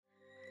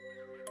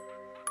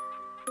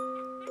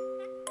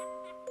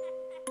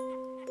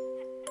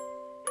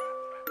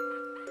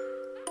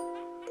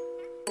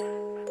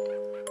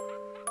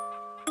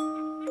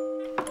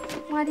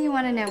Why do you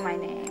want to know my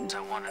name? I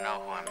want to know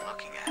who I'm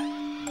looking at.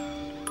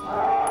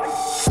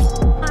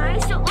 My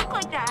eyes don't look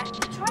like that.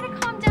 Try to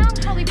calm down,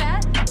 Kelly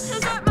Beth.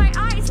 Those aren't my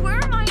eyes. Where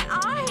are my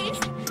eyes?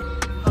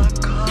 I'm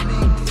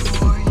coming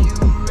for you,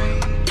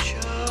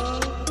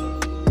 Rachel.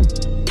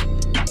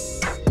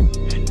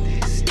 And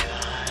this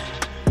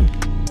time,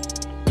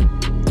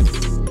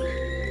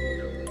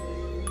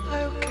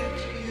 I'll get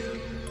you.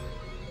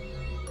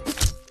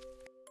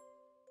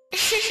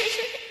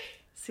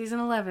 Season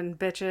 11,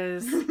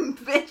 bitches.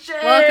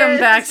 Bitches! Welcome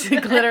back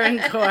to Glitter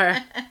and Core.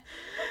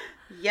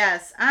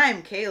 Yes,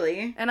 I'm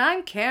Kaylee. And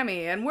I'm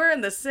Cammie, and we're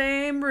in the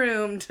same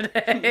room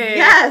today.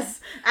 Yes!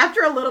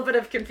 After a little bit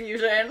of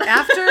confusion.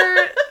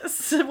 After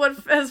what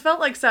has felt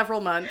like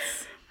several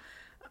months.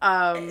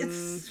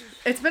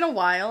 It's been a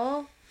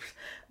while.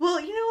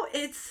 Well,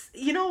 yes.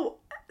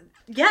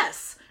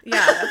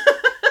 Yeah.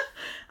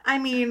 I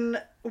mean,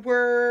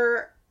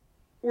 we're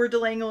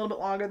delaying a little bit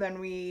longer than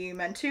we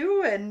meant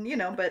to, and,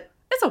 but...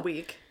 It's a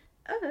week.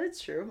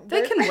 That's true.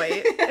 They but- can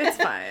wait. It's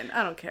fine.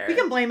 I don't care. We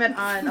can blame it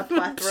on a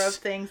plethora of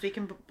things. We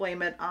can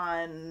blame it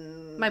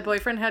on... My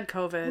boyfriend had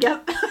COVID.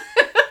 Yep.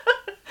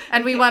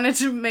 And we wanted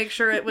to make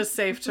sure it was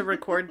safe to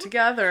record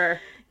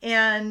together.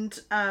 And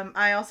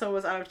I also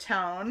was out of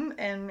town,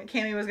 and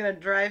Cammie was going to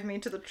drive me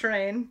to the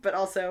train, but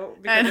also,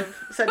 because of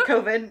said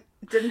COVID,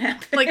 didn't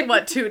happen. Like,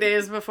 what, 2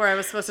 days before I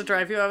was supposed to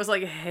drive you, I was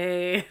like,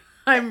 hey,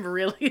 I'm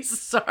really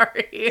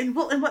sorry. And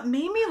what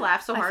made me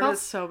laugh so hard felt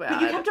was so but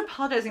you bad. kept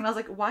apologizing, and I was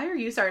like, "Why are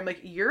you sorry?" I'm like,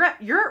 "You're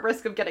at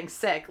risk of getting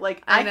sick.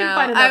 Like, I I can know.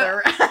 find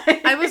another."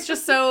 I was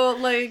just so,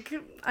 like,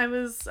 I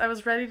was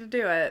ready to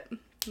do it.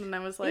 And I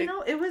was like,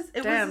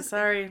 it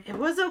sorry. It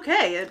was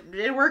okay.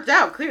 It worked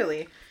out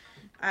clearly.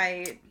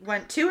 I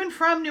went to and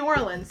from New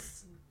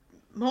Orleans,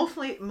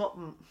 mostly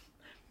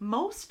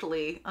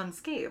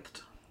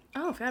unscathed.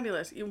 Oh,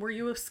 fabulous. Were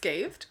you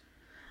scathed?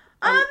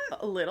 Um,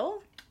 A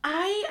little?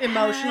 I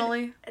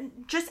Emotionally?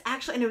 just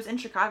actually, and it was in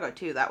Chicago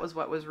too. That was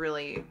what was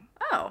really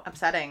Oh.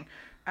 upsetting.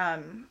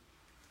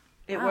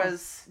 It Wow.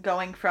 was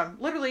going from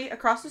literally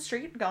across the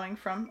street, going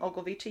from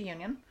Ogilvy to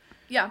Union.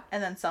 Yeah.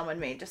 And then someone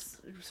made just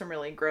some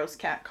really gross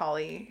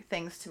catcally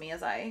things to me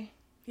as I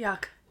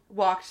Yuck.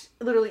 walked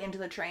literally into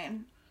the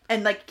train.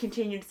 And, like,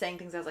 continued saying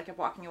things as I kept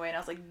walking away. And I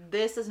was like,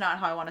 this is not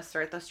how I want to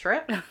start this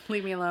trip.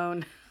 Leave me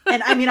alone.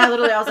 And, I mean, I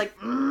was like,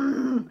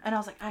 and I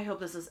was like, I hope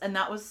this is... And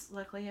that was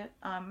luckily it.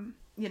 One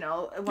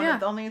of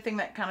the only thing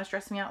that kind of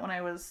stressed me out when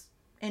I was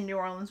in New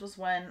Orleans was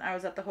when I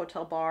was at the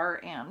hotel bar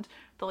and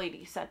the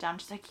lady sat down.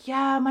 She's like,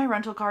 yeah, my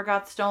rental car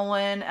got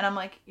stolen. And I'm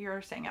like,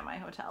 you're staying at my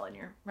hotel and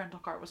your rental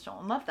car was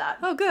stolen. Love that.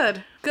 Oh,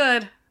 good.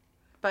 Good.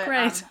 But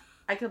Great.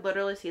 I could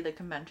literally see the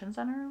convention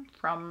center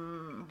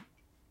from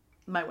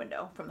my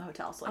window from the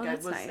hotel. So, like,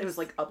 that's nice. It was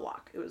like a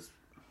block. It was...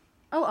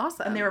 Oh,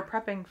 awesome. And they were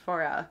prepping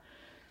for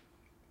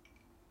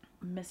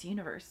Miss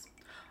Universe.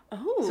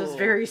 Oh. So it's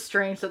very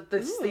strange that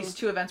these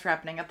two events were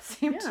happening at the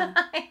same time.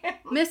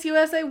 Miss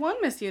USA won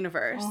Miss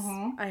Universe.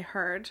 Mhm. I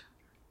heard.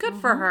 Good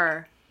for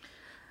her.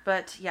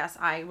 But yes,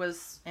 I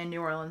was in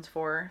New Orleans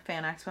for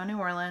Fan Expo New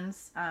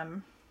Orleans.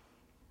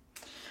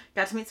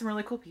 Got to meet some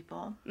really cool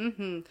people.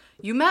 Mm-hmm.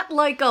 You met,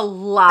 like, a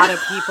lot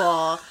of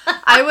people.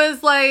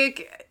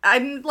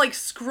 I'm, like,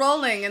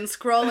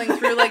 scrolling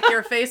through, like,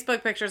 your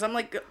Facebook pictures. I'm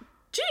like,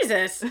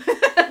 Jesus.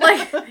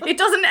 Like, it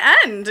doesn't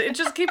end. It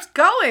just keeps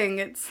going.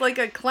 It's like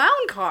a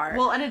clown car.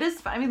 Well, and it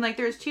is, I mean, like,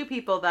 there's two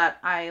people that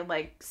I,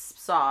 like,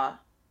 saw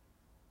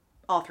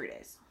all 3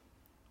 days.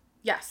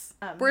 Yes.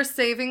 We're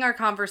saving our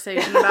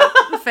conversation about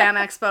Fan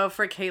Expo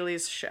for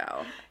Kaylee's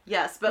show.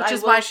 Yes, but Which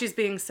is why she's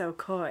being so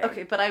coy.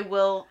 Okay, but I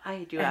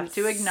do have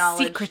to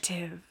acknowledge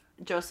secretive.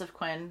 Joseph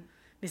Quinn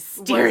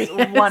Mysterious.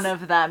 was one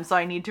of them, so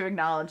I need to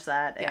acknowledge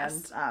that.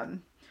 Yes.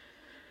 And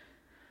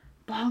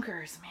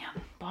bonkers,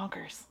 man,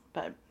 bonkers.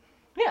 But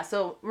yeah,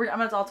 so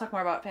I'll talk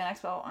more about Fan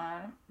Expo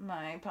on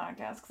my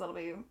podcast because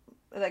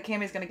that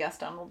Cammie's gonna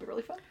guest on will be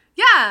really fun.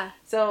 Yeah.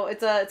 So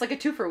it's like a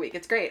 2 for a week.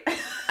 It's great.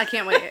 I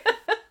can't wait.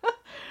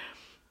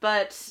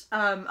 But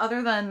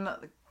other than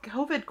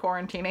COVID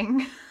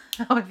quarantining,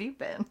 how have you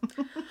been?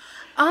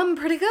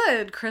 Pretty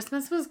good.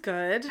 Christmas was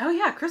good. Oh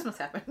yeah, Christmas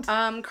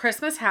happened.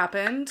 Christmas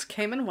happened,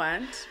 came and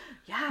went.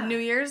 Yeah. New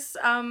Year's,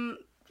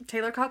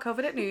 Taylor caught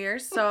COVID at New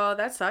Year's, so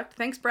that sucked.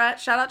 Thanks,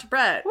 Brett. Shout out to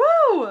Brett.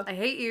 Woo! I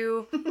hate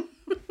you.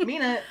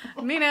 Mean it.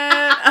 Mean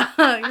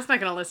it. He's not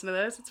gonna listen to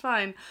this. It's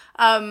fine.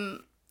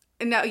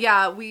 No,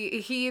 yeah,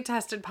 he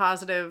tested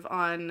positive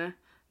on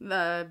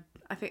a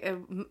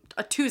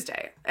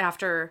Tuesday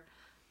after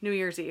New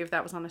Year's Eve.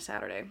 That was on a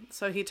Saturday.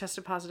 So he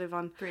tested positive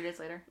on 3 days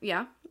later.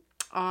 Yeah.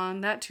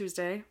 On that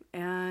Tuesday,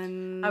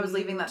 and I was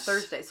leaving that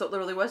Thursday, so it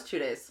literally was 2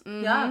 days.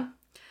 Mm-hmm. Yeah.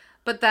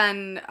 But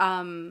then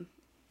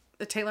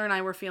Taylor and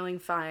I were feeling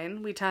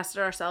fine. We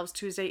tested ourselves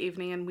Tuesday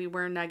evening and we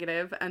were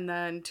negative. And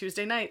then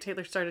Tuesday night,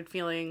 Taylor started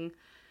feeling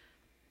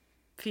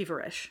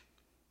feverish.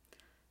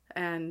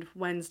 And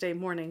Wednesday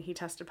morning, he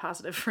tested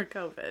positive for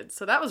COVID.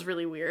 So that was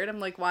really weird.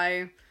 I'm like,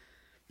 why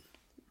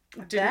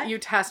didn't you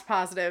test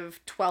positive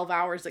 12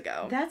 hours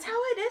ago? That's how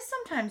it is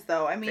sometimes,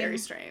 though. I mean, very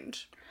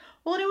strange.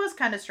 Well, it was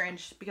kind of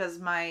strange because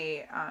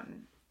my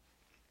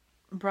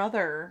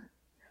brother,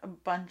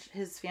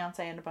 his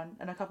fiance and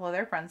a couple of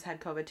their friends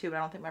had COVID too, but I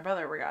don't think my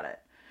brother ever got it.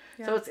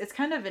 So it's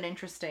kind of an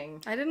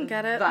interesting I didn't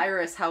get it.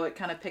 virus, how it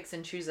kind of picks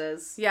and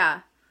chooses.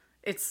 Yeah.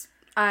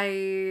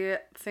 I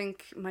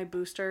think my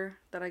booster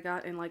that I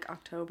got in like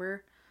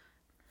October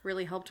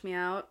really helped me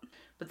out.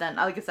 But then,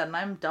 like I said,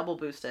 I'm double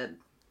boosted.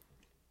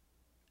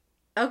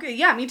 Okay,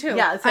 yeah, me too.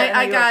 Yeah,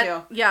 I you got are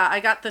too. yeah, I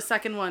got the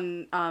second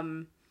one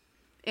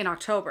in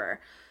October,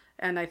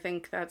 and I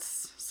think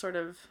that's sort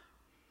of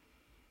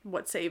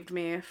what saved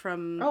me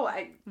from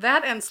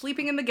that and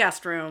sleeping in the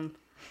guest room.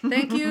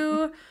 Thank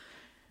you,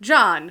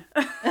 John.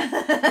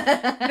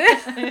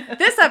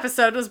 This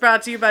episode was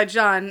brought to you by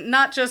John,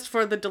 not just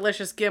for the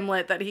delicious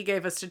gimlet that he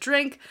gave us to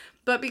drink,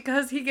 but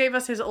because he gave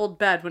us his old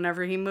bed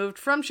whenever he moved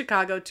from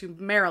Chicago to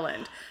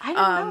Maryland. I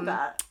didn't know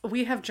that.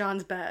 We have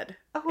John's bed.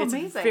 Oh, it's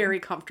amazing. very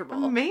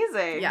comfortable.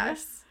 Amazing.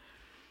 Yes.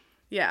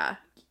 Yeah.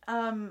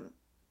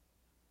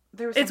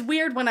 There was It's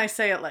weird when I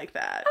say it like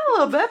that. a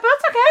little bit, but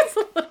it's okay. It's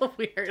a little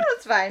weird.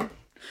 It's fine.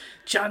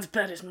 John's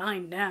bed is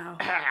mine now,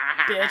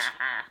 bitch.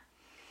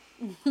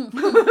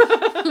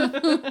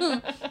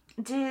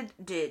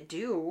 Did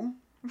do?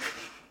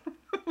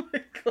 Oh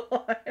my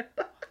god.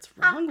 What's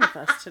wrong with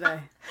us today?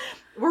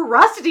 We're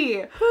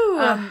rusty.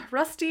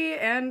 Rusty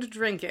and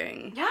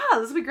drinking. Yeah,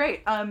 this will be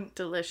great.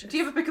 Delicious. Do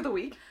you have a pick of the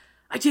week?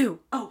 I do.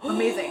 Oh,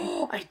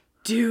 amazing. I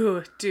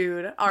do,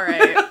 dude. All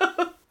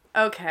right.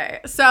 Okay.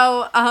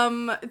 So,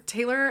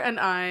 Taylor and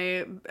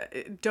I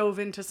dove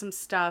into some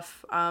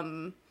stuff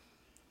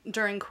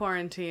during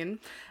quarantine,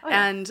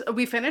 and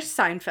we finished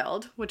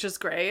Seinfeld, which is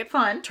great.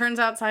 Fun. Turns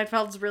out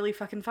Seinfeld's really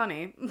fucking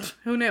funny.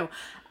 Who knew?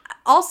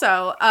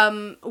 Also,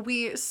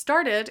 we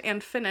started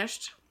and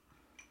finished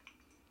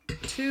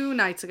 2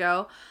 nights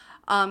ago,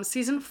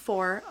 season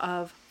 4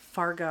 of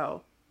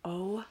Fargo.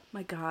 Oh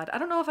my god. I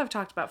don't know if I've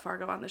talked about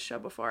Fargo on this show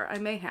before. I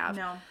may have.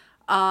 No.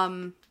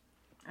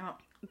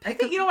 I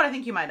think you know what? I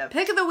think you might have.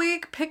 Pick of the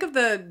week, pick of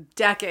the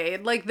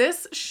decade. Like,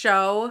 this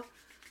show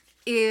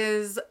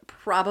is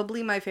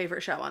probably my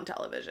favorite show on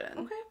television.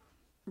 Okay.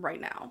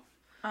 Right now.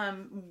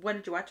 When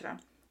did you watch it on?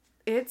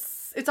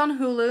 It's on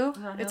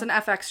Hulu. It's an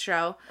FX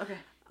show. Okay.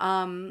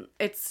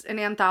 It's an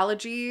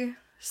anthology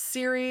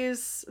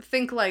series.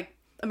 Think like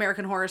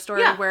American Horror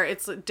Story, Yeah. where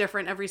it's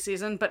different every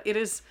season, but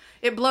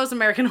it blows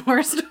American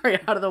Horror Story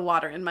out of the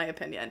water, in my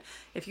opinion.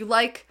 If you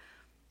like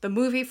the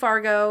movie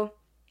Fargo,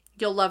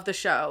 you'll love the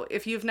show.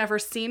 If you've never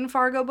seen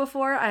Fargo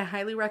before, I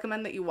highly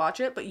recommend that you watch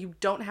it, but you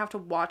don't have to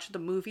watch the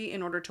movie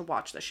in order to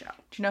watch the show.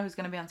 Do you know who's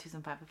going to be on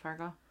season 5 of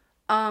Fargo?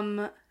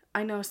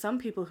 I know some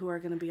people who are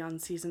going to be on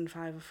season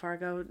 5 of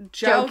Fargo.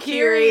 Joe Joe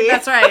Keery.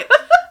 That's right.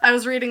 I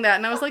was reading that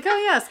and I was like, oh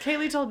yes,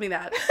 Kaylee told me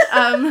that.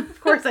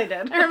 Of course I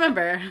did. I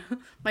remember.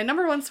 My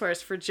number one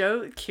source for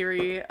Joe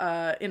Keery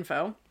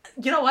info.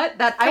 You know what?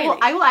 That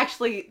I will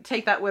actually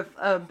take that with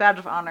a badge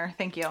of honor.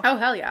 Thank you. Oh,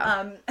 hell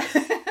yeah.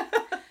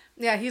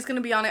 Yeah, he's going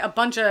to be on it. A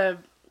bunch of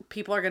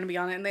people are going to be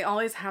on it, and they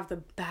always have the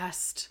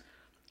best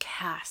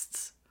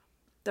casts.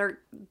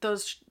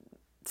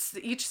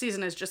 Each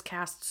season is just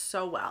cast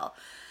so well.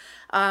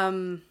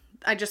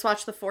 I just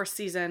watched the 4th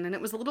season, and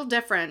it was a little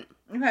different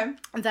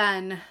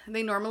than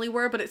they normally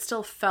were, but it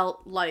still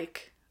felt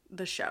like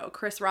the show.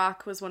 Chris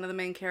Rock was one of the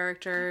main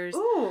characters.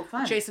 Ooh,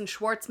 fun. Jason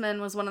Schwartzman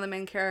was one of the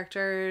main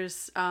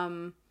characters.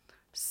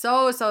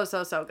 So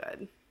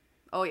good.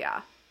 Oh,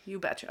 yeah. You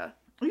betcha.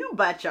 You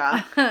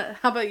betcha.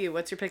 How about you?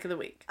 What's your pick of the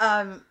week?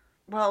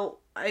 Well,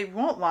 I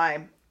won't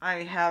lie. I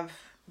have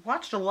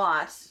watched a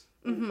lot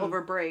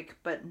over break,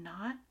 but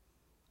not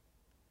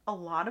a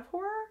lot of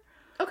horror.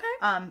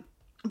 Okay.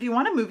 If you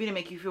want a movie to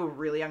make you feel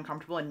really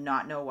uncomfortable and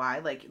not know why,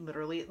 like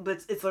literally,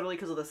 but it's literally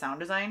because of the sound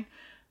design,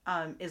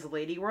 is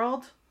Lady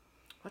World.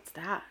 What's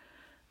that?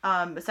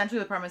 Essentially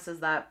the premise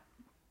is that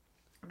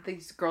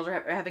these girls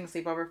are having a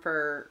sleepover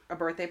for a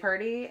birthday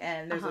party,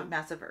 and there's a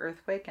massive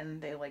earthquake,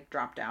 and they like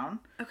drop down.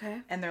 Okay.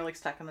 And they're like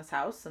stuck in this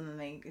house, and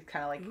then it's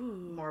kind of like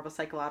more of a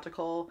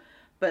psychological.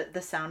 But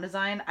the sound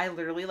design, I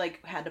literally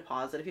like had to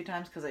pause it a few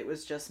times because it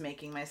was just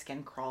making my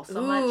skin crawl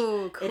so much.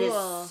 Cool. It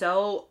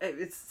is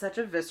it's such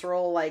a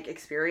visceral like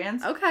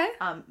experience. Okay.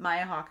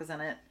 Maya Hawke is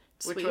in it,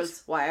 which Sweet.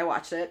 was why I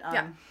watched it.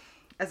 Yeah.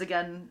 As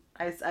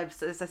I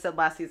said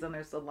last season,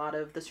 there's a lot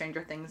of the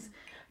Stranger Things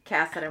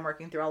cast that I'm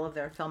working through all of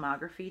their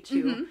filmography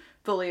to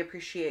fully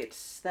appreciate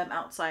them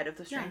outside of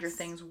the Stranger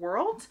Things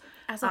world.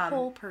 As a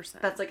whole person.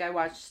 That's like I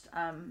watched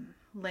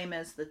Les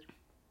Mis, the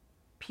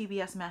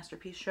PBS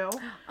Masterpiece show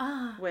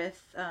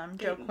with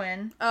Joe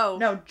Quinn. Oh.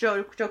 No,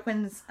 Joe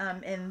Quinn's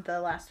in the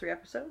last 3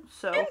 episodes.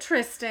 So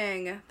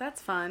Interesting.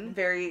 That's fun.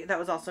 that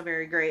was also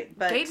very great.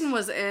 But Dayton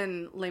was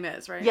in Les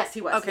Mis, right? yes,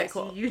 he was. Okay, Yes,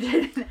 cool. You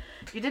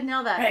did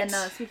nail that. Right. And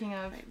speaking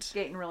of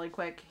Dayton, really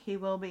quick, he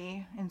will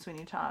be in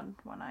Sweeney Todd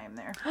when I am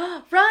there.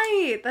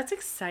 Right. That's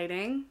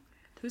exciting.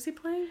 Who's he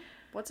playing?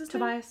 What's his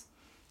name?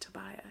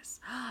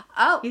 Tobias.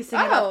 Oh. He's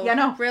singing up. Yeah,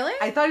 no. Really?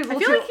 I thought he was a I little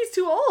feel too- like he's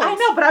too old. I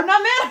know, but I'm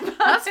not mad about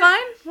That's it. fine.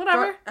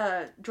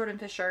 Whatever. Jordan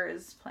Fisher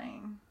is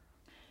playing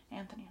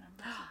Anthony.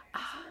 And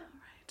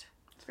Right.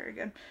 it's very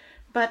good.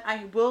 But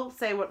I will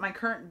say what my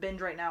current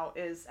binge right now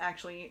is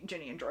actually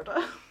Ginny and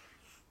Georgia.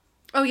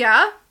 Oh,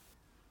 yeah?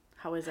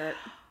 How is it?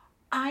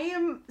 I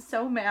am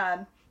so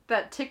mad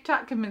that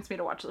TikTok convinced me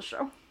to watch the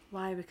show.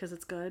 Why? Because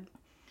it's good?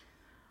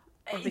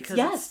 Or because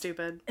Yes. it's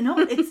stupid? No,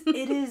 it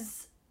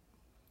is.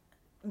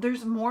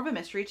 There's more of a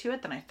mystery to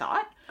it than I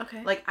thought.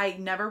 Okay. Like, I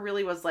never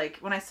really was like,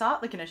 when I saw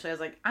it, like, initially, I was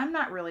like, I'm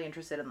not really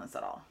interested in this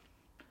at all.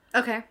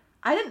 Okay.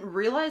 I didn't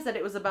realize that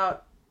it was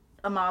about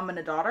a mom and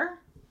a daughter.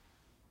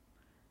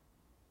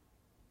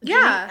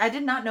 Yeah. I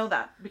did not know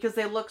that because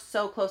they look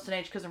so close in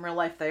age because in real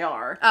life they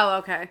are. Oh,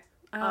 okay.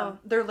 Oh,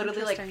 They're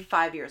literally like interesting.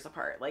 5 years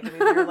apart. Like, I mean,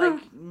 they're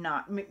like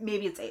not,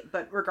 maybe it's 8,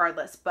 but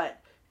regardless. But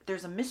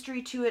there's a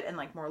mystery to it and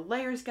like more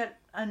layers get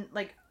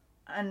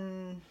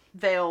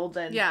unveiled.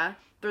 And Yeah.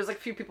 there's like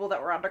a few people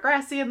that were on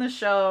Degrassi in the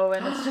show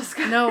and it's just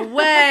No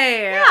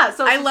way. Yeah,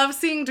 so I it's- love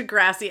seeing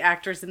Degrassi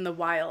actors in the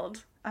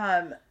wild.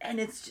 and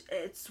it's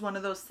one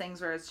of those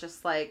things where it's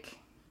just like,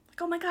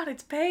 Like, oh my god,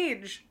 it's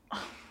Paige.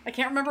 I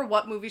can't remember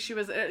what movie she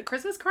was in.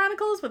 Christmas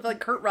Chronicles with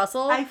like Kurt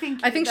Russell. I think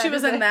she that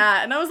was is in it.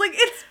 that, and I was like,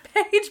 it's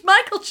Paige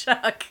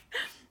Michalchuk.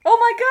 oh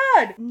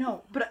my god,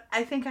 no, but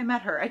I think I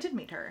met her. I did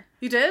meet her.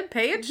 You did,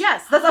 Paige?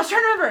 Yes, that's what I was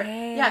trying to remember.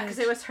 Yeah, because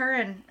Paige. it was her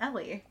and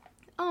Ellie.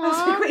 I was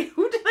like, Aww. wait,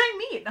 who did I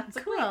meet? And I was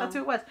like, wait, Cool. that's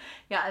who it was.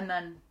 Yeah, and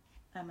then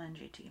Emma and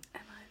JT.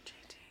 Emma and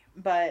JT.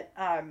 But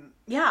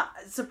yeah,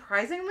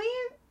 surprisingly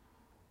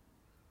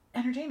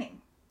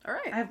entertaining. All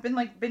right. I've been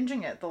like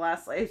binging it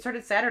I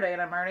started Saturday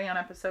and I'm already on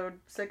episode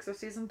 6 of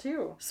season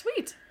 2.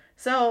 Sweet.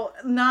 So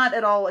not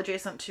at all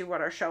adjacent to what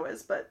our show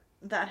is, but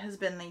that has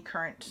been the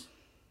current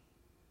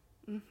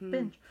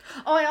binge.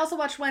 Oh, I also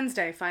watched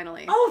Wednesday,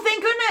 finally. Oh,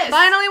 thank goodness!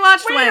 Finally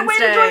watched way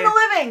Wednesday. to join the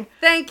living!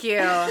 Thank you.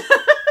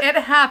 It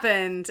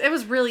happened. It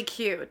was really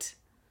cute.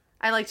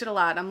 I liked it a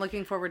lot. I'm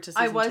looking forward to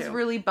season 2. I was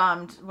really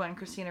bummed when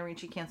Christina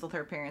Ricci canceled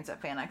her appearance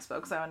at Fan Expo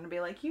because I wanted to be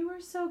like, you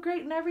were so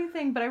great and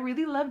everything, but I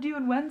really loved you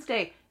in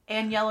Wednesday.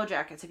 And Yellow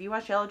Jackets. Have you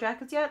watched Yellow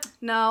Jackets yet?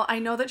 No, I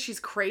know that she's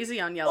crazy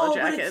on Yellow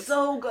Jackets. But it's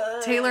so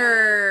good.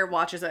 Taylor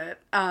watches it.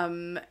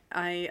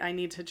 I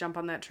need to jump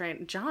on that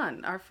train.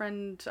 John, our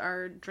friend,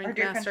 our drink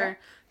dear friend master,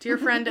 dear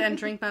friend and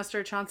drink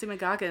master Chauncey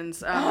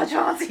McGoggins. Oh,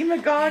 Chauncey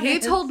McGoggins. He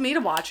told me to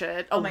watch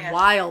it a my gosh.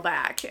 while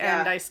back, Yeah.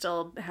 and I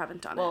still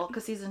haven't done Well, it.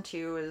 because season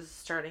 2 is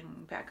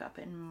starting back up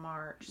in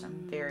March. So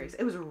I'm very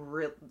excited. It was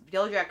real.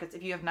 Yellow Jackets,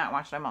 if you have not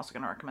watched it, I'm also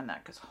going to recommend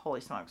that because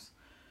holy smokes.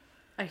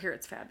 I hear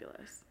it's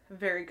fabulous.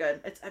 Very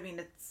good. It's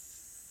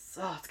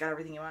got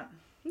everything you want.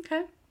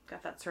 Okay.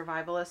 Got that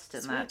survivalist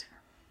and Sweet. that.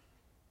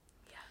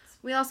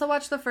 We also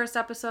watched the first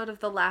episode of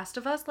The Last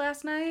of Us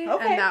last night,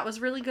 Okay. and that was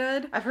really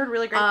good. I've heard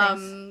really great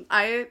things.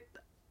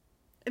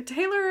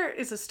 Taylor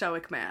is a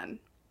stoic man.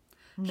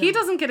 He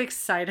doesn't get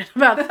excited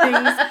about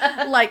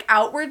things like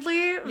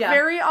outwardly Yeah.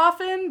 very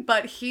often,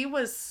 but he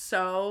was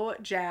so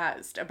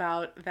jazzed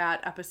about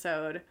that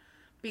episode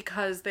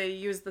because they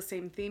used the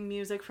same theme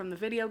music from the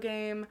video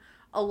game.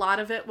 A lot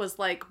of it was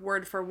like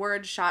word for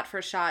word, shot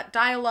for shot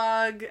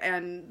dialogue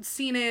and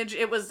scenage.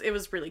 It was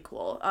really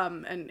cool.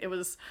 And it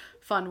was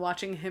fun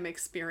watching him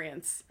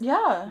experience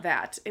Yeah.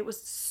 that. It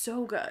was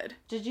so good.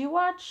 Did you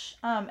watch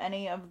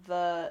any of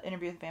the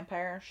Interview with the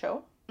Vampire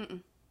show?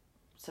 Mm-mm.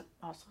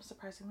 Also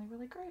surprisingly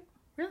really great.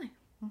 Really?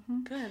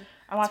 Good.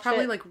 I watched It's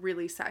probably it. like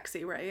really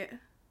sexy, right?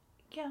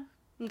 Yeah.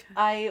 Okay.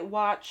 I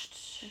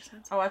watched. Makes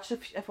sense. I've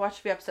watched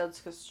a few episodes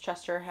because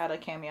Chester had a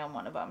cameo in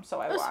one of them, so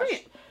I Oh, watched.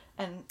 sweet.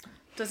 And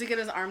Does he get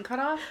his arm cut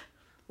off?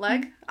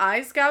 Leg?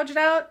 Eyes gouged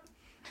out?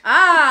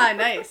 Ah,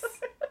 nice.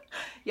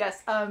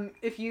 yes,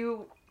 if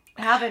you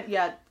haven't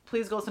yet,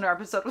 please go listen to our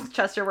episode with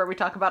Chester where we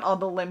talk about all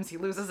the limbs he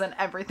loses and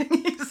everything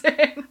he's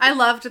in. I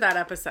loved that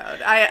episode.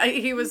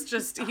 He was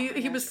just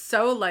he was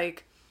so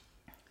like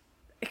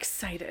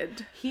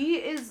excited. He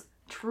is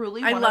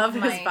truly. I one love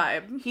of his my-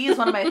 vibe. He is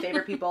one of my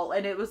favorite people,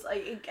 and it was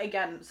like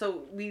again.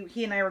 So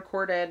he and I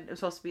recorded. It was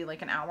supposed to be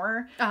like an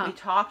hour. Uh-huh. We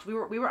talked. We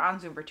were on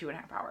Zoom for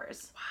 2.5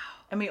 hours. Wow.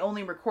 And we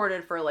only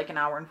recorded for like an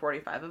hour and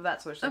 45 of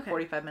that. So there's like Okay.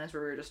 45 minutes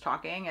where we were just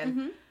talking.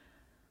 And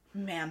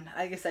man,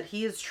 like I said,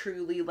 he is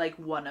truly like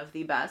one of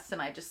the best.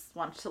 And I just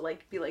want to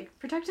like be like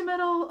protect him at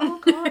all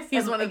costs.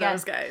 He's And one of again,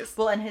 those guys.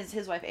 Well, and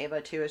his wife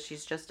Ava too. Is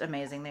she's just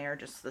amazing. They are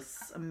just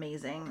this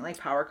amazing like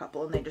power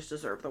couple, and they just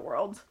deserve the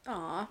world.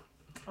 Aw.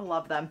 I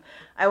love them.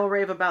 I will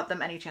rave about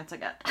them any chance I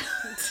get.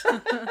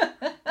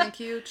 Thank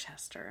you,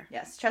 Chester.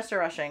 Yes, Chester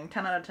Rushing,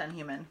 10 out of 10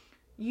 human.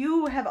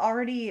 You have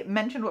already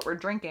mentioned what we're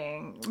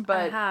drinking, I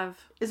but have.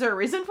 is there a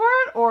reason for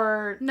it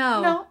or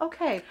No. No,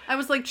 okay. I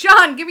was like,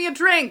 John, give me a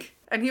drink.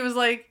 And he was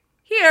like,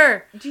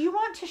 here. Do you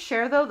want to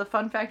share though the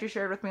fun fact you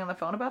shared with me on the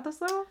phone about this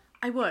though?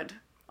 I would.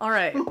 All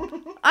right.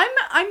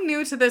 I'm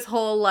new to this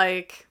whole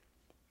like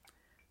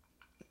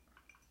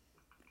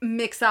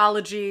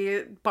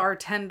mixology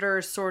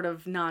bartender sort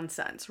of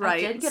nonsense,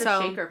 right? I did get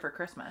a shaker for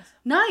Christmas.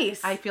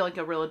 Nice. I feel like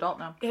a real adult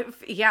now.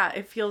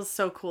 It feels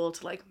so cool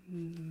to like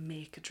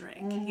make a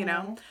drink, you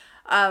know?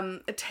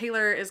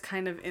 Taylor is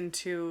kind of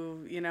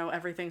into,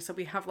 everything. So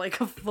we have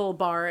like a full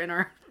bar in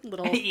our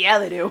little Yeah,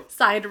 they do.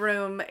 side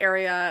room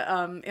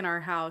area in our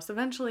house.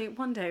 Eventually,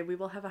 one day we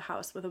will have a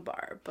house with a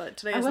bar, but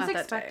today I is was not that day.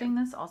 expecting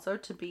this also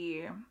to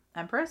be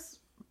Empress.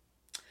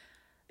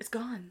 It's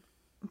gone.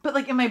 But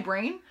like in my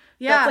brain,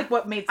 Yeah. that's like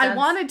what made sense. I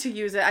wanted to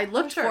use it. I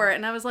looked sure. for it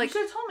and I was You like,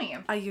 should have told me.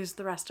 I used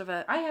the rest of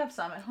it. I have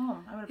some at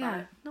home. I would have bought Yeah,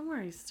 it. no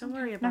worries. Don't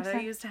worry about next it. I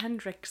time. used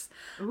Hendrix.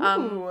 Ooh.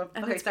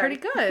 And Okay, it's sorry.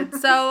 pretty good.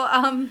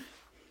 So,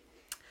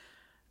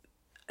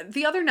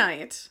 the other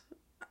night,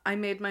 I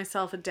made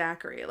myself a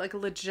daiquiri, like a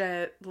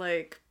legit,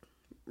 like,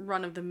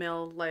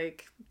 run-of-the-mill,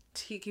 like,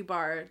 tiki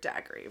bar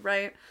daiquiri,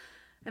 right?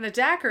 And a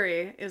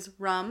daiquiri is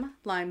rum,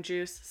 lime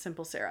juice,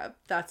 simple syrup.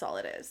 That's all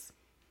it is.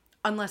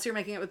 Unless you're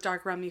making it with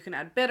dark rum, you can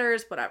add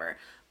bitters, whatever.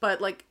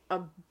 But, like,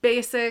 a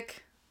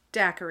basic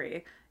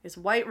daiquiri is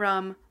white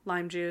rum,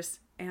 lime juice,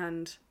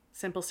 and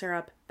simple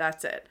syrup.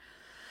 That's it.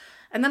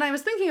 And then I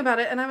was thinking about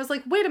it, and I was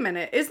like, wait a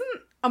minute,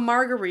 isn't a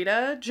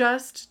margarita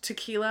just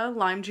tequila,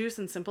 lime juice,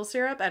 and simple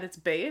syrup at its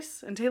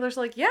base? And Taylor's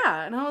like,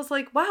 yeah. And I was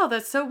like, wow,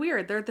 that's so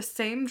weird. They're the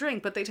same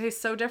drink, but they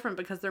taste so different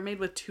because they're made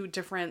with two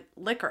different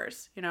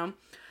liquors, you know?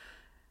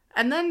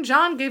 And then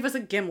John gave us a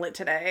gimlet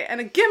today, and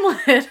a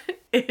gimlet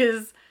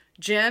is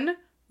gin,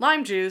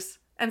 lime juice,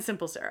 and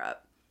simple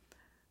syrup.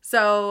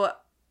 So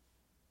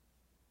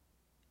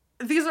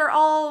these are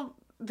all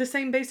the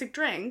same basic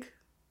drink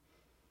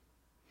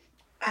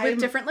with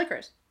different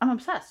liquors. I'm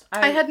obsessed.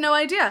 I had no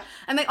idea.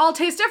 And they all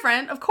taste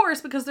different, of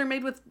course, because they're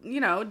made with, you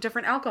know,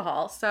 different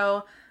alcohol.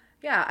 So,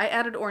 yeah, I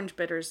added orange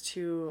bitters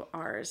to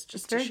ours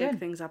just to very shake good.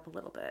 things up a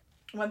little bit.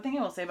 One thing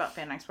I will say about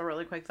Fan Expo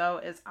really quick though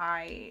is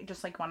I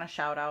just like want to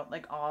shout out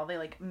like all the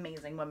like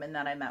amazing women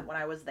that I met when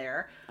I was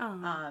there.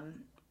 Oh.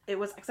 It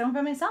was because I went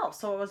by myself,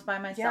 so it was by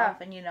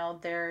myself, and you know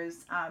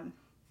there's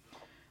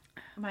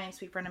my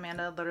sweet friend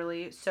Amanda,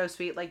 literally so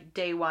sweet. Like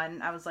day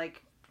one, I was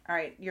like, all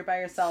right, you're by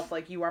yourself,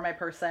 like you are my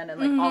person, and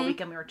like all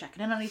weekend we were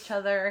checking in on each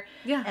other.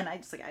 Yeah. And I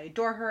just like I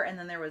adore her. And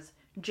then there was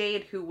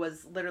Jade, who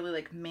was literally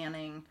like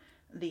manning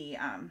the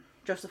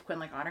Joseph Quinn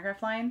like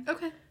autograph line.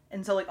 Okay.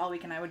 And so, like, all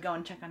weekend I would go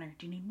and check on her.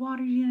 Do you need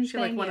water? Do you need anything? She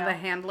like one You of the know?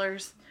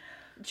 handlers.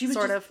 She was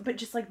sort just, of. But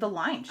just, like, the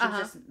line. She was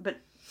just, but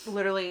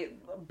literally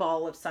a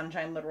ball of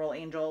sunshine, literal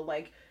angel,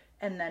 like,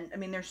 and then, I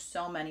mean, there's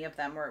so many of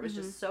them where it was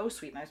just so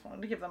sweet, and I just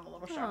wanted to give them a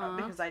little shout out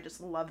because I just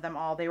love them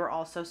all. They were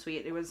all so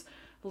sweet. It was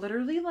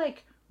literally,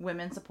 like,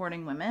 women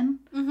supporting women.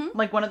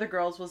 Like, one of the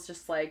girls was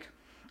just like,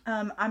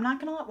 I'm not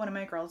gonna let one of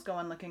my girls go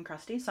in looking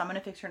crusty, so I'm gonna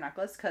fix her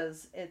necklace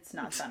because it's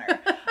not center.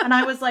 And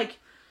I was like,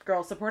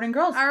 girls supporting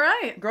girls. All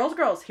right.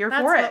 Girls, here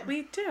That's for it. what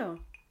we do.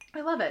 I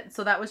love it.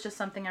 So that was just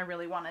something I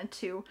really wanted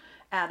to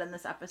add in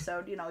this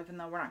episode, you know, even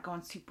though we're not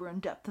going super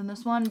in depth in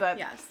this one, but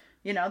Yes.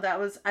 you know, I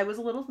was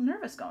a little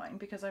nervous going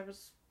because I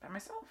was by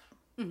myself.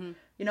 You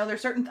know,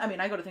 there's certain, I mean,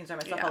 I go to things by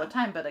myself all the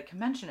time, but a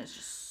convention is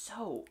just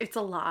so It's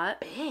a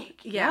lot. big.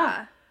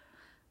 Yeah.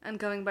 And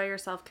going by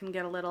yourself can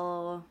get a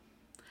little...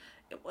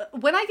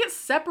 When I get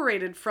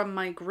separated from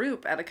my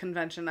group at a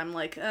convention, I'm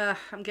like,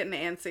 I'm getting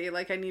antsy.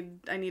 Like I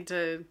need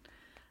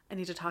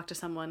to talk to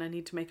someone. I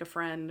need to make a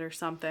friend or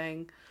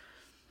something.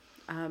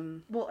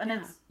 Well, and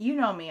it's, you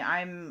know me,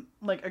 I'm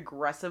like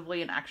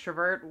aggressively an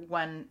extrovert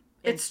when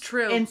It's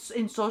true.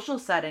 In social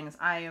settings,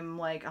 I am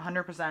like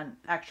 100%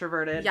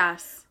 extroverted.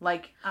 Yes.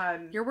 Like,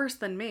 You're worse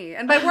than me.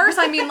 And by worse,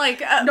 I mean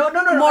like no,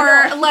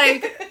 more no.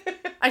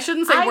 like I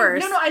shouldn't say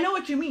worse. No, I know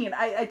what you mean.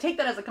 I take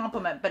that as a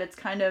compliment, but it's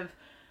kind of,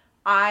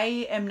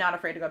 I am not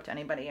afraid to go up to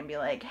anybody and be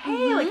like,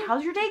 hey, like,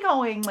 how's your day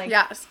going? Like,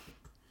 Yes.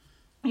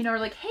 you know, or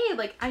like, hey,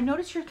 like, I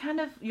noticed you're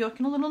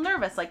looking a little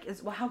nervous. Like,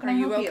 how can I Are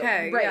you help you?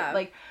 okay? Right. Yeah.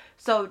 Like,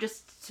 so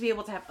just to be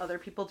able to have other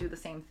people do the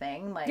same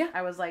thing, like, Yeah.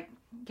 I was like,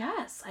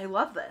 yes, I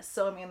love this.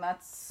 So, I mean, it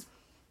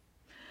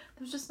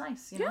was just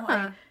nice, you know?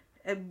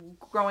 Yeah.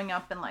 Growing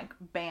up in, like,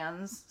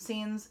 bands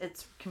scenes,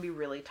 it can be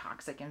really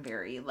toxic and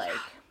very, like,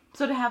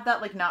 so to have that,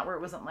 like, not where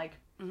it wasn't, like,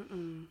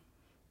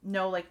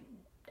 no, like,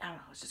 I don't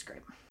know, it's just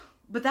great.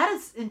 But that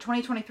is in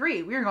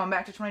 2023. We are going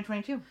back to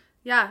 2022.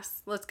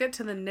 Yes, let's get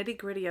to the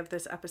nitty-gritty of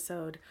this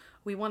episode.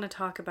 We want to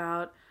talk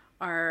about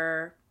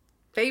our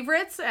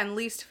favorites and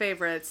least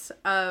favorites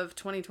of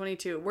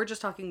 2022. We're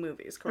just talking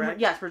movies, correct?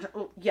 Yes,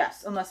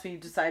 yes, unless we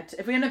decide to,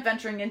 if we end up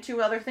venturing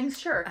into other things,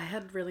 sure. I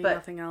had really But-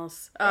 nothing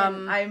else.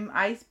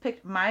 I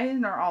picked,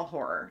 mine are all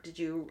horror. Did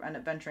you end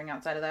up venturing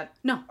outside of that?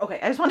 No. Okay,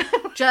 I just want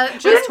to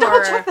Just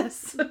horror. check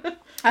this.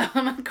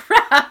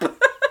 Crap.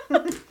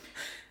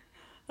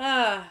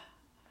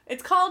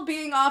 It's called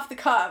Being Off the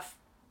Cuff.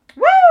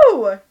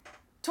 Woo!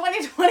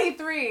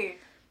 2023.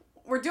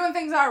 We're doing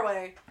things our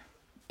way,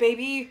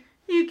 baby.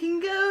 You can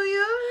go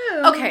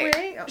your own Okay,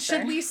 way. Oh,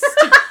 should sorry. we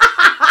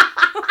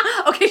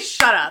Okay,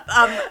 shut up.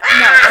 No,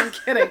 I'm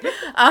kidding.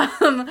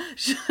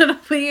 Should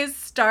we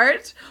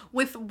start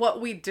with what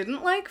we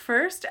didn't like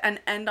first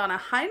and end on a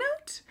high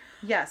note?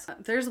 Yes.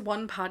 There's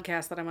one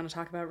podcast that I want to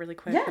talk about really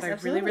quick Yes, that I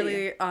absolutely.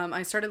 really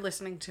I started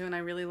listening to and I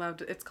really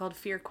loved. It's called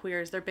Fear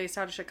Queers. They're based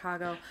out of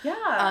Chicago.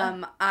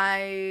 Yeah.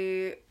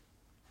 I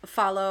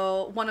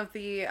follow one of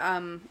the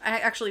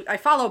I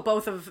follow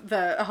both of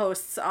the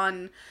hosts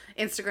on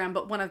Instagram,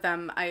 but one of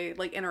them I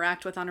like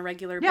interact with on a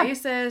regular Yeah.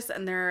 basis,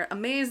 and they're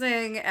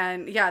amazing.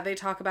 And yeah, they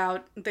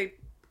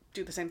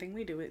do the same thing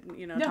we do,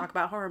 you know, Yeah. talk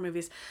about horror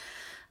movies.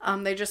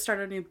 They just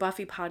started a new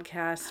Buffy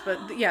podcast,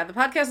 but yeah, the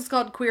podcast is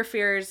called Queer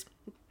Fears.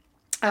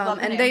 love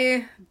the And name.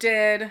 they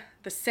did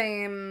the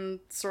same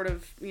sort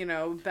of,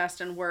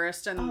 best and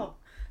worst. And Oh.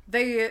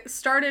 they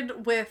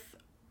started with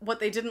what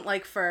they didn't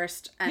like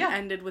first and Yeah.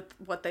 ended with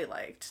what they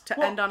liked to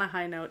Well, end on a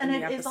high note And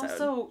in the it is episode.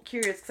 also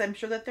curious because I'm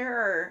sure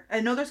that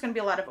I know there's going to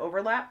be a lot of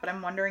overlap, but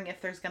I'm wondering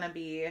if there's going to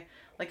be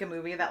like a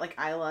movie that like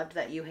I loved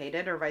that you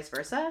hated or vice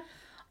versa.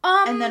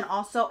 And then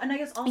also, and I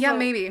guess also Yeah,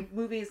 maybe.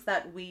 movies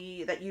that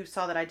you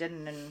saw that I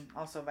didn't, and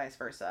also vice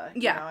versa.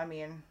 Yeah. You know, I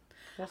mean,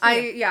 we'll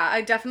see.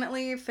 I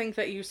definitely think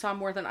that you saw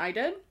more than I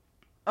did.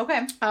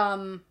 Okay.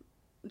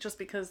 Just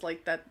because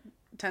like that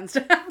tends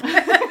to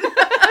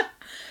happen.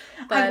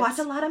 I watch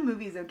a lot of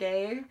movies,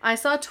 okay? I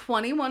saw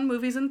 21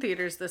 movies in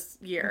theaters this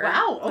year.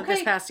 Wow, okay.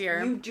 This past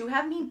year. You do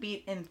have me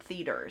beat in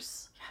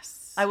theaters.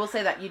 Yes. I will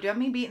say that. You do have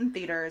me beat in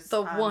theaters.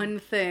 The one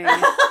thing.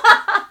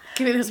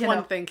 Give me this you one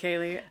know, thing,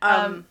 Kaylee.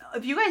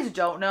 If you guys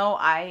don't know,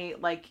 I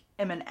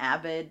am an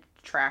avid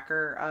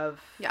tracker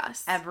of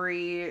Yes.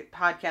 every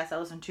podcast I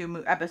listen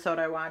to, episode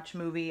I watch,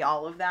 movie,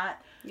 all of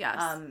that.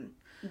 Yes.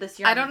 This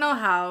year I don't know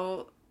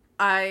how.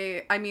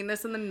 I mean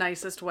this in the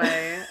nicest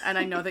way, and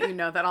I know that you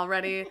know that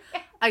already.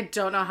 I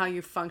don't know how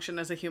you function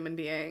as a human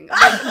being.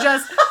 Like,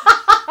 just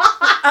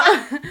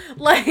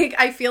like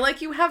I feel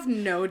like you have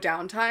no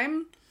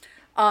downtime.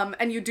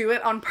 And you do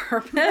it on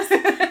purpose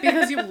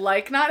because you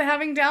like not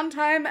having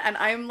downtime, and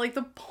I'm like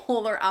the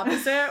polar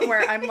opposite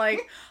where I'm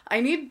like, I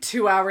need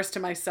 2 hours to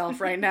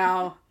myself right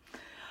now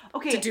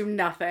Okay. to do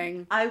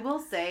nothing. I will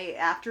say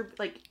after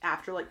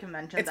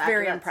conventions, It's after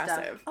very that stuff-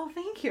 impressive. oh,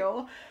 thank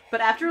you. But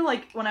after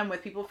when I'm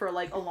with people for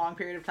like a long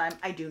period of time,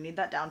 I do need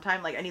that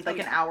downtime. Like I need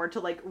an hour to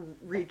like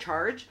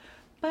recharge.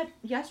 But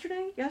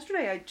yesterday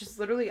I just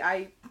literally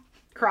I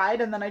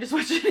cried and then I just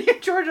watched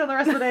Georgia the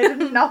rest of the day. I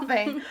did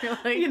nothing. You're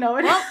like, It,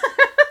 well.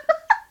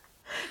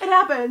 it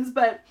happens,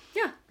 but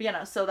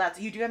Yeah. so that's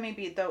you do have me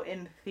beat though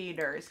in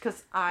theaters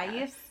because I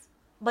Yes.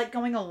 like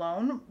going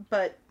alone,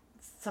 but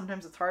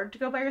sometimes it's hard to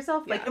go by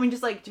yourself. Like Yeah. I mean,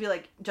 just like to be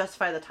like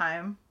justify the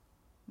time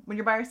when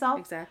you're by yourself.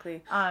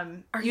 Exactly.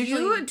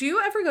 Usually, Do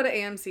you ever go to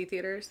AMC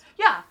theaters?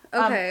 yeah.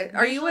 Okay.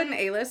 Are you usually- an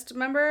A-list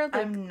member? Like,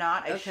 I'm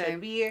not. I okay.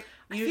 should be.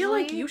 I feel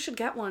like you should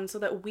get one so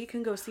that we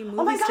can go see movies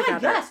Oh my god!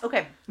 together. Yes.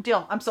 Okay.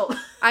 Deal. I'm sold.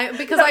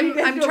 Because No, you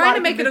guys I'm do a lot trying to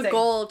of make it a convincing.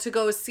 goal to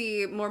go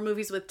see more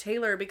movies with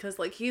Taylor because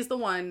like he's the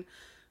one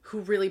who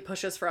really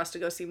pushes for us to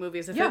go see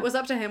movies. If Yeah. it was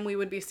up to him, we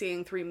would be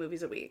seeing 3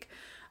 movies a week.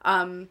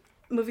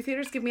 Movie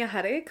theaters give me a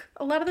headache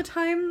a lot of the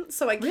time,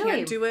 so I can't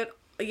Really? do it.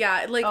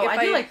 Yeah, like Oh, if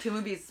I do like 2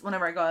 movies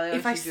whenever I go. I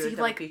if I usually do see, a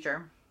double like,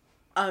 feature.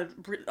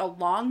 a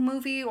long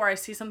movie or I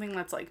see something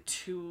that's like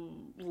too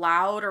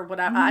loud or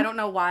whatever. Mm-hmm. I don't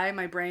know why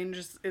my brain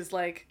just is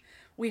like,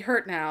 we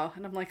hurt now,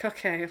 and I'm like,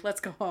 okay, let's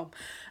go home.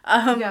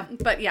 Yeah.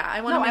 But yeah,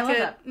 I want No, I to love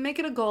that. make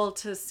it a goal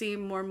to see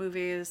more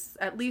movies,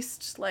 at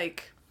least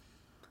like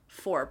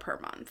 4 per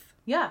month.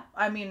 Yeah,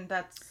 I mean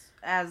that's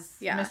as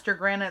Yeah. Mr.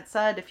 Granite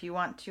said. If you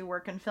want to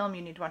work in film,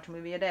 you need to watch a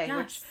movie a day,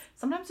 which Yes.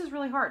 sometimes is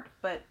really hard.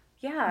 But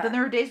Yeah. then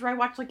there are days where I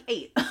watch like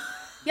 8.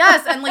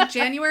 Yes, and like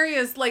January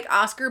is like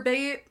Oscar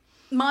bait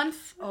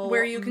month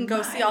where you can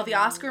go see my all the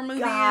Oscar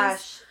movies.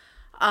 Gosh,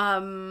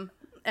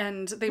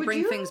 And they Would bring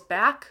you- things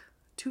back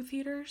to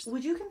theaters.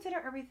 would you consider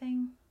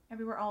everything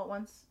everywhere all at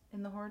once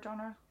in the horror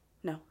genre?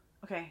 No.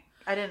 Okay,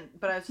 I didn't,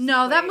 but I was.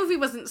 No, that wait. movie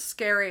wasn't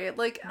scary.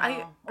 Like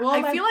I Well,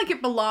 I feel like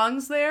it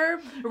belongs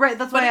there, Right,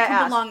 that's but why it I can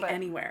asked. belong but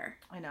anywhere.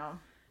 I know.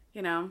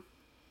 You know.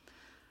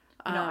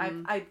 You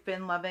know, I've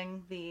been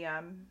loving the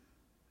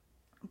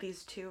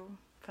these 2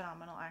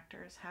 phenomenal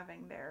actors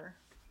having their.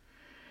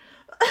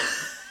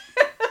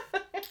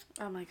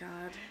 Oh my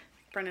god,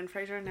 Brendan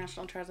Fraser,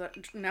 National Treasure.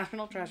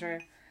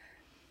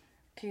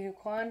 Ki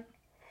Kwan,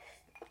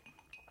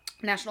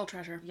 National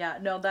Treasure. Yeah,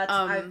 no, that's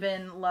I've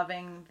been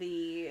loving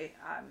the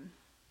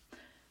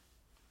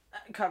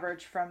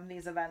coverage from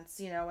these events,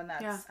 you know, and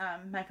that's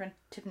my friend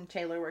Tiffany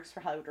Taylor works for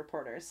Hollywood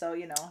Reporter, so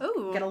you know,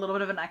 Ooh. get a little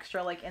bit of an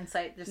extra like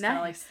insight just kind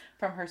of like Nice.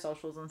 from her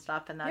socials and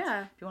stuff, and that's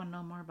Yeah. if you want to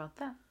know more about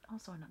that.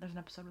 Also, there's an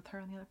episode with her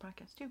on the other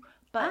podcast too,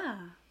 but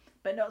Ah.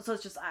 but no, so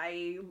it's just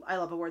I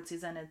love award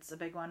season. It's a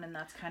big one, and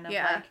that's kind of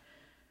Yeah. like.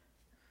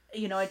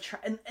 You know, I try,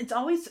 and it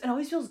always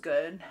feels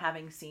good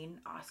having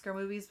seen Oscar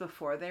movies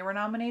before they were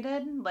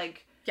nominated.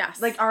 Like,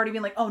 Yes. like already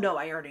being like, oh no,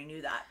 I already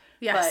knew that.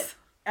 Yes.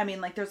 But I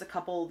mean, like, there's a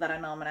couple that I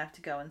know I'm gonna have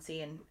to go and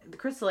see, and the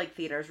Crystal Lake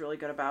Theater is really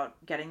good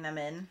about getting them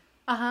in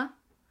Uh-huh.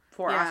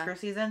 for Yeah. Oscar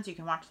season, so you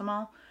can watch them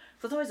all.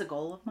 So it's always a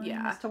goal of mine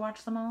Yeah. is to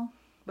watch them all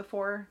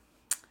before.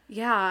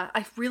 Yeah,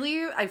 I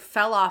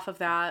fell off of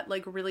that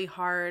like really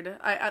hard.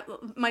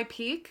 My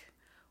peak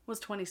was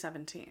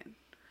 2017,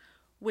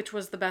 which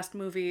was the best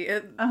movie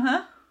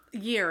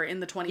year in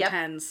the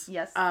 2010s.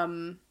 Yes.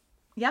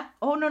 Yeah.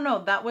 Oh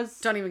no, that was.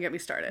 Don't even get me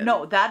started.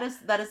 No, that is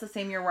the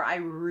same year where I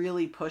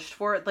really pushed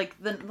for it.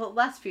 Like the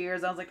last few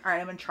years, I was like, all right,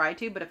 I'm gonna try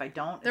to, but if I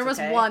don't, it's There was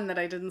okay. one that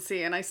I didn't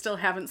see, and I still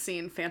haven't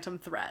seen Phantom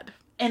Thread.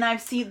 And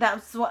I've seen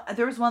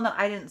there was one that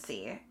I didn't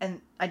see, but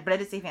I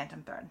did see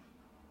Phantom Thread.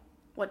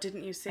 What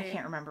didn't you see? I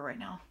can't remember right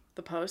now.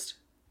 The Post.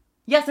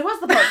 Yes, it was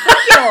the post.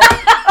 Thank you.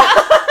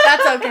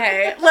 That's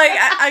okay. Like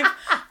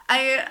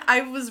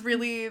I was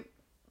really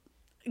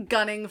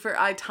gunning for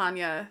I,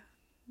 Tanya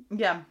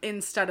Yeah.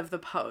 instead of the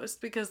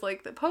post, because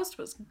like the post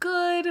was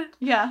good.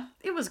 Yeah.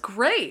 It was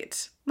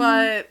great,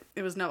 but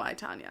it was no I,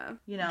 Tanya.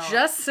 You know,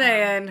 just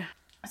saying.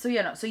 So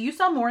yeah, no. So you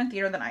saw more in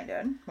theater than I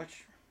did,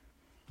 which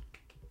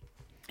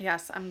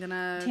Yes, I'm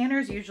gonna.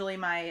 Tanner's usually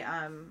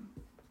my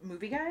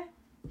movie guy.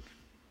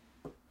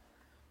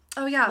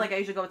 Oh yeah, Like I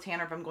usually go with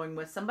Tanner if I'm going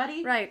with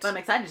somebody. Right. But I'm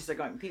excited to start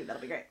going with you.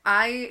 That'll be great.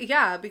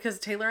 Because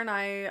Taylor and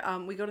I,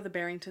 we go to the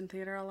Barrington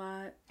Theater a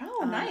lot.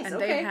 Oh, nice. And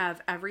Okay. they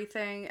have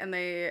everything, and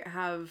they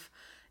have,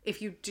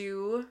 if you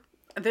do,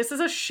 this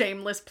is a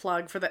shameless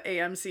plug for the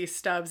AMC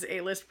Stubbs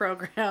A-List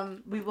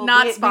program. We will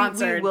not be,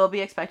 sponsored. We will be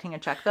expecting a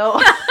check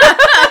though.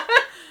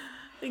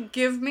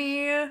 Give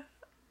me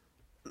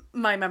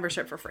my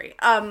membership for free.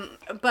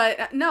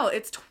 But no,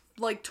 it's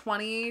like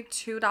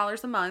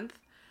 $22 a month.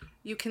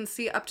 You can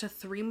see up to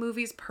 3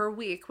 movies per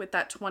week with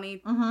that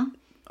 $20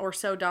 or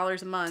so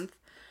a month.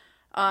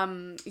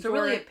 So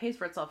really, it pays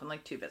for itself in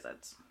like 2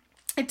 visits.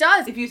 it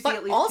does. if you see but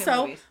at least 2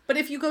 also, movies. but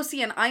if you go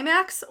see an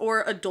IMAX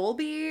or a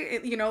Dolby,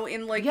 you know,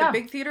 in like Yeah. the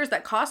big theaters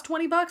that cost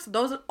 $20,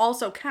 those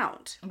also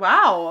count.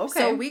 Wow. Okay.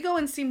 So we go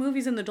and see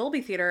movies in the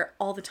Dolby theater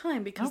all the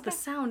time because the Okay.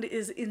 sound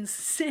is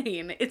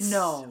insane. It's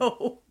No.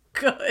 so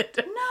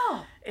good.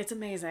 No. It's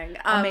amazing.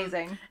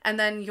 Amazing. And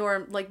then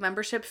your like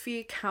membership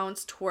fee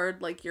counts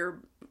toward like your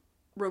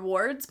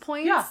rewards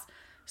points. Yeah.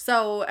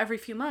 So every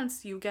few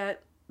months you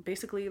get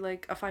basically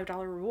like a $5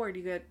 reward.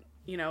 You get,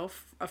 you know,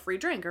 a free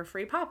drink or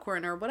free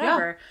popcorn or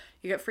whatever.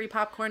 You get free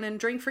popcorn and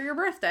drink for your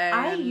birthday.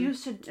 I and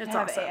used to it's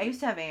have awesome. I used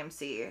to have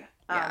AMC.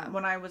 Yeah.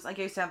 When I was like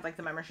I used to have like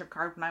the membership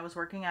card when I was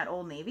working at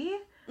Old Navy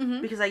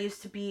Mm-hmm. because I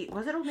used to be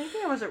was it Old Navy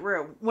or was it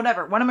Rue?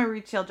 Whatever, one of my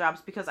retail jobs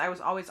because I was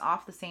always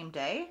off the same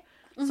day.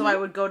 Mm-hmm. So I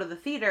would go to the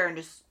theater and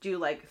just do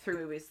like 3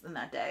 movies in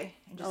that day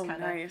and just Oh,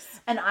 kind of nice.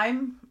 And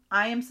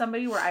I am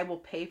somebody where I will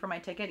pay for my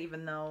ticket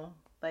even though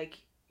like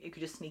you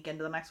could just sneak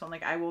into the next one.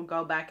 Like I will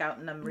go back out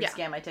and then Yeah.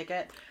 rescan my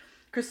ticket.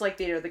 Crystal Lake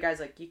Theater, the guy's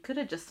like, you could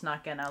have just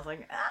snuck in. I was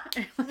like,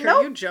 Are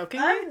nope. you joking?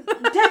 Have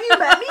you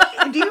met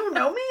me? Do you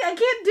know me? I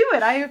can't do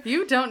it.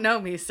 You don't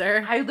know me,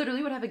 sir. I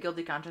literally would have a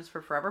guilty conscience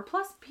for forever.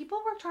 Plus,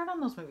 people worked hard on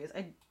those movies.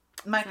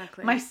 My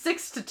Exactly.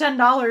 $6 to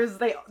 $10.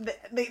 They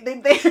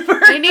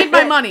They need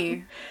my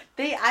money.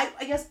 I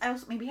guess I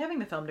was maybe having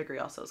the film degree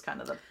also is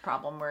kind of the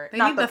problem where They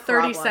not need the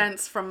 30 problem.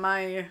 cents from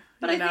my,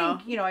 But you I know.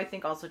 think I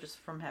think also just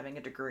from having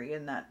a degree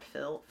in that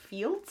field,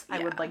 I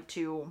would Yeah. like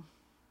to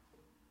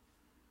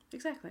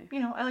Exactly.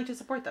 I like to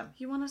support them.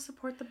 You want to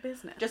support the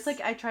business. Just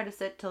like I try to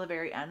sit till the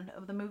very end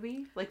of the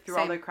movie, like through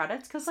all Same. their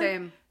credits, because like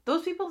Same.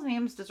 those people's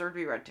names deserve to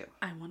be read too.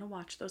 I want to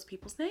watch those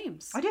people's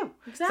names. I do.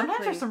 Exactly.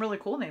 Sometimes there's some really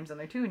cool names in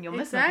there too, and you'll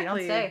miss them if you don't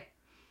Exactly. stay.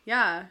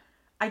 Yeah.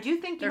 I do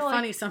think They're like,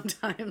 funny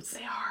sometimes.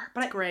 They are,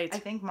 but great. I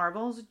think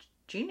Marvel's a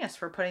genius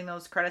for putting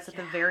those credits at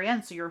the very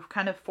end, so you're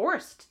kind of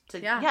forced to.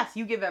 Yeah. Yes,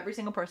 you give every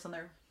single person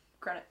their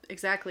credit.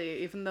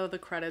 Exactly. Even though the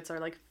credits are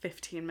like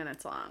 15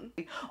 minutes long.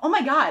 Oh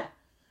my god.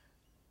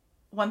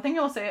 One thing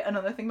I will say,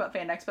 another thing about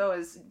Fan Expo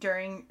is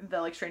during the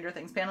like Stranger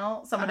Things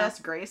panel, someone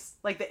asked Grace,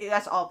 like they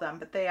asked all of them,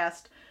 but they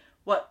asked,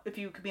 "What if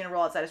you could be in a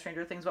role outside of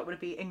Stranger Things? What would it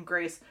be?" And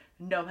Grace,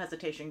 no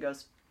hesitation,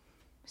 goes,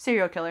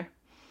 "Serial killer."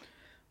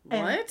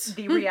 And What?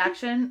 the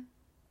reaction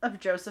of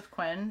Joseph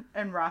Quinn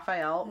and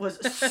Raphael was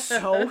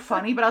so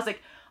funny, but I was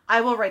like,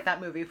 I will write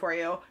that movie for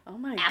you. Oh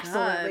my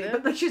Absolutely. god.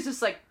 But like she's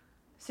just like,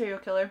 serial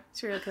killer.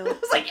 Serial killer. I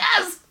was like,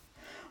 yes!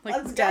 Like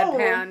Let's go.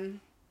 deadpan.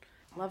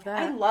 Love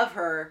I that. love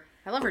her.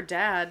 I love her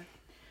dad.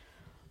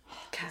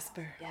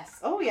 Casper. Yes.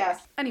 Oh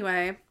yes.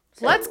 Anyway,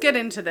 let's get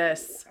into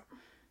this.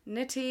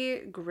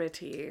 Nitty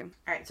gritty.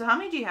 Alright, so how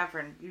many do you have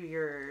for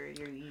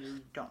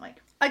you don't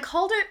like? I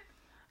called it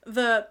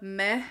the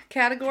meh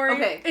category.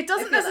 Okay, It I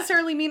doesn't feel that.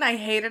 necessarily mean I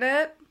hated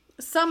it.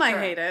 Some I Sure.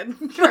 hated.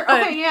 Sure.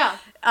 But, Okay, yeah.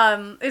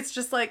 it's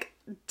just like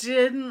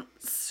didn't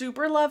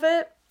super love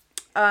it.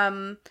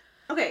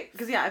 Okay,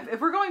 because yeah, if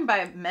we're going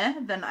by meh,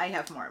 then I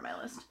have more on my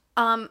list.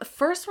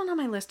 First one on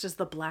my list is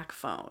The Black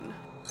Phone.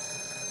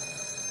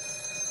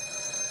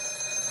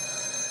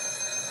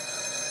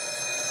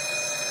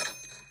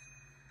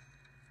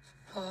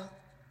 Don't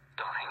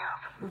hang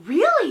up.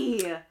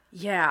 Really?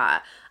 Yeah.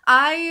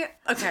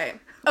 Okay.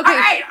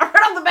 Alright, right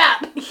off the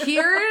bat.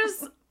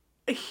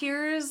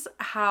 Here's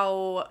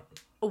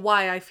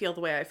why I feel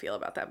the way I feel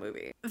about that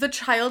movie. The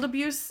child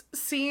abuse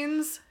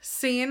scene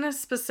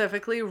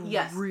specifically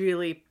Yes.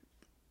 really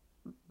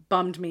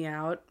bummed me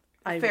out.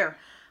 Fair.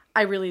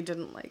 I really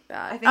didn't like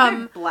that. I think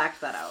I blacked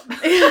that out.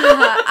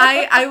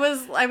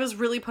 I was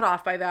really put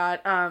off by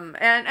that.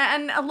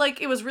 And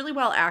like it was really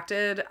well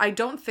acted. I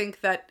don't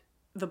think that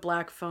The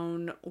Black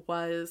Phone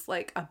was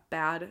like a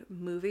bad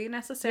movie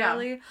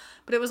necessarily,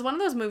 but it was one of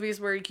those movies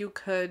where you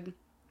could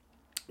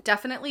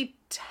definitely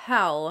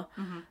tell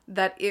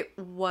that it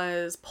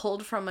was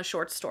pulled from a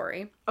short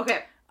story.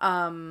 Okay.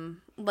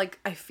 Like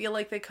I feel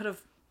like they could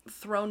have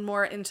thrown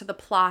more into the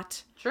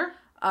plot. Sure.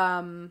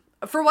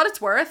 For what it's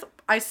worth,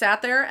 I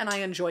sat there and I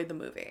enjoyed the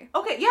movie.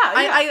 Okay, yeah.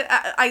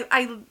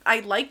 I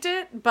liked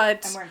it,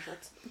 but I'm wearing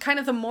shorts. kind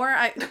of the more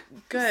I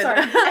good. Sorry.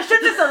 I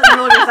should have said the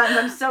middle of your sentence.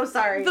 I'm so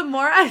sorry. The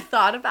more I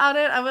thought about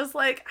it, I was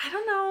like, I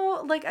don't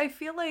know, like I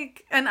feel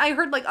like, and I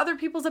heard like other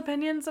people's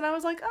opinions, and I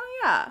was like, oh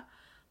yeah,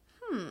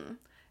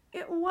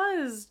 it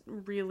was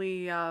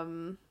really a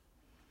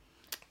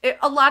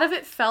lot of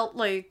it felt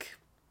like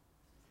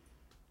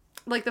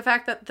the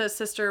fact that the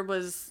sister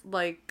was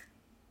like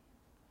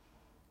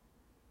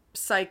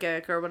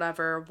psychic or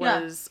whatever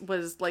was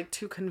like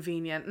too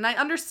convenient. And I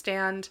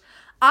understand,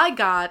 I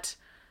got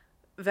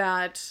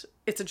that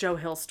it's a Joe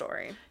Hill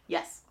story.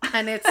 Yes.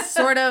 And it's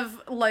sort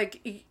of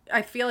like,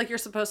 I feel like you're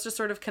supposed to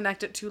sort of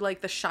connect it to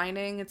like The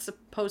Shining. It's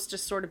supposed to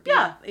sort of be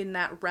in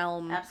that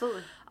realm.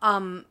 Absolutely.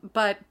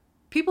 But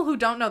people who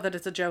don't know that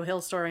it's a Joe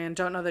Hill story and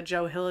don't know that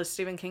Joe Hill is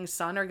Stephen King's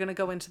son are going to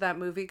go into that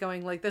movie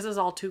going like, this is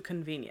all too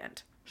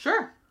convenient.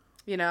 Sure.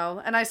 You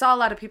know, and I saw a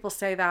lot of people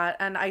say that,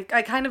 and I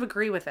kind of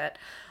agree with it.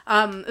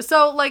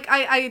 So like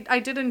I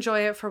did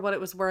enjoy it for what it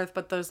was worth,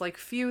 but those like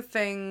few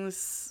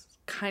things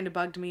kind of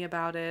bugged me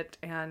about it,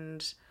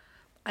 and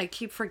I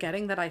keep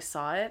forgetting that I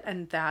saw it,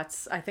 and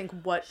that's I think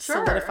what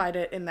solidified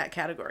it in that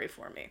category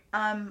for me.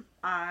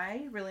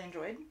 I really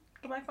enjoyed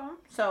The Black Phone,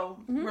 so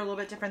we're a little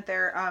bit different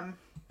there.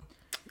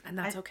 And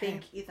that's okay. I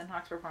think Ethan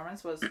Hawke's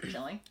performance was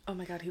chilling. Oh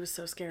my god, he was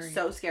so scary.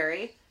 So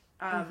scary.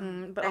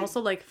 But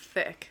also like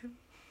thick.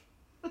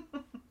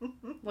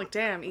 Like,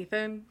 damn,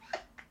 Ethan.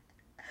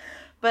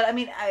 But I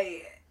mean,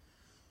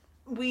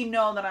 we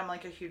know that I'm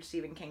like a huge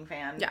Stephen King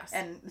fan. Yes.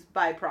 And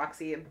by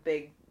proxy, a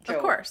big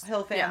Joe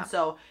Hill fan. Yeah.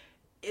 So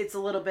it's a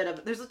little bit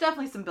of, there's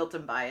definitely some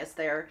built-in bias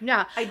there.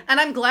 Yeah. And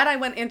I'm glad I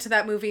went into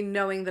that movie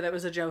knowing that it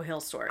was a Joe Hill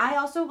story. I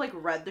also like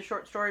read the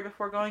short story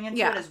before going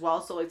into it as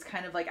well. So it's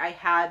kind of like I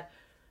had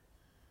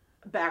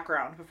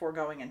background before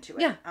going into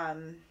it. Yeah.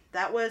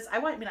 That was, I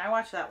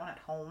watched that one at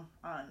home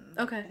on,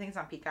 okay. I think it's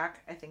on Peacock.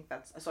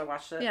 So I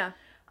watched it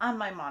on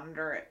my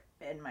monitor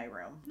in my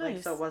room. Nice.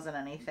 Like, so it wasn't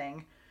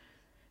anything,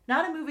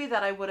 not a movie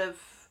that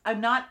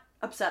I'm not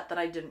upset that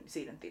I didn't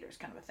see it in theaters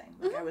kind of a thing.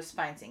 Like I was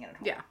fine seeing it at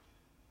home. Yeah.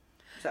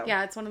 So.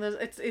 Yeah, it's one of those,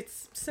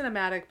 it's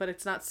cinematic, but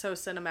it's not so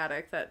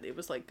cinematic that it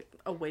was like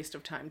a waste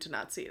of time to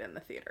not see it in the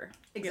theater.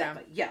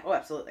 Exactly. Yeah. Oh,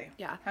 absolutely.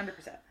 Yeah.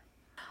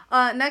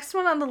 100%. Next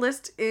one on the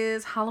list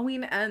is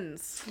Halloween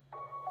Ends.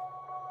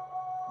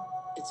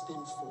 It's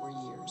been 4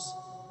 years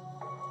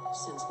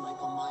since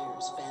Michael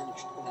Myers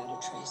vanished without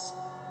a trace.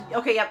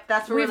 Okay, yep,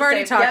 that's what we've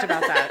already talked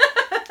about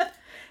that.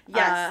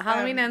 Yes,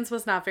 Halloween Ends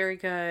was not very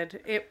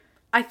good.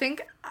 I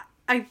think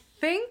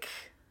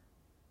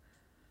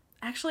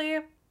actually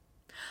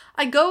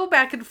I go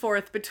back and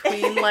forth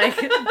between like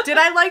did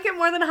I like it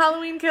more than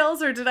Halloween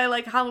Kills or did I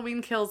like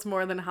Halloween Kills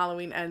more than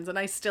Halloween Ends, and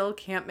I still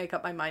can't make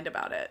up my mind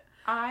about it.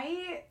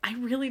 I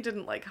really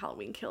didn't like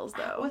Halloween Kills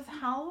though. With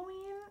Halloween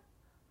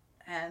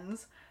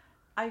Ends,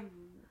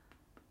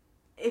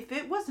 if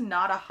it was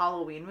not a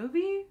Halloween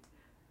movie,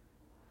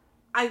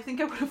 I think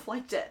I would have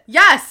liked it.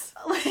 Yes!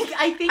 Like,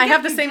 I think I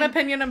have the same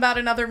opinion about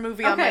another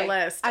movie on my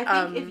list. I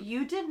think if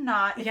you did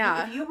not,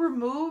 if you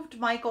removed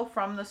Michael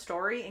from the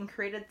story and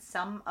created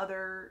some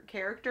other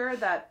character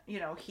that, you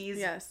know,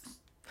 he's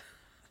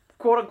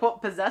quote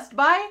unquote possessed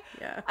by,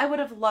 I would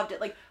have loved it.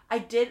 Like, I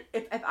did,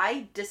 if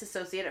I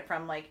disassociate it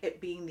from, like, it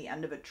being the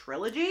end of a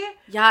trilogy,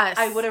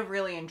 I would have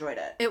really enjoyed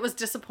it. It was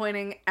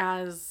disappointing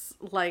as,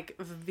 like,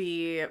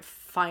 the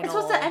final... It's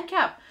supposed to end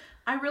cap.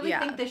 I really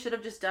think they should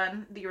have just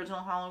done the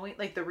original Halloween,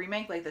 like, the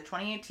remake, like, the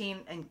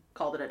 2018, and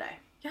called it a day.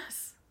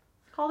 Yes.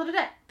 Called it a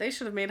day. They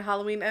should have made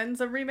Halloween Ends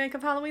a remake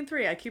of Halloween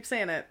 3. I keep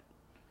saying it.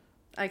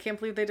 I can't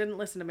believe they didn't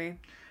listen to me.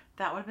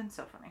 That would have been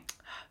so funny.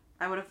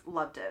 I would have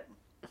loved it.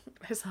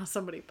 I saw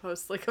somebody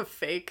post, like, a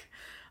fake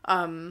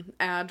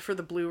ad for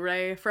the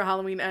Blu-ray for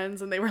Halloween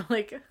Ends, and they were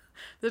like,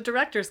 the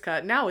director's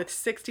cut, now with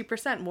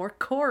 60% more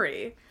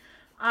Corey.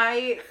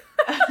 Okay,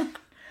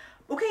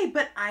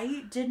 but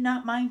I did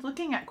not mind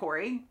looking at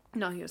Corey.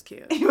 No, he was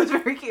cute. He was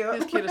very cute. He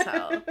was cute as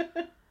hell.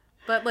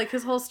 But, like,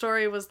 his whole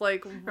story was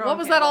like, what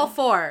was that all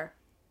for?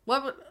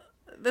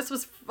 This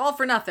was all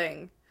for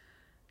nothing.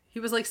 He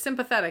was, like,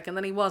 sympathetic, and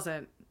then he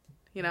wasn't.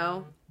 You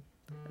know?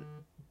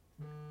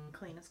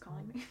 Kalina's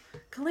calling me.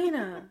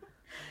 Kalina.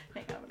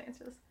 Hang on, I'm gonna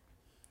answer this.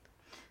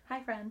 Hi,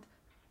 friend.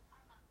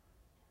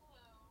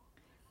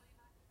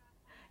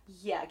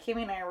 Yeah,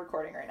 Kimmy and I are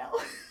recording right now.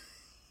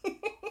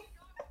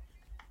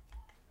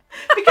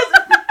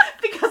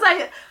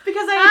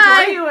 because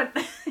I enjoy you and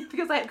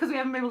because we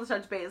haven't been able to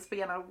touch base, but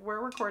we're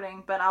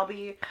recording, but I'll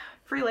be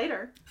free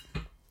later.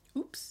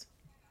 Oops.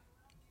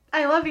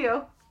 I love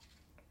you.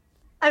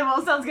 I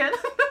will. Sounds good.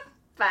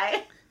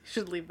 Bye. You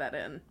should leave that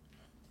in.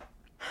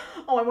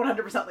 Oh, I'm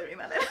 100% leaving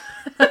that in.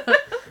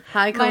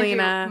 Hi,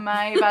 Kalina.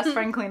 My best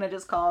friend Kalina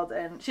just called,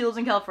 and she lives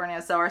in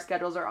California, so our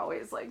schedules are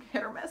always like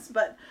hit or miss.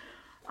 But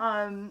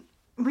you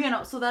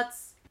know, so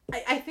that's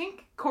I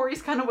think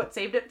Corey's kind of what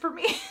saved it for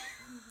me.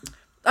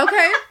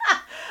 Okay.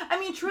 I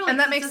mean, truly, and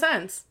that makes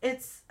sense.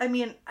 It's, I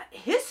mean,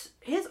 his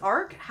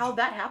arc, how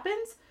that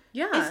happens,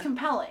 is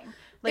compelling.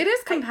 Like, it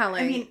is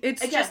compelling. I mean,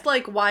 it's again, just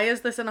like, why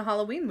is this in a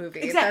Halloween movie?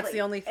 exactly. That's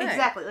the only thing.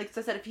 Exactly. Like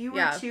I said, if you were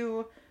Yeah.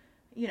 to,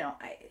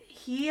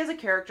 he as a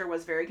character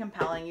was very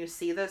compelling. You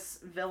see this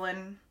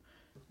villain,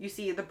 you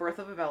see the birth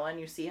of a villain,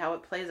 you see how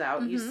it plays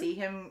out, you see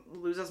him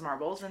lose his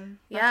marbles, and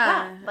that's Yeah.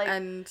 that. Like,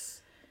 And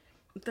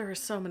there are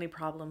so many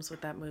problems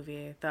with that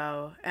movie,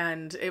 though.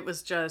 And it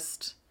was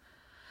just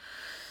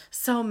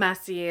so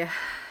messy.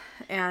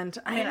 And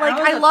mean,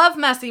 I love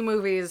messy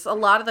movies a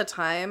lot of the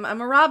time.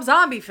 I'm a Rob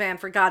Zombie fan,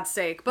 for God's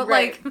sake. But,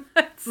 Right.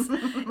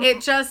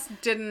 it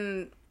just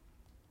didn't...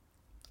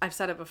 I've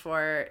said it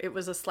before. It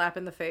was a slap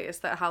in the face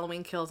that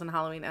Halloween Kills and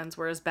Halloween Ends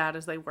were as bad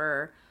as they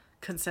were,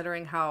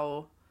 considering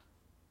how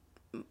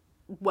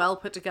well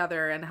put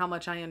together and how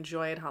much I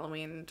enjoyed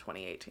Halloween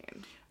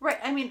 2018. right.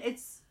 I mean,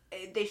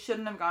 they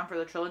shouldn't have gone for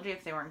the trilogy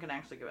if they weren't going to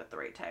actually give it the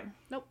right time.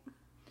 Nope.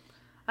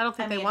 I don't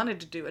think I they mean- wanted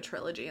to do a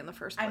trilogy in the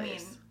first place. I mean,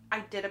 I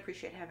did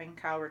appreciate having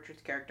Kyle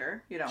Richards'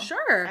 character,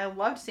 Sure. I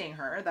loved seeing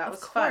her. That Of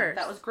was fun. course.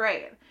 That was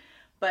great.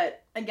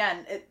 But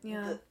again,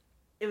 Yeah.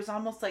 it was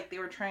almost like they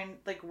were trying,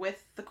 like,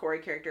 with the Corey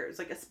character, it was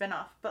like a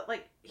spin-off. But,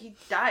 like, he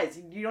dies.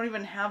 You don't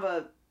even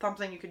have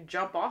something you could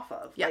jump off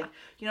of. Yeah.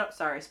 Like,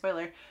 sorry,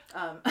 spoiler.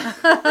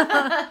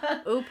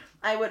 Oop.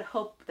 I would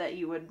hope that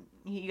you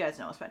guys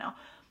know this by now.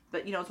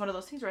 But, it's one of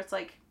those things where it's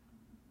like,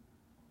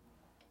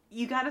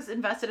 you got us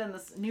invested in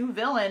this new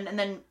villain, and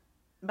then,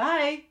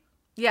 bye.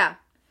 Yeah.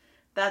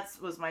 That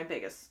was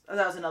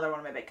another one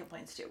of my big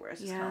complaints too, where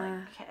it's just kind of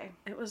like, okay.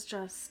 It was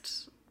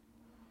just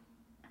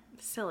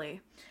silly.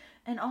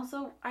 And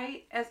also,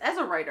 as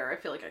a writer, I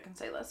feel like I can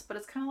say this, but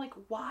it's kind of like,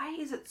 why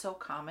is it so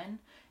common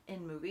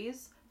in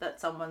movies that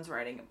someone's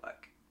writing a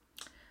book?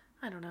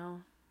 I don't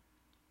know.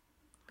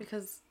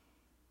 Because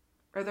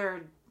Or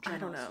they're I don't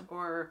journalists, know.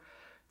 or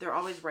they're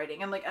always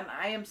writing. And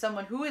I am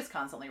someone who is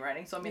constantly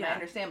writing, so I mean, I Yeah.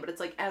 understand, but it's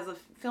like, as a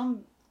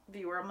film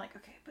viewer, I'm like,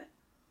 okay, but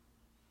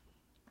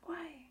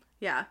why?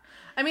 yeah.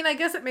 I mean, I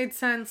guess it made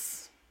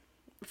sense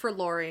for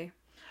Laurie.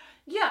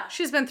 Yeah.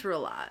 She's been through a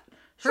lot.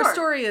 Her Sure.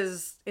 story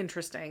is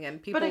interesting, and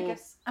people... But I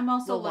guess I'm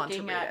also will want to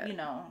looking read at, it.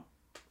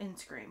 in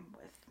Scream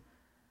with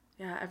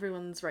Yeah,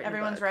 everyone's writing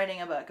everyone's a book.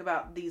 writing a book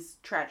about these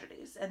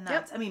tragedies. And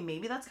that's, I mean,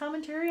 maybe that's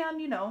commentary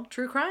on,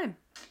 True crime.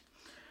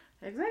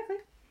 Exactly.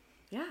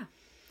 Yeah.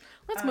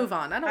 Let's move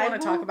on. I don't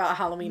want to talk about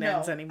Halloween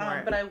Ends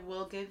anymore. But I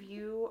will give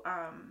you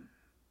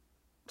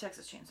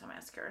Texas Chainsaw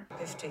Massacre.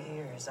 50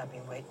 years I've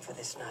been waiting for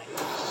this night.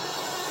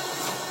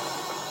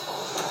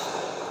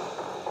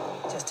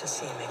 Just to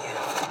see him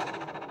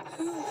again.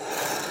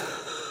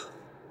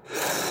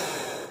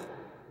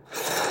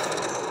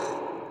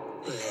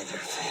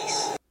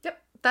 Leatherface.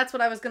 Yep, that's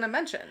what I was going to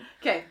mention.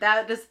 Okay,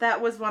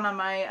 that was one of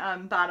my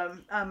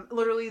bottom.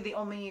 Literally the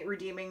only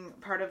redeeming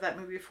part of that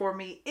movie for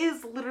me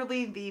is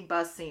literally the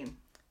bus scene.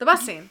 The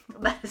bus scene.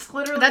 That is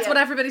literally That's what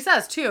it. everybody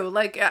says, too.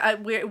 Like,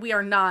 we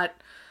are not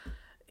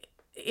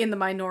in the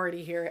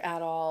minority here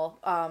at all,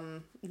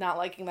 not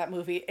liking that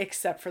movie,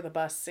 except for the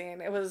bus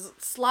scene. It was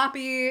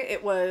sloppy.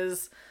 It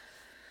was...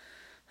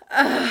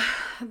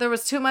 there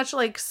was too much,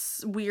 like,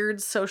 weird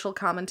social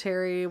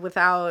commentary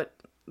without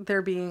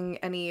there being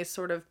any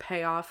sort of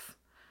payoff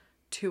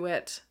to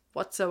it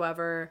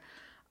whatsoever.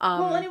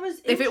 Well, and it was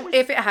If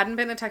it hadn't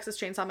been a Texas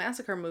Chainsaw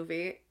Massacre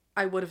movie,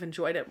 I would have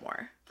enjoyed it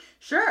more.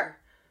 Sure.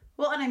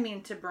 Well, and I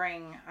mean to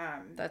bring.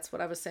 That's what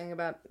I was saying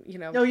about,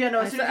 Oh yeah, no.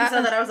 As soon as you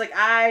said that, I was like,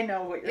 I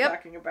know what you're Yep.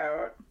 talking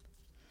about.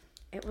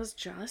 It was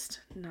just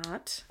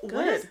not good.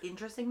 What is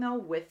interesting though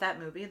with that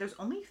movie? There's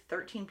only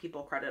 13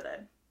 people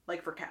credited,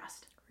 like for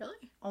cast.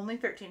 Really? Only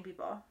 13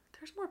 people.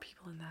 There's more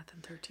people in that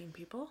than 13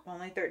 people.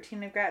 Only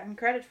 13 have gotten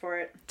credit for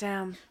it.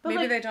 Damn. But,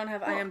 Maybe like, they don't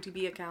have well-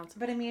 IMDb accounts.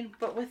 But I mean,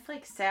 with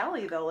like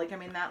Sally though, like I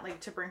mean that like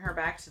to bring her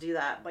back to do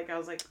that, like I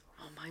was like,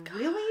 Oh my god.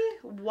 really?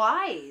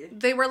 Why?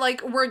 They were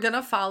like, we're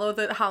gonna follow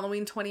the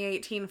Halloween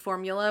 2018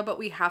 formula, but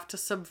we have to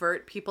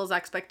subvert people's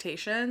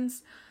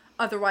expectations.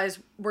 Otherwise,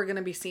 we're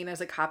gonna be seen as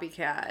a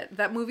copycat.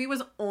 That movie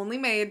was only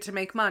made to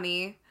make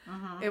money.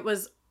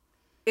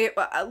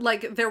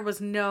 Like, there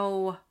was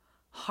no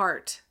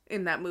heart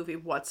in that movie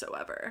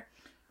whatsoever.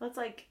 That's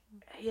like,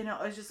 it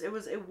was just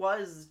it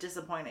was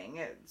disappointing.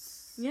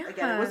 It's Yeah.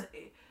 again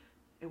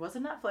it was a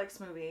Netflix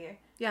movie.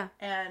 Yeah.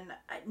 And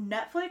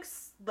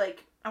Netflix,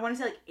 like, I want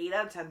to say, like, 8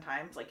 out of 10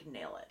 times, like,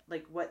 nail it.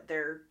 Like, what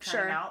they're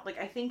trying Sure. out. Like,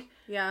 I think,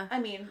 Yeah. I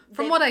mean...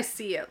 From what I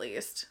see, at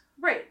least.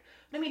 Right.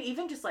 I mean,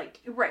 even just,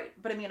 like... Right.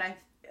 But, I mean,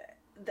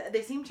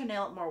 they seem to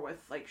nail it more with,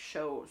 like,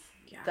 shows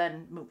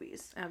than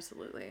movies.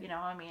 Absolutely. You know,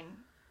 I mean...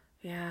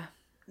 Yeah.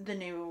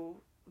 The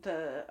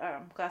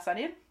Glass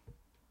Onion?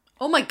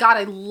 Oh my god,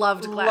 I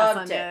loved Glass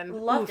Loved Onion. it.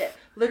 Loved Oof. it.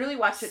 Literally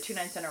watched it 2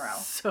 nights in a row.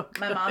 So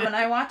good. My mom and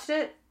I watched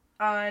it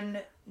on the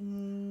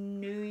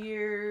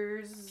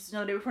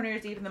day before New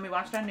Year's Eve, and then we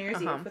watched it on New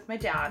Year's Eve with my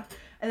dad,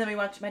 and then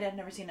my dad had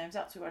never seen Knives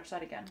Out, so we watched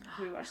that again.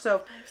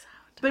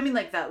 But I mean,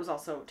 like, that was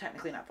also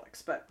technically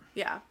Netflix, but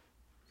Yeah.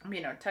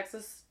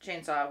 Texas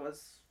Chainsaw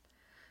was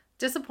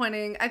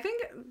Disappointing. I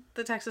think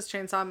the Texas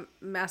Chainsaw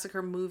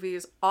Massacre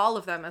movies, all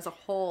of them as a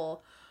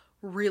whole,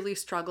 really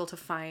struggle to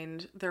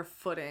find their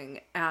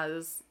footing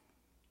as...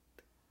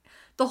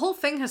 The whole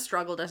thing has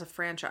struggled as a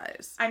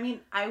franchise. I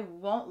mean, I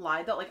won't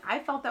lie though. Like, I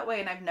felt that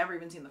way, and I've never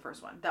even seen the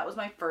first one. That was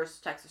my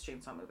first Texas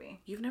Chainsaw movie.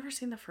 You've never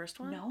seen the first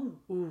one? No.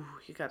 Ooh,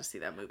 you got to see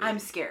that movie. I'm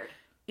scared.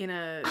 In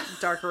a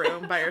dark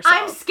room by yourself.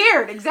 I'm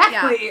scared,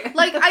 exactly. Yeah.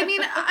 Like, I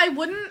mean, I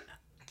wouldn't...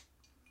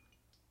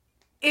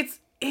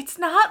 It's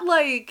not,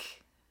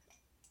 like,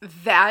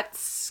 that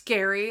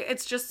scary.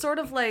 It's just sort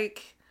of,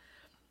 like...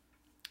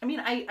 I mean,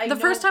 I the know...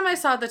 first time I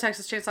saw the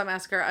Texas Chainsaw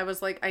Massacre, I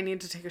was like, I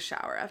need to take a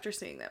shower after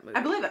seeing that movie.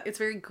 I believe it. It's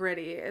very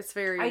gritty. It's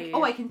very...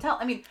 I can tell.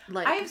 I mean,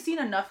 like, I have seen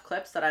enough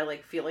clips that I,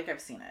 like, feel like I've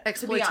seen it.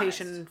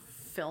 exploitation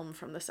film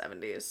from the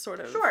 70s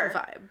sort of Sure.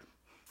 vibe.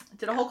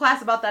 Did a whole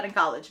class about that in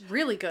college.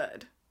 Really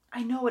good.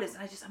 I know it is,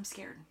 and I'm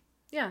scared.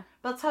 Yeah.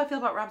 But that's how I feel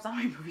about Rob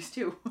Zombie movies,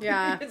 too.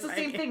 Yeah. It's the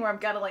same thing where I'm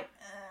kind of like...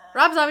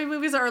 Rob Zombie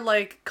movies are,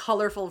 like,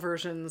 colorful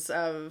versions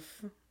of...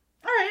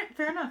 All right,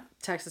 fair enough.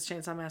 Texas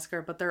Chainsaw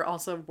Massacre, but they're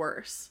also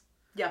worse.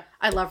 Yeah.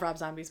 I love Rob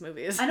Zombie's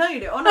movies. I know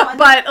you do. Oh, no.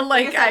 But,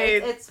 like,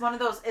 it's one of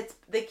those...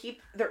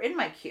 They're in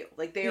my queue.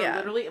 Like, they are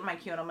literally in my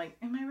queue, and I'm like,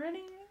 am I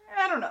ready?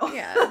 I don't know.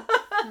 Yeah.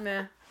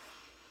 Meh.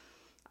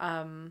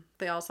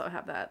 They also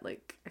have that,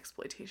 like,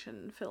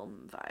 exploitation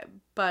film vibe.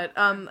 But,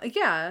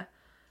 yeah...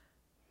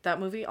 That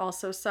movie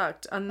also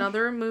sucked.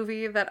 Another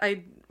movie that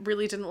I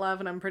really didn't love,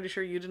 and I'm pretty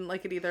sure you didn't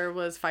like it either,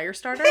 was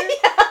Firestarter.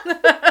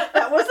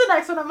 That was the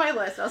next one on my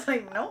list. I was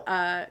like, nope.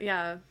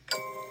 Yeah.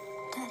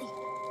 Daddy.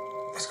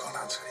 What's going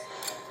on, sweetie?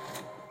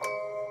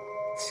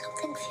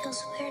 Something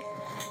feels weird.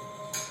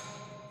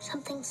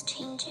 Something's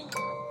changing.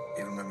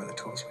 You remember the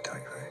tools we taught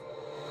you, right?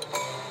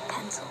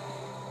 Pencil,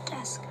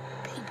 desk,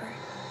 paper,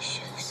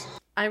 shoes.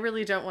 I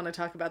really don't want to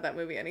talk about that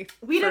movie any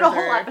We did a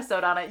whole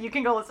episode on it. You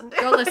can go listen to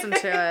it. Go listen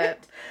to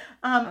it.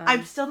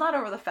 I'm still not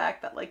over the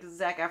fact that, like,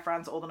 Zac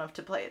Efron's old enough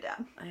to play a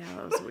dad. I know,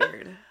 that was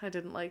weird. I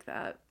didn't like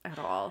that at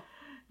all.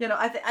 You know,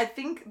 I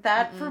think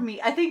that for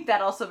me, I think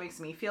that also makes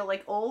me feel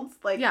like old.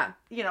 Like, yeah.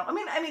 You know, I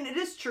mean, it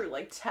is true.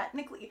 Like,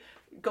 technically,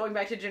 going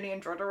back to Ginny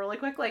and Georgia really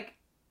quick, like,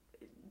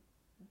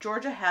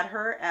 Georgia had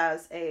her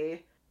as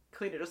a...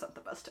 Kalina does not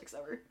the best text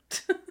ever.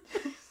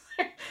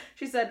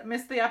 She said,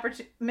 missed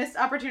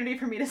opportunity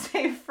for me to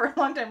save for a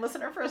long-time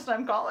listener,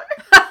 first-time caller.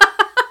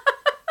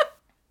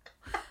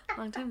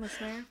 Long-time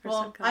listener, first-time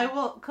Well, caller. I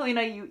will...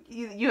 Kalina,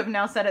 you have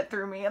now said it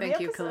through me. Thank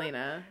you,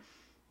 Kalina.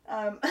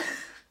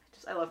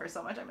 I love her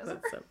so much. I miss her.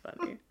 That's so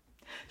funny.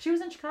 She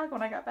was in Chicago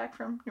when I got back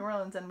from New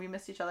Orleans, and we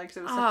missed each other because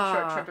it was such a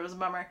short trip. It was a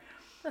bummer.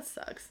 That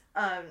sucks.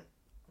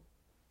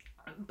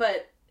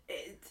 But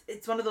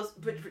it's one of those.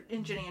 But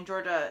in Ginny and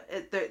Georgia,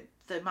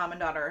 the mom and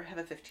daughter have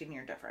a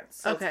 15-year difference,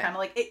 so it's kind of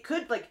like it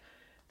could like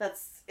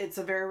it's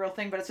a very real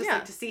thing. But it's just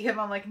like to see him,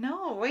 I'm like,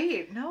 no,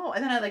 wait, no,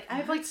 and then I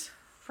have like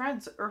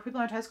friends or people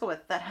I went to high school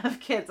with that have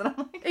kids, and I'm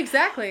like,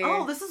 exactly.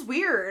 Oh, this is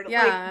weird.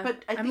 Yeah,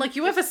 like, but I'm like,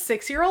 you have a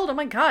 6-year-old? Oh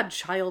my god,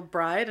 child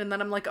bride, and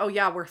then I'm like, oh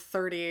yeah, we're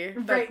 30.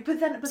 Right, but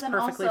then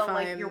also fine.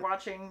 like you're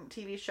watching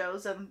TV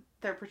shows and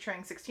they're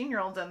portraying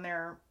 16-year-olds and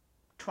they're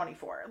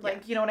 24.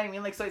 Like, you know what I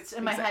mean? Like, so it's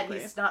in my head,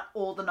 he's not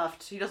old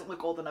enough he doesn't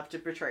look old enough to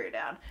portray a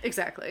dad.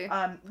 Exactly.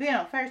 But, you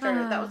know,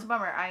 Firestarter, that was a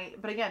bummer.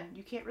 But again,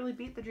 you can't really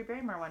beat the Drew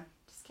Barrymore one.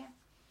 Just can't.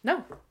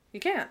 No, you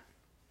can't.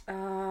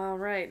 All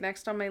right,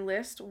 next on my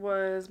list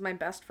was my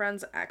best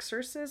friend's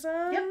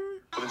exorcism. Yep.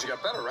 Well, then she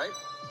got better, right?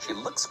 She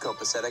looks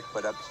copacetic,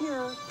 but up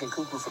here, you can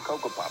cuckoo for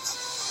Cocoa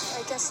Puffs.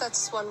 I guess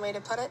that's one way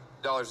to put it.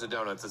 $1 to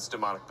donuts, it's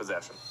demonic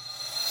possession.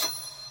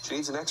 She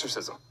needs an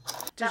exorcism.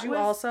 Did you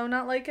also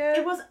not like it?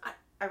 It was...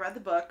 I read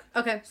the book.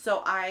 Okay.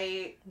 So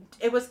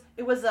it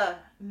was a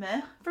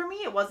meh for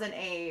me. It wasn't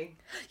a...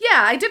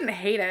 Yeah, I didn't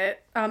hate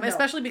it.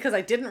 Especially because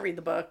I didn't read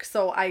the book,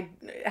 so I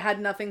had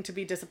nothing to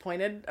be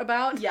disappointed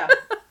about. Yeah.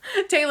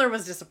 Taylor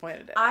was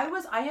disappointed in it.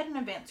 I had an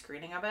advanced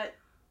screening of it.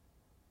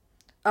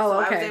 Oh,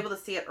 so okay. I was able to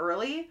see it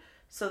early,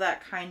 so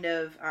that kind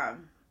of,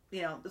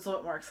 you know, it's a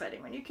little bit more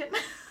exciting when you can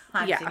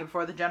seeing it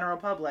before the general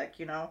public,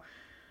 you know.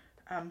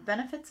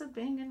 Benefits of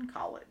being in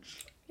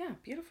college. Yeah,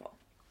 beautiful.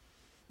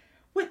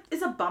 What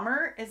is a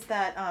bummer is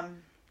that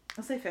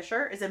Leslie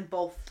Fisher is in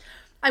both.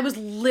 I was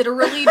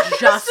literally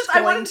just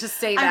going to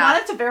say that. I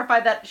wanted to verify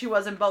that she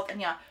was in both,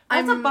 and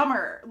that's a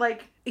bummer.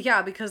 Like,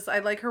 yeah, because I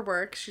like her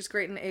work. She's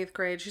great in 8th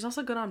grade. She's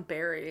also good on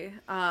Barry.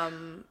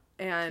 No,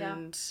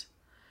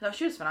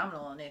 she was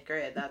phenomenal in 8th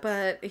grade.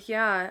 But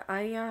yeah,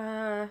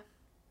 I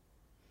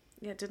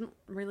didn't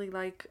really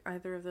like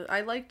either of the. I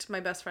liked my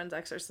best friend's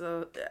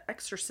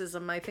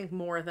exorcism. I think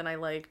more than I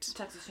liked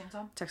Texas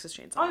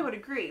Chainsaw. Oh, I would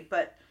agree,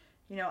 but.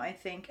 You know, I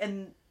think,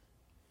 and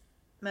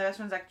My Best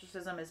Friend's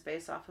Exorcism is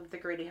based off of the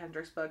Grady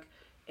Hendrix book,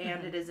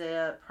 and it is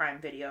a Prime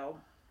Video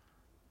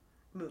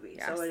movie.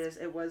 Yes. So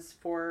it was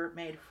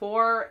made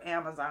for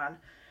Amazon.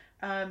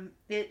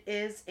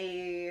 It's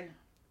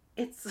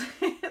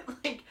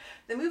like,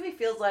 the movie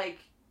feels like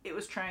it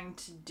was trying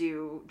to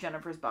do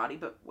Jennifer's Body,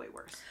 but way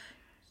worse.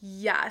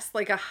 Yes,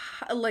 like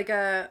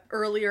a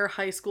earlier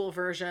high school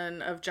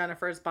version of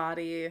Jennifer's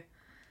Body.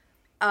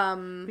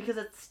 Because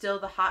it's still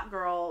the hot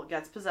girl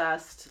gets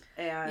possessed,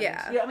 and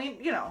I mean,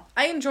 you know,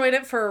 I enjoyed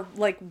it for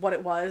like what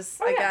it was,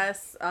 I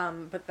guess.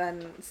 But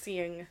then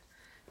seeing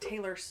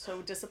Taylor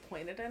so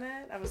disappointed in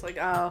it. I was like,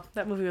 oh,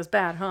 that movie was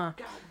bad, huh?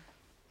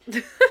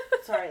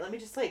 Sorry, let me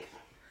just like.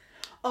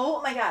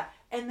 Oh my god!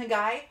 And the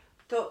guy,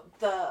 the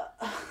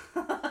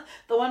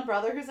the one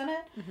brother who's in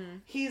it,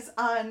 he's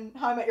on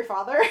How I Met Your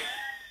Father.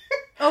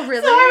 Oh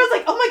really? So I was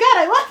like, oh my god,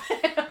 I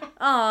love him.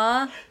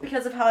 Aw.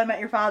 Because of How I Met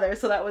Your Father.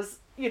 So that was,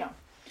 you know,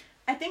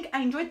 I think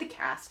I enjoyed the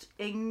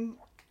casting.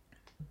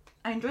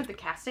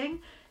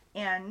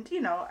 And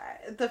you know,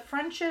 the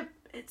friendship.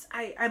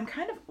 I'm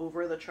kind of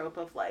over the trope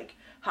of like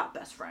hot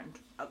best friend,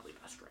 ugly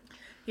best friend.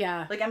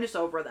 Yeah. Like I'm just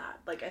over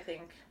that. Like I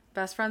think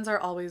Best friends are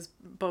always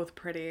both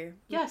pretty.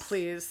 Yes.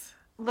 Please.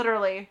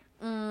 literally.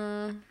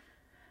 IMDb,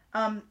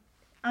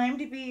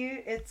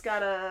 it's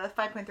got a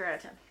 5.3 out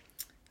of 10.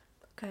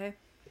 Okay.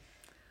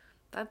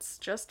 That's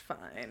just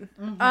fine.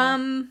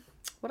 Mm-hmm.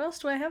 What else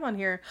do I have on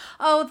here?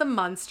 Oh, the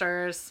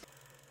Munsters.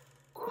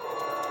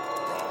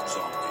 Rob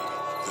Zombie,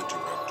 the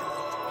director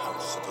of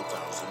House of a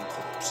Thousand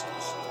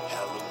Corpses,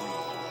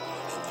 Halloween,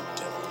 and The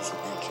Devil's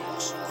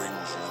Rejects,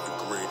 brings you the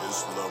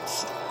greatest love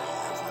story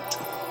ever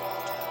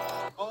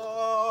told.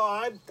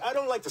 Oh, I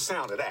don't like the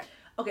sound of that.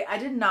 Okay, I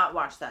did not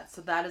watch that,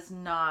 so that is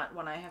not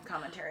one I have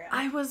commentary on.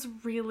 I was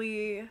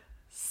really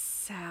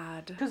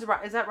sad. Because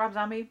is that Rob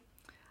Zombie?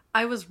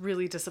 I was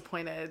really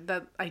disappointed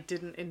that I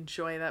didn't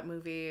enjoy that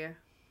movie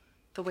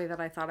the way that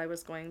I thought I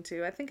was going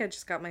to. I think I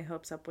just got my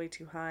hopes up way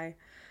too high.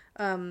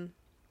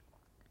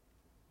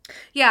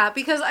 Yeah,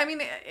 because, I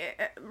mean,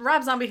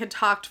 Rob Zombie had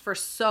talked for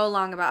so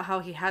long about how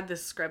he had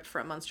this script for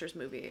a Munsters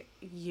movie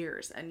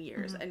years and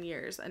years and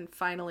years. And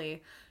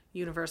finally,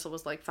 Universal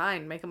was like,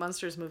 fine, make a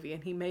Munsters movie.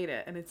 And he made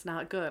it, and it's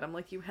not good. I'm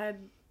like, you had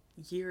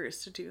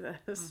years to do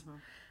this.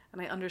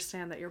 And I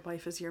understand that your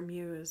wife is your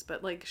muse,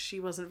 but, like, she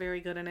wasn't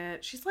very good in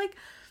it. She's, like,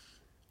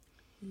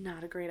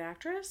 not a great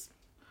actress.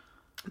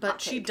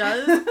 But she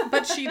does.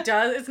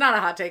 It's not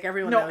a hot take.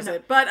 Everyone knows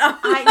it. But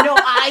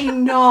I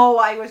know.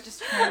 I was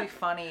just trying to be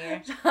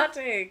funny. Hot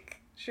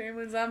take.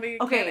 Shaman Zombie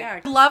can't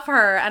act. I love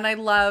her, and I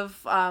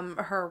love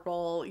her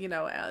role, you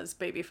know, as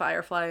Baby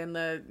Firefly in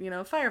the, you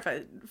know,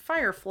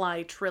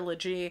 Firefly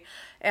trilogy.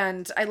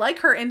 And I like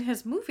her in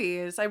his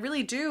movies. I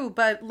really do.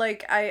 But,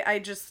 like, I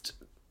just...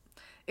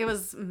 It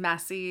was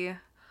messy.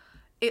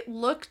 It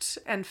looked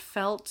and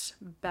felt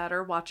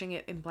better watching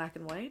it in black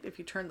and white if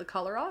you turned the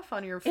color off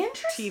on your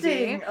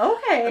TV.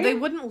 Okay. They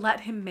wouldn't let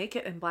him make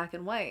it in black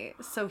and white,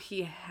 so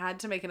he had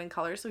to make it in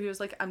color. So he was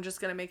like, I'm just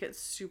going to make it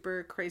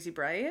super crazy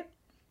bright.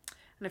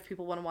 And if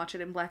people want to watch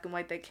it in black and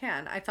white, they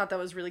can. I thought that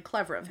was really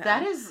clever of him.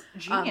 That is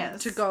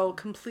genius. To go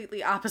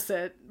completely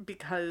opposite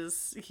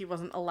because he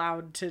wasn't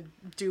allowed to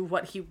do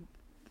what he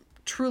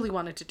truly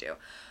wanted to do.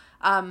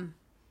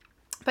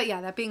 But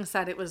yeah, that being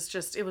said, it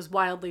was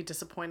wildly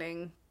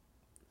disappointing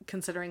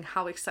considering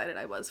how excited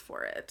I was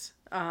for it.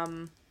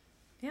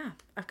 Yeah,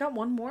 I've got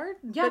one more.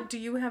 Yeah. But do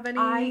you have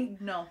any?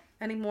 No.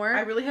 Any more?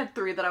 I really had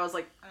 3 that I was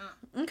like,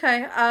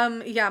 Okay.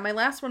 Yeah, my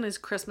last one is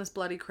Christmas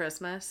Bloody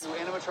Christmas.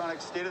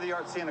 Animatronic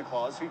state-of-the-art Santa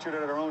Claus, featured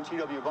at our own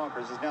TW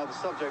Bunkers, is now the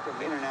subject of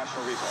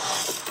international recall.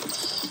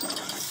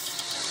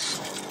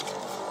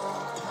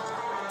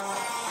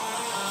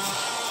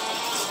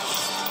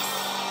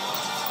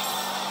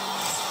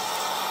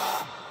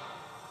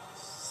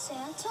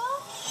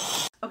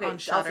 okay, On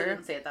also Shudder.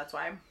 didn't say it, that's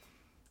why.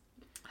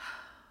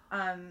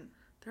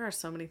 There are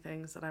so many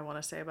things that I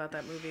want to say about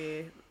that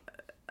movie.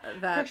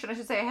 Correction, I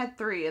should say I had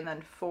 3 and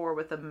then 4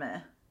 with a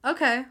meh.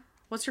 Okay.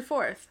 What's your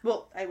 4th?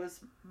 Well,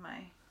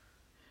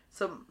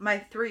 So my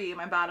 3,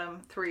 my bottom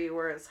 3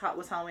 was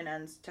Halloween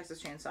Ends,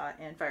 Texas Chainsaw,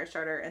 and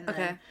Firestarter, and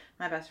then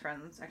my best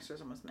friend's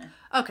Exorcism was meh.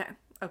 Okay.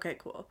 Okay,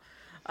 cool.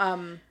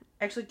 I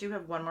actually do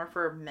have one more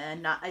for meh.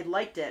 I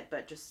liked it,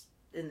 but just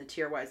in the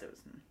tier wise, it was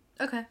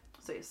okay.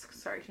 So yes,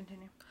 sorry,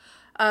 continue.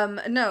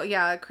 No,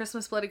 yeah,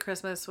 Christmas Bloody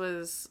Christmas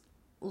was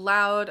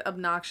loud,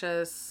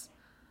 obnoxious,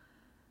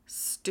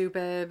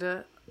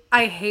 stupid.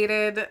 I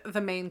hated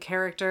the main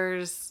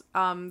characters.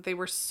 They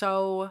were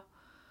so...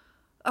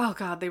 Oh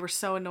god, they were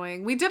so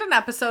annoying. We did an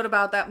episode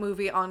about that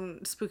movie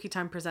on Spooky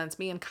Time Presents.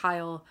 Me and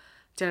Kyle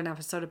did an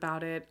episode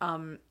about it.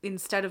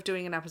 Instead of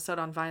doing an episode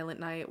on Violent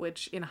Night,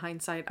 which in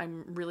hindsight,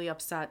 I'm really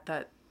upset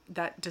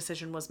that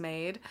decision was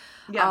made.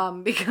 Yeah.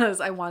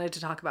 Because I wanted to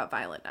talk about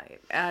Violent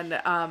Night.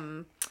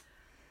 And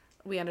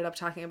we ended up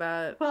talking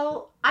about...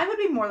 Well, I would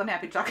be more than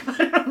happy to talk about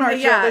it on our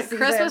show this season.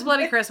 Christmas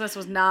Bloody Christmas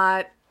was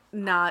not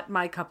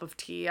my cup of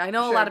tea. I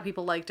know a lot of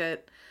people liked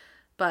it,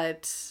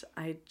 but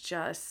I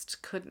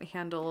just couldn't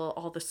handle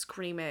all the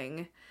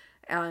screaming.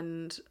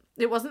 And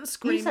it wasn't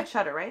screaming... You said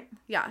Shudder, right?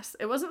 Yes.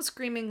 It wasn't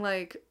screaming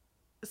like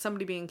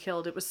somebody being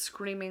killed. It was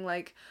screaming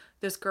like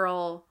this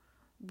girl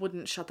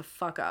wouldn't shut the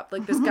fuck up.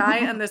 Like this guy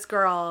and this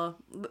girl,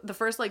 the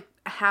first like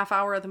half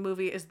hour of the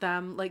movie is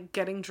them like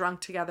getting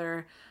drunk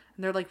together,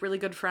 and they're like really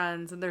good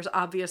friends, and there's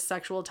obvious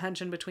sexual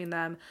tension between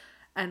them,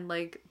 and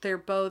like they're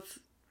both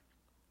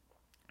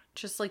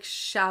just like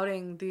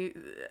shouting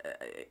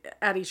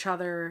at each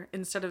other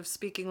instead of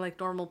speaking like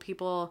normal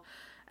people.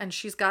 And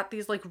she's got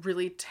these like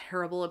really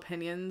terrible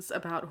opinions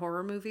about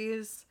horror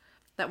movies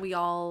that we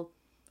all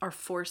are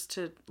forced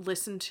to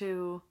listen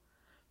to.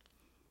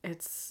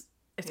 It's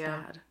It's Yeah.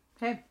 bad.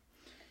 Okay.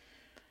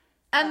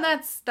 And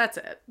that's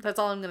it. That's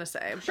all I'm gonna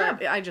say. Sure.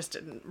 But I just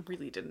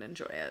really didn't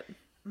enjoy it.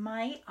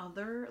 My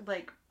other,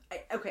 like,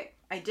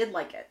 I did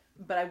like it,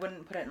 but I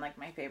wouldn't put it in, like,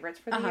 my favorites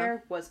for the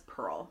year, was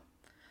Pearl.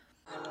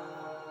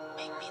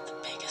 Make me the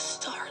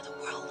biggest star the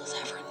world has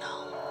ever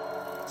known,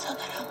 so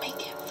that I'll make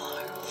it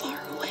far, far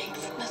away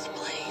from this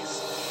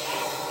place.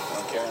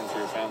 Well, caring for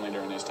your family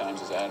during these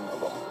times is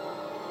admirable.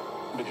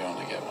 But you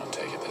only get one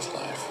take at this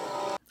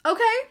life.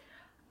 Okay.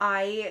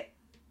 I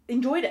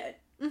enjoyed it.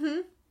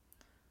 Mm-hmm.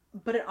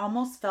 But it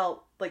almost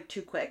felt, like,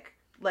 too quick.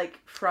 Like,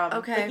 from...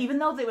 Okay. Like, even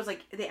though they was,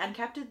 like, they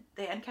uncapped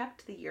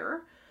the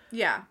year.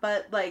 Yeah.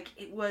 But, like,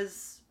 it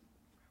was...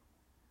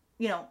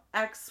 You know,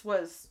 X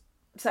was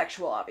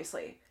sexual,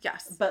 obviously.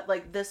 Yes. But,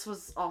 like, this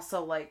was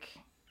also, like,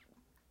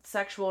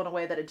 sexual in a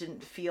way that it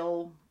didn't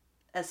feel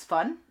as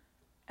fun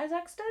as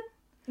X did.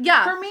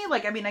 Yeah. For me,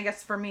 like, I mean, I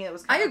guess for me it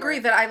was I kind of agree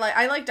that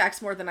I liked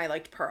X more than I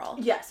liked Pearl.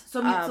 Yes.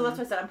 So, so that's what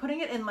I said. I'm putting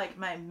it in, like,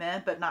 my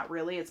meh, but not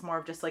really. It's more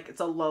of just, like, it's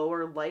a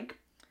lower like,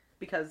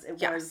 because it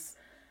was...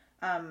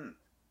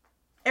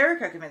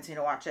 Erica convinced me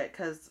to watch it,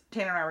 because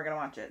Tanner and I were going to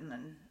watch it, and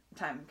then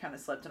time kind of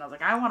slipped, and I was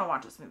like, I want to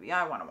watch this movie.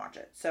 I want to watch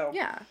it. So,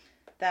 yeah.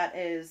 That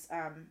is,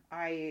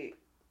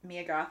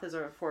 Mia Goth is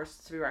a force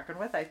to be reckoned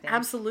with, I think.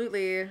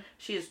 Absolutely.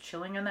 She is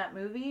chilling in that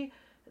movie.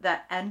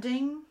 That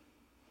ending,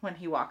 when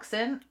he walks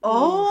in,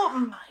 oh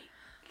my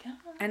God.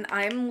 And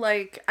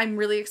I'm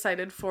really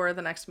excited for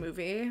the next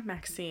movie,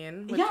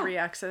 Maxine, with 3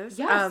 X's.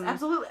 Yes,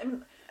 absolutely. I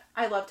mean,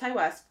 I love Ty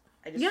West.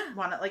 I just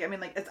want to, like, I mean,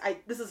 like,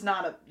 this is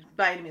not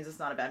by any means, it's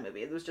not a bad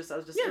movie. It was just,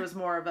 it was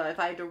more of a, if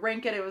I had to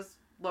rank it, it was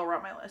lower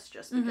on my list,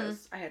 just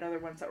because I had other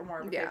ones that were more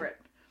of a favorite.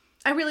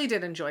 I really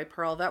did enjoy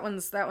Pearl. That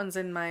one's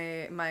in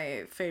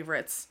my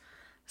favorites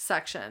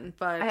section,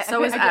 but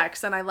so is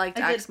X, and I liked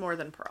X more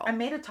than Pearl. I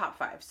made a top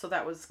 5, so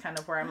that was kind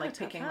of where I'm, like,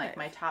 picking, like,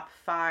 my top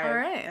 5. All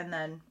right. And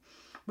then,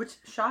 which,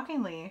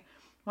 shockingly,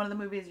 one of the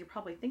movies you're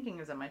probably thinking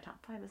is in my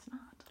top 5 is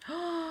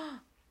not.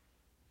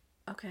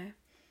 Okay.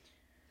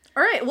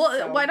 All right.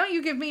 Well, why don't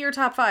you give me your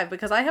top 5?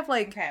 Because I have,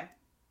 like,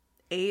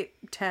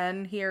 8,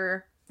 10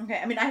 here. Okay.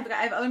 I mean, I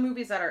have other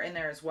movies that are in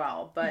there as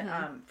well, but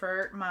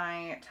for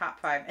my top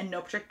 5, in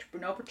no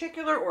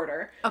particular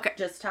order. Okay.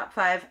 Just top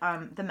 5.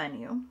 The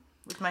Menu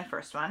was my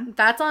first one.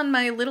 That's on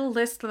my little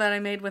list that I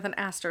made with an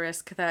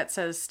asterisk that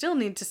says "still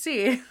need to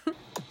see."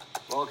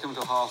 Welcome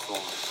to Hawthorne.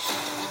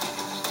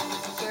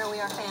 Here we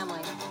are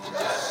family.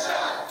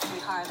 We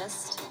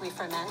harvest, we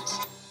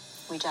ferment,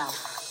 we gel.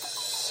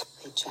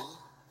 They gel.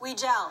 We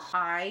gel.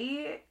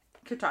 I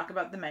could talk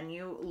about The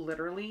Menu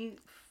literally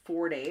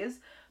 4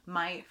 days.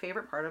 My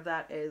favorite part of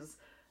that is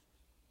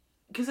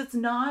because it's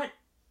not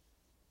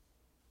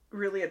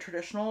really a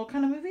traditional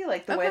kind of movie,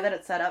 like the way that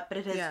it's set up, but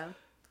it is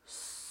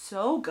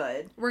so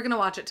good. We're gonna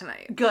watch it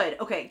tonight. Good.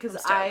 Okay, because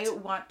I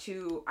would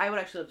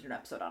actually love to do an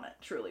episode on it,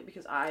 truly,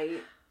 because I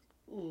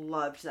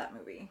loved that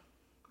movie.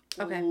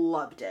 Okay.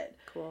 Loved it.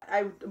 Cool.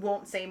 I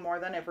won't say more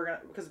than if we're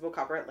gonna, because we'll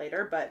cover it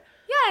later, but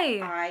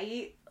yay!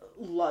 I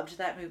loved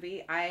that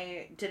movie.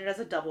 I did it as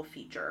a double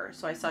feature,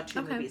 so I saw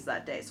 2 movies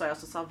that day. So I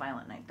also saw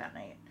Violent Night that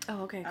night.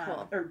 Oh, okay,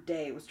 cool. Or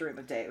day, it was during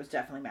the day. It was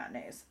definitely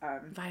matinees.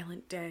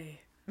 Violent Day.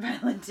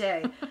 Violent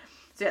Day.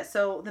 So yeah,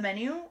 so The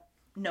Menu,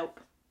 Nope.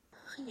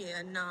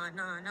 Yeah, nah.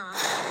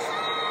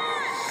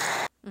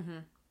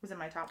 Was in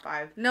my top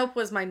 5. Nope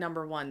was my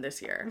number 1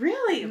 this year.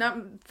 Really?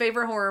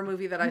 Favorite horror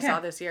movie that I saw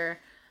this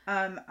year.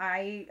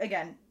 I,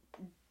 again,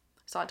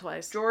 saw it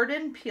twice.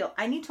 Jordan Peele.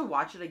 I need to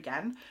watch it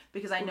again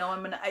because I know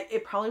I'm gonna.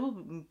 It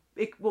probably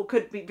will.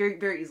 Could be very,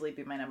 very easily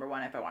be my number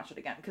 1 if I watch it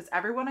again. Because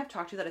everyone I've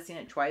talked to that has seen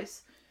it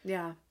twice,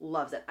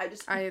 loves it.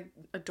 I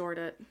adored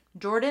it.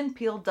 Jordan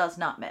Peele does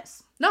not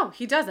miss. No,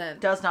 he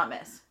doesn't. Does not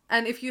miss.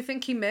 And if you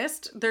think he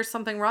missed, there's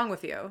something wrong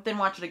with you. Then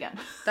watch it again.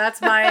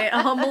 That's my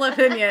humble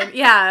opinion.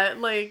 Yeah,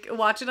 like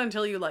watch it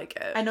until you like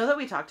it. I know that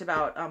we talked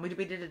about we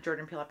did a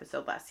Jordan Peele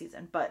episode last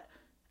season, but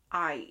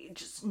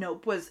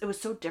Nope it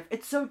was so different.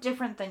 It's so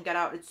different than Get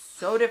Out. It's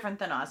so different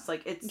than Us.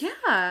 Like, it's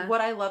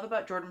what I love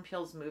about Jordan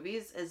Peele's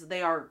movies is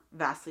they are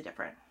vastly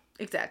different.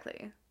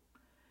 Exactly.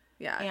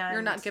 Yeah. And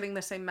you're not getting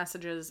the same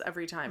messages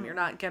every time. You're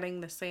not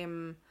getting the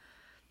same.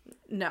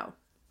 No.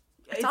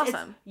 It's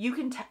awesome. You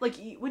can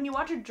when you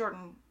watch a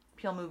Jordan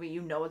Peele movie,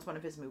 you know it's one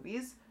of his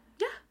movies.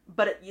 Yeah.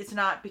 But it's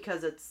not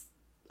because it's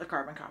a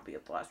carbon copy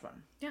of the last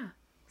one. Yeah.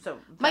 So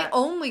my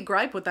only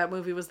gripe with that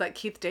movie was that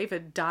Keith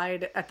David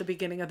died at the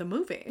beginning of the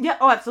movie. Yeah.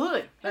 Oh,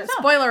 absolutely.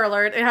 Spoiler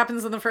alert! It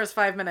happens in the first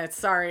 5 minutes.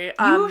 Sorry.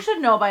 You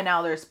should know by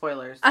now. There's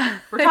spoilers.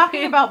 We're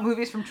talking about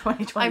movies from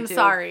 2022. I'm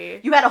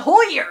sorry. You had a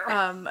whole year.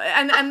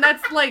 And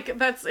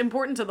that's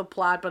important to the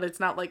plot, but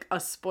it's not like a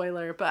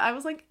spoiler. But I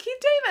was like,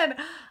 Keith David.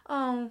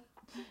 Oh,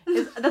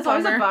 that's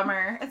always a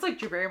bummer. It's like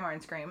Drew Barrymore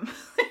in Scream.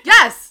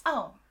 Yes.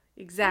 Oh.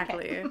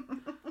 Exactly.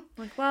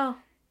 Like, well,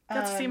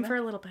 got to see him for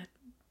a little bit.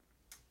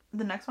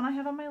 The next one I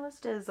have on my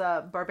list is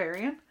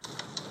Barbarian.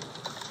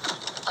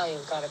 Oh,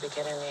 you've got to be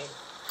kidding me.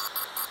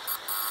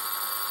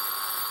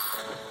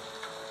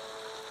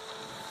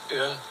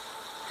 Yeah.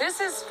 This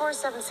is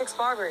 476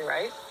 Barbary,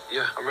 right?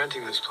 Yeah, I'm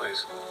renting this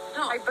place.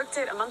 No, I booked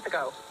it a month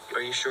ago.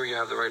 Are you sure you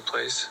have the right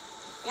place?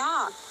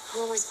 Yeah.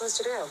 What am I supposed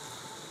to do?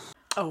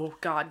 Oh,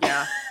 God,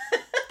 yeah.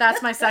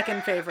 That's my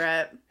second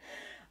favorite.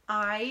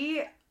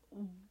 How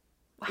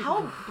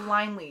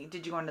blindly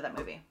did you go into that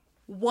movie?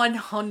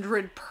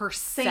 100%.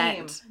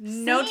 Same.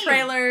 No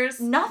trailers.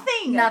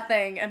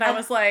 Nothing. And I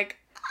was like...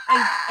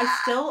 I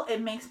still,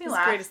 it makes me It's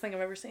laugh. the greatest thing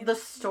I've ever seen. The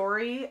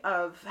story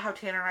of how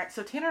Tanner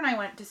and I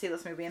went to see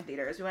this movie in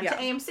theaters. We went to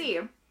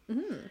AMC.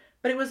 Mm-hmm.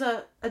 But it was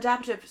a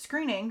adaptive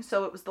screening,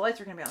 so it was the lights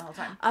were going to be on the whole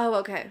time. Oh,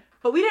 okay.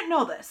 But we didn't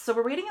know this. So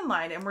we're waiting in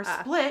line and we're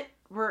split.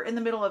 We're in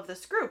the middle of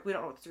this group. We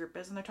don't know what this group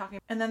is. And they're talking.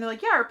 And then they're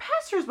like, yeah, our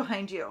pastor's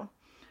behind you.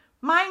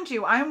 Mind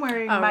you, I'm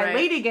wearing my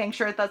Lady Gang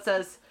shirt that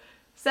says,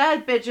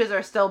 sad bitches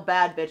are still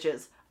bad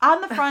bitches. On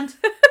the front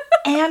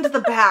and the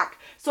back.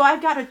 So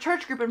I've got a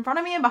church group in front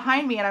of me and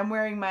behind me, and I'm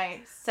wearing my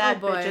sad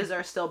bitches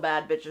are still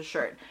bad bitches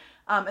shirt.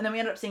 And then we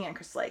ended up seeing it in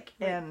Crystal Lake.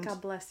 And God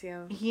bless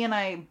you. He and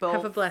I both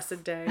have a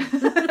blessed day.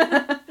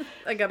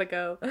 I gotta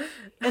go.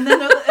 And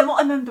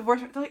then the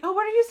worst, they're like, oh,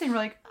 what are you seeing? We're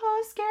like,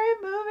 oh, a scary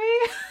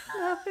movie.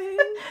 Nothing.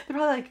 They're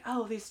probably like,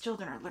 oh, these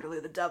children are literally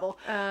the devil.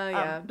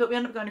 Yeah. But we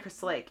ended up going to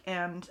Crystal Lake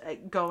and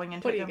going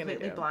into it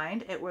completely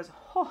blind. It was,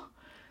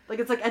 like,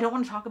 it's like, I don't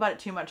want to talk about it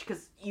too much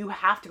because you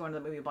have to go into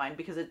the movie blind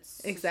because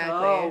it's exactly.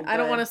 So I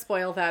don't want to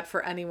spoil that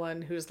for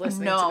anyone who's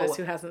listening to this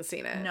who hasn't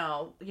seen it.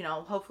 No,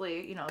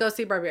 hopefully, go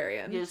see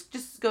Barbarian.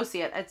 Just go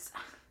see it.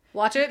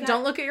 Watch it.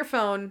 Don't look at your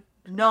phone.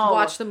 No.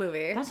 Watch the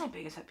movie. That's my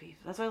biggest pet peeve.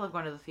 That's why I love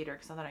going to the theater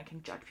because then I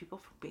can judge people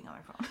for being on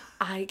their phone.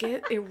 I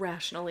get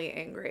irrationally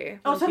angry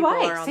when people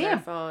are on their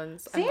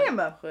phones. Same.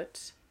 Like,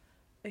 put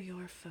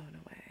your phone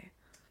away.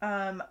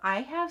 I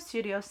have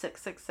Studio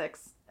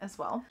 666 as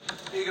well.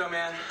 Here you go,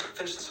 man.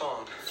 Finish the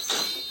song.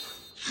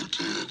 You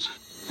did.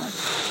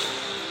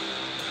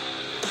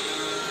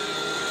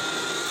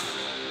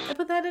 I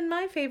put that in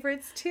my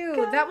favorites too.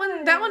 Good. That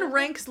one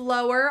ranks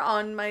lower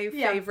on my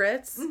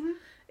favorites. Mm-hmm.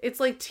 It's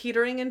like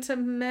teetering into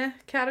meh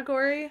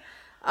category.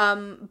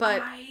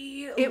 But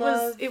it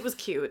was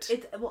cute.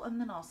 And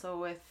then also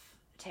with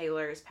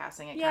Taylor's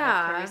passing, it kind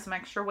of carries some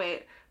extra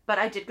weight. But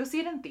I did go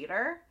see it in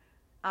theater.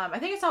 I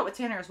think I saw it with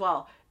Tanner as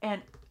well,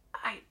 and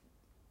I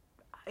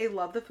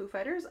love the Foo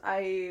Fighters.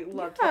 I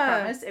loved the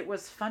premise. It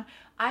was fun.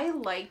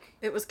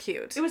 It was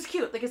cute. It was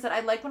cute. Like I said, I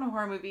like when a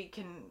horror movie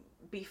can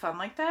be fun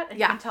like that. And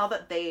you can tell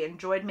that they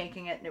enjoyed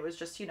making it, and it was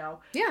just, they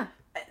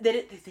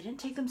didn't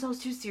take themselves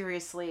too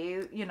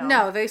seriously,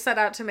 No, they set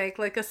out to make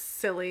like a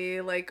silly,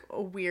 like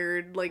a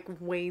weird, like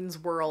Wayne's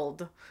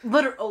World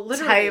literally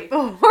type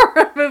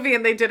horror movie,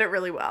 and they did it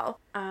really well.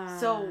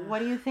 So what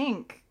do you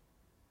think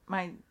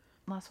my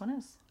last one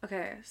is?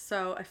 Okay,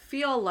 so I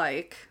feel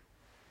like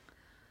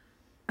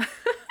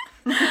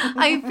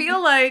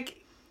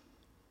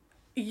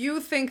you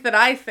think that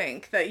I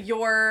think that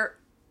your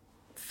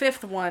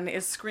fifth one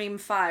is Scream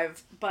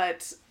 5,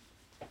 but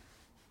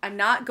I'm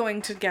not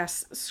going to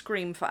guess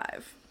Scream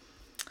 5.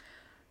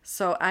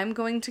 So I'm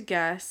going to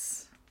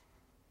guess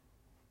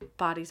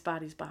Bodies,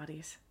 Bodies,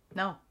 Bodies.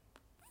 No.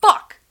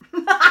 Fuck!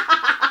 You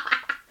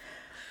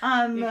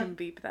can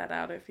beep that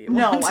out if you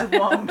want. No, I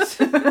won't.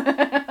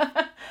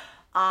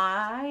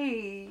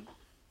 I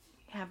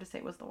have to say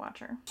it was The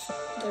Watcher.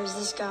 There's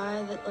this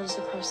guy that lives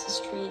across the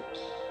street,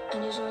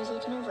 and he's always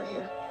looking over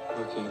here.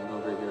 Looking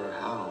over here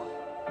how?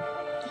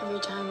 Every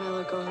time I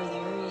look over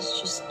there, he's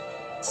just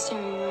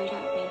staring right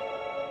at me.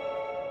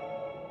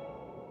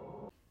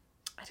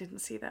 I didn't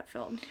see that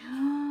film.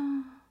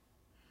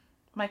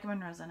 Micah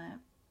Monroe's in it.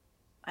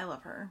 I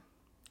love her.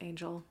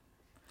 Angel.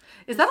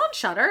 Is that on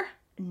Shudder?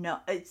 No,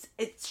 it's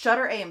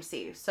Shudder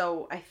AMC.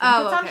 So I think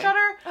it's on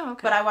Shudder. Oh,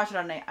 okay. But I watched it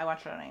on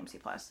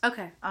AMC Plus.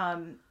 Okay.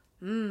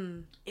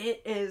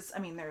 It is. I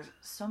mean, there's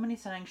so many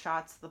stunning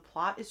shots. The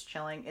plot is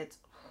chilling.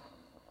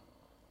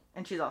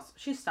 And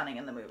she's stunning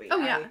in the movie. Oh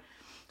yeah.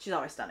 She's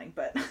always stunning,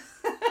 but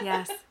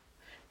yes.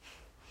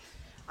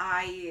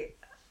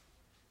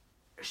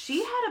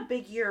 She had a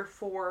big year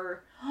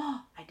for.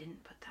 I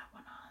didn't put that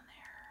one on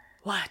there.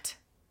 What?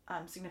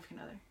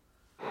 Significant Other.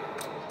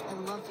 I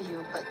love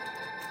you, but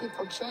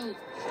people change.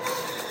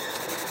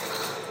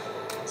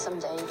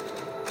 Someday,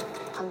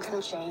 I'm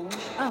gonna change.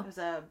 Oh, it was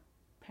a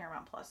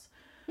Paramount Plus.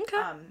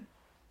 Okay.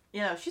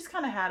 She's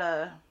kind of had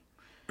a.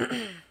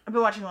 I've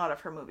been watching a lot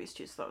of her movies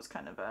too, so that was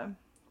kind of a.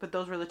 But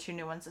those were the two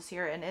new ones this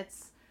year, and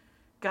it's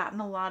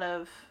gotten a lot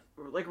of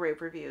like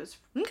rave reviews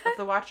of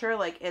The Watcher.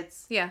 Like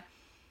it's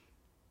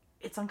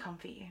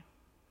uncomfy.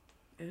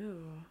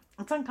 Ooh,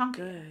 it's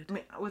uncomfy. Good. I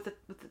mean, with the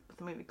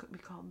movie we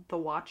called The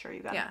Watcher,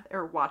 you got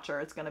or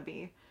Watcher. It's gonna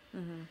be.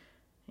 Mm-hmm.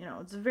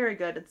 It's very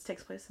good. It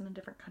takes place in a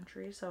different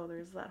country, so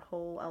there's that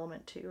whole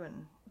element too,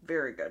 and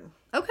very good.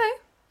 Okay.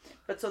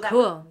 But so that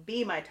would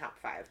be my top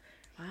 5.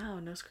 Wow,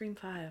 no Scream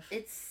 5.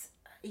 It's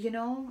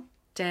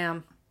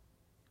Damn.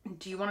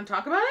 Do you want to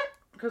talk about it?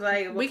 Because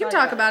we can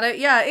talk about it.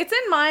 Yeah, it's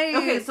in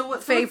my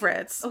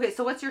favorites.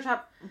 So what's your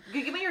top?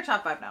 Give me your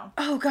top 5 now.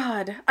 Oh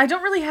God, I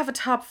don't really have a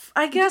top.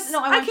 I guess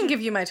I can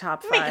give you my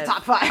top 5. Make a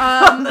top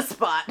 5 on the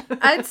spot.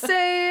 I'd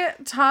say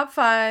top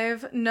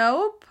 5.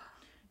 Nope.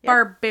 Yeah.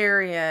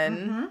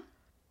 Barbarian.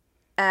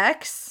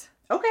 X.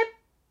 Okay.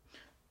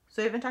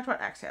 So we haven't talked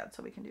about X yet,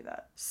 so we can do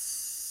that.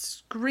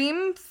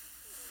 Scream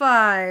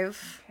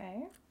 5.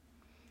 Okay.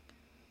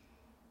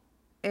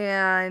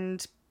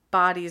 And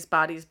Bodies.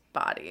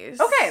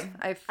 Okay.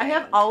 I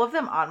have all of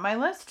them on my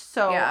list,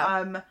 so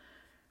Yeah.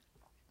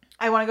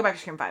 I want to go back to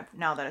Scream 5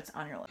 now that it's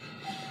on your list.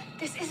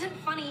 This isn't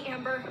funny,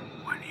 Amber.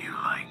 Would you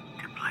like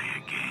to play a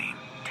game,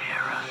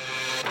 Tara?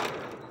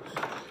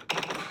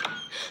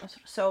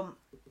 So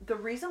the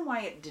reason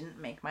why it didn't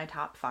make my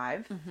top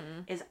 5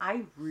 is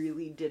I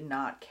really did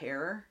not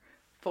care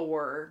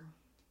for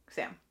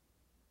Sam.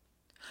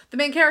 The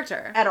main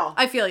character. At all.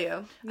 I feel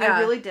you. I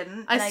really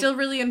didn't. I and still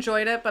really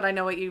enjoyed it, but I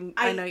know what you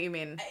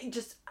mean.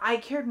 I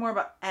cared more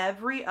about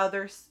every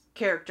other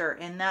character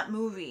in that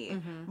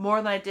movie more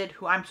than I did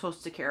who I'm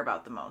supposed to care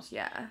about the most.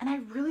 Yeah. And I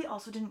really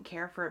also didn't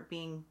care for it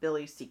being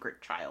Billy's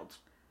secret child.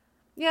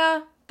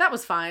 Yeah, that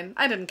was fine.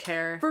 I didn't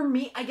care. For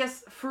me,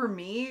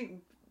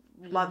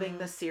 loving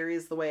the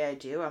series the way I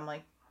do, I'm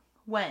like,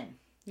 when?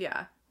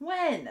 Yeah.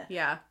 When?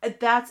 Yeah.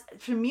 That's,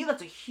 for me,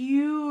 that's a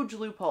huge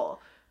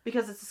loophole.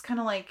 Because it's just kind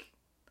of like...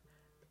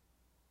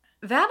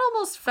 That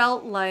almost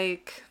felt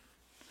like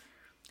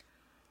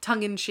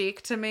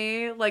tongue-in-cheek to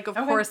me. Like, of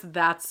course,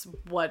 that's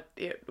what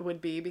it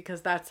would be,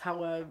 because that's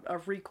how a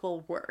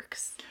requel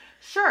works.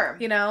 Sure.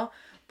 You know?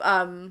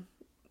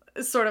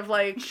 Sort of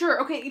like...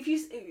 Sure, okay, if you...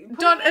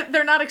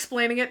 They're not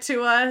explaining it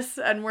to us,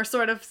 and we're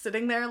sort of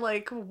sitting there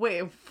like,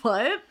 wait,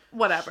 what?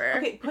 Whatever.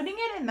 Okay, putting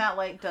it in that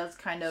light does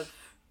kind of...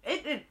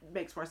 It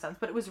makes more sense,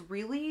 but it was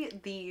really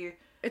the...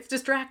 It's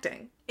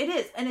distracting. It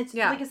is, and it's,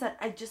 like I said,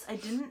 I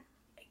didn't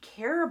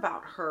care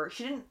about her.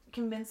 She didn't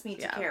convince me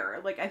to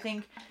care. Like, I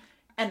think...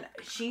 And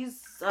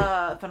she's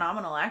a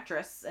phenomenal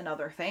actress and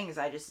other things.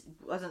 I just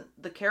wasn't...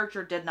 The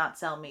character did not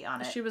sell me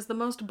on it. She was the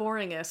most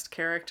boringest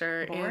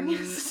character in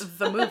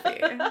the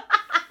movie.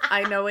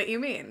 I know what you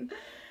mean.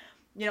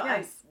 You know,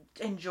 yes.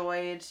 I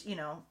enjoyed,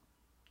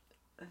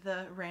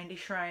 the Randy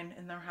shrine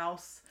in their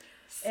house.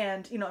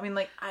 And, I mean,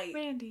 like,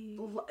 Randy.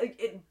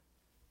 It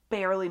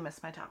barely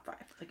missed my top 5.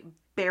 Like,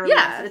 barely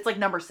missed it. It's like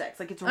number 6.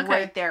 Like, it's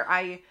right there.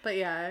 But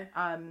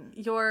yeah,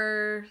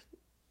 your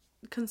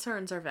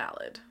concerns are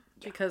valid.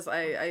 Because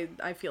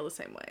I feel the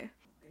same way.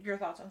 Your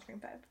thoughts on Scream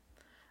 5?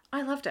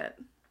 I loved it.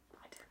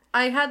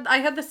 I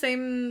had the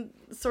same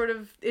sort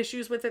of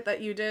issues with it that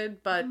you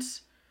did, but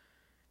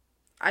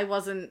I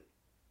wasn't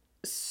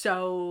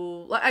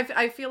so...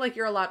 I feel like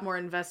you're a lot more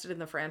invested in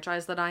the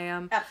franchise than I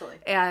am. Absolutely.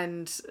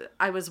 And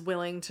I was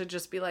willing to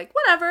just be like,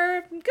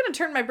 whatever, I'm gonna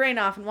turn my brain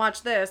off and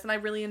watch this, and I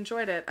really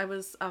enjoyed it. I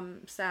was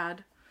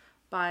sad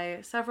by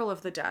several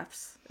of the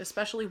deaths,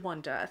 especially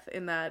one death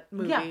in that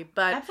movie. Yeah,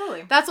 but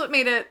absolutely. That's what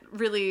made it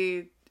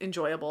really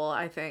enjoyable,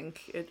 I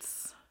think.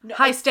 It's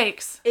high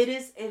stakes. It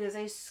is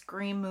a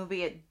Scream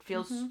movie. It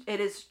feels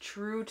it is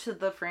true to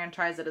the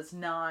franchise. It is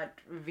not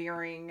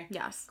veering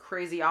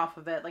crazy off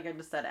of it. Like I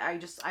just said,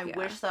 I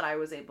wish that I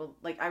was able,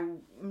 like,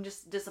 I'm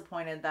just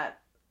disappointed that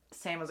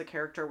Sam as a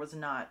character was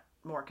not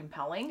more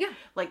compelling. Yeah.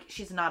 Like,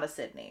 she's not a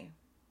Sydney.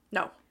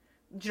 No.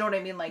 Do you know what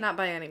I mean? Like, not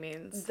by any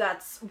means.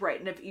 That's right.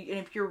 And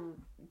if you're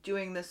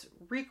doing this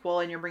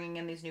requel and you're bringing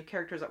in these new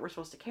characters that we're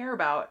supposed to care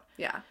about,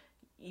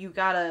 you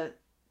gotta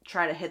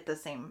try to hit the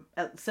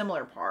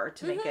similar par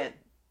to make it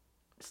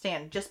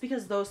stand. Just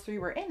because those 3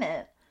 were in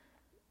it,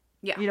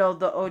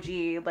 the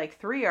OG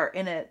 3 are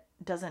in it,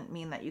 doesn't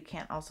mean that you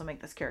can't also make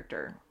this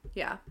character.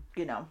 Yeah.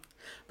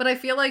 But I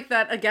feel like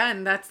that,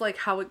 again, that's like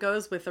how it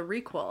goes with a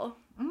requel.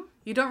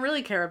 You don't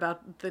really care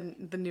about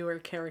the newer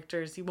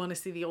characters. You want to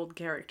see the old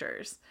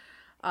characters.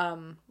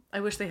 I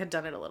wish they had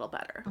done it a little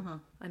better.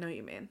 I know what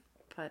you mean.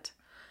 But,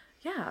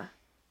 yeah.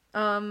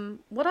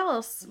 What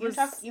else?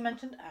 You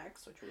mentioned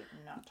X, which we did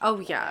not talk about. Oh,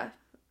 yeah.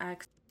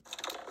 X.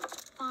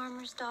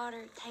 Farmer's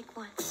daughter, take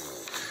one.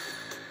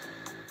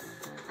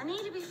 I need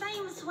to be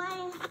famous,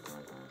 Wayne.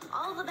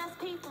 All the best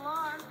people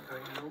are.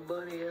 Ain't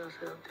nobody else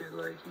out there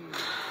like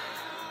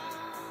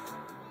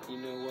you.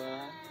 You know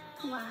why?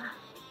 Why?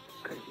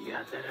 Because you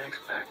got that X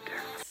factor.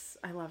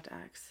 I loved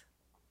X.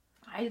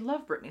 I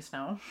love Brittany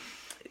Snow.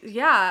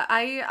 Yeah,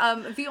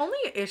 the only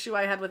issue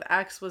I had with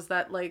X was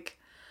that, like,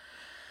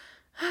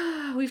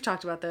 we've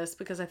talked about this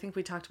because I think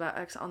we talked about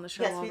X on the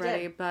show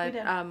already. But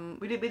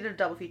we did a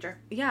double feature.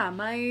 Yeah,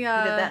 we did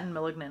that in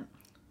Malignant.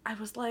 I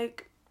was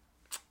like,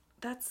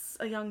 that's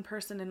a young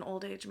person in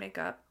old age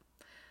makeup.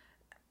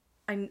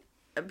 I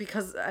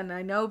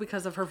know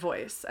because of her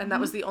voice, and that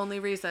was the only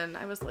reason.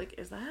 I was like,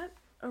 is that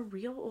a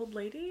real old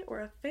lady or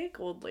a fake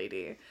old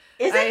lady?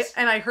 Is it?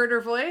 And I heard her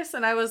voice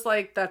and I was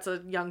like, that's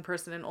a young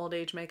person in old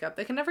age makeup.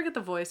 They can never get the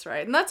voice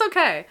right. And that's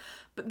okay.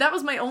 But that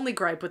was my only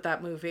gripe with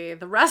that movie.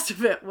 The rest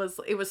of it was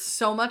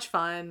so much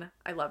fun.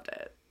 I loved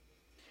it.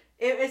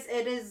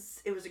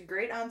 It was a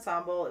great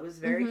ensemble. It was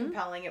very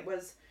compelling. It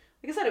was,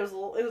 like I said, it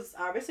was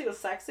obviously, it was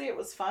sexy. It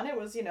was fun. It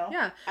was,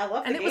 yeah. I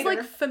loved it. And it was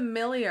like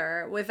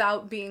familiar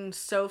without being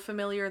so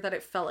familiar that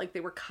it felt like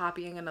they were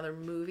copying another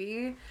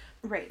movie.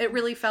 Right. It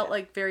really felt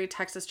like very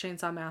Texas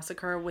Chainsaw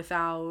Massacre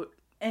without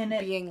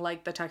being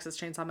like the Texas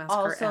Chainsaw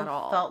Massacre at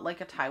all. Also felt like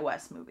a Ty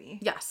West movie.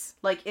 Yes.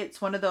 Like, it's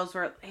one of those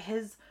where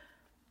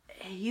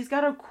he's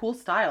got a cool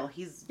style.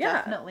 He's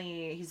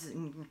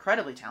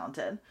incredibly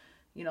talented.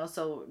 You know,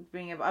 so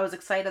I was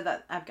excited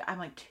that I'm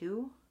like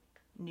 2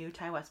 new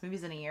Ty West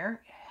movies in a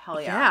year. Hell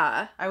yeah.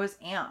 Yeah. I was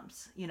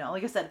amped. You know,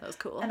 like I said, that was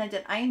cool. And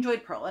I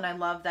enjoyed Pearl, and I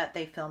love that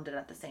they filmed it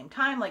at the same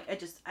time. Like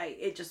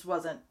it just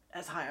wasn't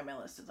as high on my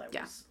list as I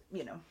was,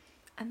 you know.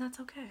 And that's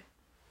okay.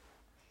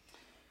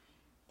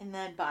 And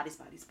then Bodies.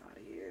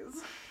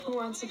 Who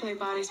wants to play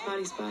Bodies?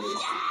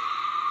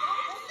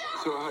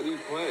 So how do you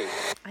play?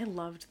 I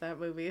loved that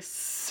movie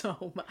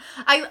so much.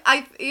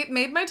 It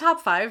made my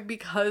top 5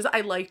 because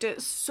I liked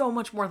it so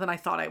much more than I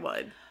thought I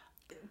would.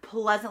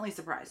 Pleasantly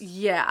surprised.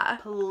 Yeah.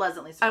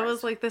 Pleasantly surprised. I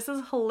was like, this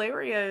is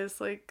hilarious.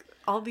 Like,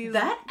 all these...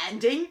 That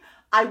ending,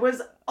 I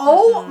was,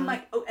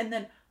 my... Oh, and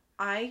then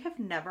I have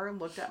never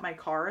looked at my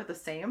car the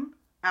same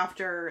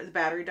after the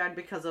battery died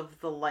because of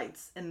the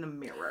lights in the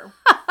mirror.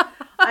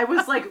 I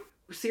was like,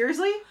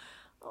 seriously?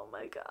 Oh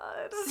my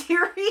god.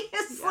 Seriously?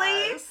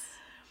 Yes.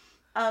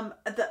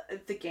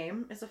 The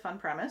game is a fun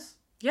premise.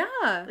 Yeah.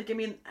 Like, I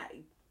mean,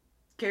 I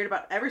cared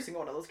about every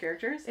single one of those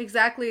characters.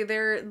 Exactly.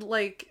 They're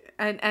like,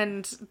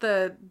 and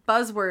the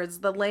buzzwords,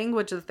 the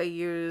language that they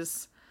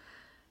use,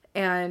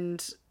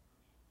 and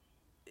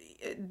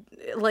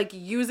like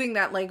using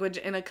that language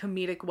in a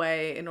comedic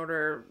way in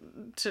order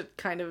to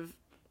kind of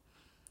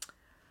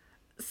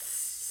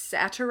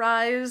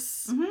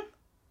satirize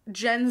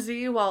Gen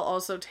Z while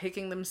also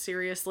taking them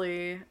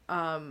seriously.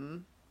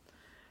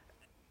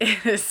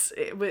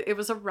 It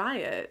was a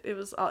riot. It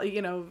was all,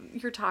 you know,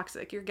 you're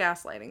toxic, you're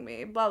gaslighting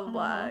me, blah blah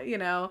blah, you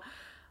know.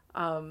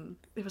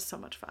 It was so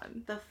much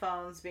fun. The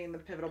phones being the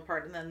pivotal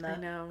part, and then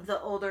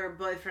the older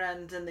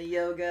boyfriend and the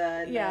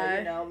yoga, and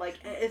you know, like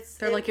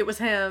they're like it was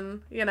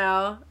him, you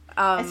know.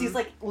 As he's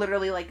like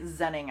literally like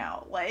zenning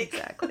out, like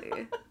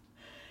exactly.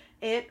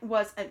 It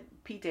was, and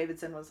Pete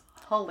Davidson was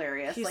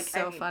hilarious. He's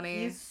like funny.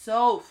 He's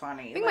so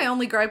funny. I think my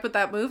only gripe with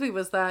that movie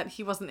was that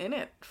he wasn't in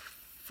it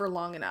for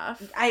long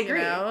enough. I agree.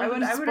 You know? I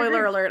would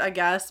Spoiler agree. alert, I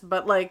guess,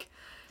 but like,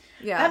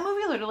 yeah, that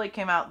movie literally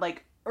came out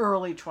like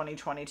early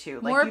 2022.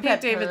 Like, more you've Pete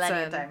had plenty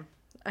Davidson. of time.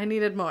 I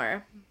needed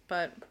more,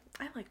 but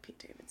I like Pete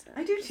Davidson.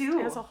 I do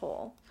too. As a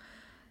whole.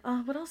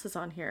 What else is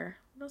on here?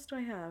 What else do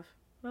I have?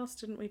 What else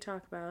didn't we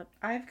talk about?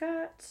 I've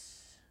got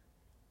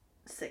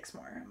 6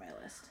 more on my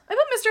list. I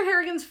put Mr.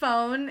 Harrigan's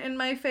Phone in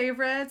my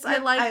favorites. I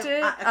liked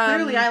it.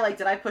 Clearly, I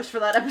liked it. I pushed for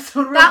that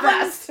episode real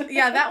fast.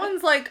 That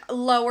one's like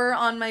lower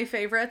on my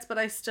favorites, but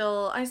I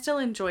still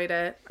enjoyed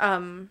it.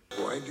 Why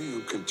do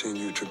you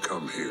continue to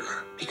come here?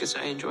 Because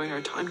I enjoy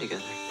our time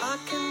together. I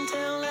can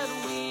tell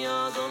that we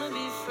are gonna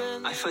be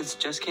friends. iPhones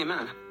just came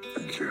out.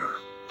 Thank you.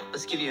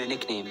 Let's give you a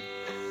nickname.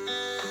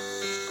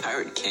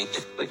 Pirate King.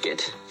 Look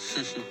it.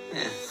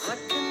 Yeah. I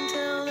can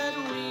tell that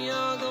we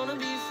are gonna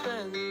be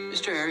friends.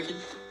 Mr. Harrigan,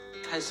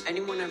 has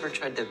anyone ever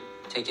tried to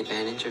take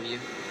advantage of you?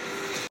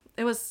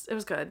 It was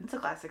good. It's a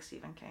classic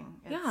Stephen King.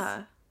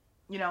 Yeah.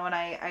 You know, and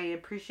I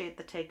appreciate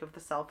the take of the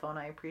cell phone.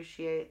 I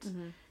appreciate,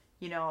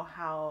 you know,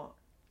 how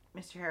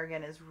Mr.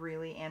 Harrigan is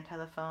really anti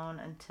the phone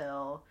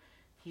until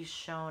he's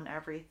shown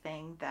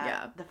everything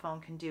that the phone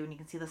can do, and you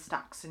can see the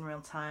stocks in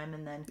real time,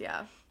 and then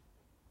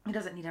he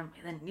doesn't need him.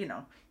 Then, you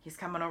know, he's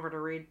coming over to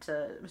read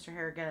to Mr.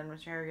 Harrigan, and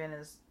Mr. Harrigan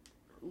is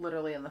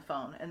literally in the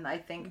phone. And I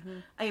think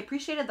I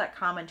appreciated that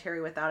commentary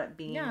without it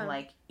being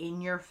like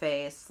in your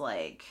face,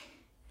 like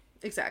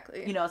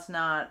exactly. You know, it's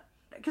not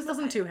because it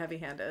wasn't too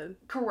heavy-handed.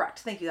 Correct.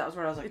 Thank you. That was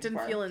what I was looking for. It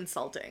didn't feel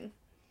insulting.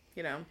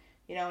 You know.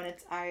 You know, and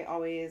I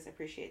always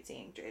appreciate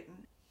seeing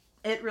Jaden.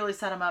 It really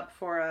set him up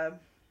for a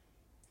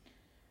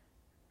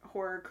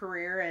horror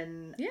career.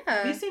 And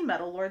have you seen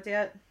Metal Lords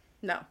yet?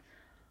 No.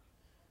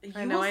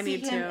 I know I need to.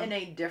 You will see him in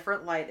a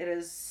different light. It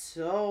is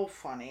so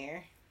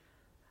funny.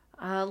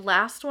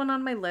 Last one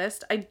on my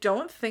list. I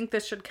don't think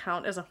this should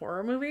count as a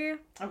horror movie.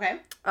 Okay.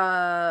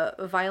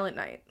 Violent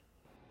Night.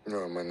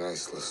 No, my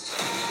nice list.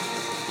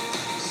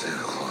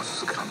 Santa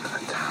Claus is coming to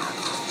town.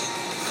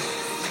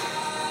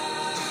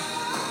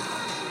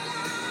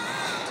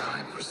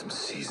 Time for some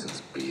season's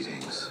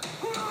beatings.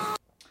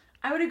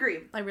 I would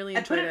agree. I really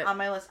enjoyed it. I put it on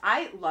my list.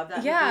 I love that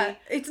movie. Yeah,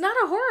 it's not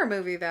a horror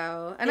movie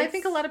though, and I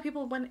think a lot of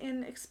people went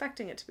in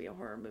expecting it to be a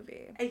horror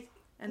movie.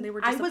 And they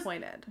were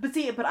disappointed.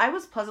 But I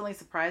was pleasantly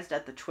surprised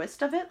at the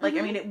twist of it. Like,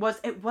 I mean, it was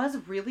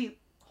really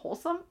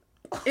wholesome.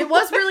 It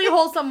was really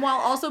wholesome while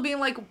also being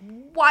like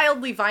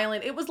wildly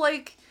violent. It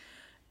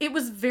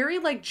was very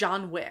like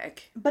John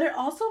Wick. But it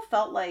also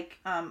felt like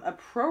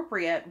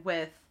appropriate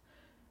with,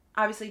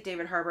 obviously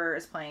David Harbour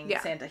is playing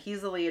Santa.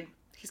 He's the lead.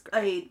 He's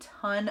great. A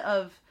ton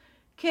of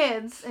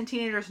kids and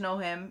teenagers know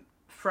him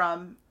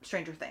from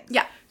Stranger Things.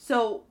 Yeah.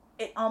 So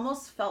it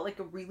almost felt like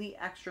a really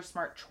extra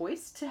smart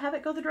choice to have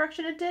it go the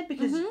direction it did,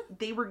 because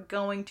they were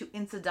going to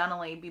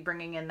incidentally be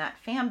bringing in that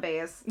fan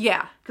base.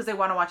 Yeah. Because they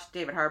want to watch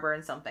David Harbour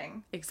in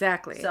something.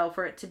 Exactly. So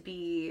for it to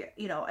be,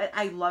 you know,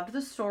 I loved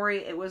the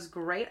story. It was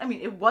great. I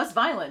mean, it was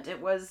violent.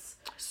 It was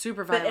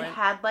super violent. But it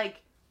had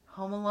like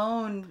Home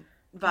Alone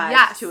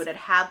vibes to it. It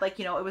had like,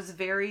 you know, it was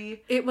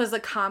very... It was a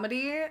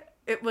comedy.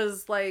 It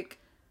was like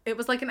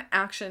an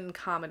action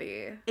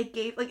comedy. It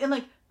gave like, and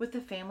like with the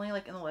family,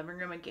 like in the living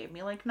room, it gave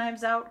me like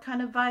Knives Out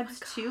kind of vibes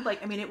too.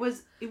 Like, I mean, it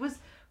was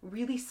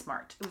really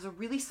smart. It was a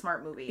really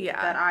smart movie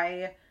that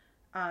I,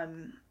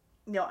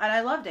 you know, and I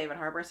love David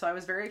Harbour, so I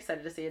was very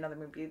excited to see another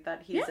movie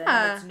that he's in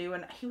that's new,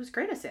 and he was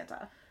great as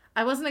Santa.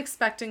 I wasn't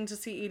expecting to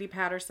see Edie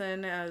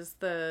Patterson as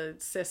the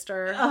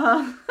sister,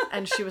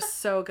 and she was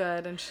so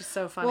good, and she's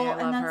so funny. I love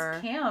her. And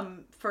that's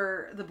Cam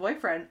for the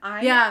boyfriend.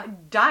 I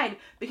died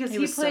because he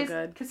plays so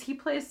good. Because he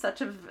plays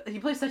such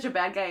a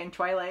bad guy in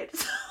Twilight.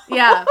 So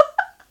Yeah.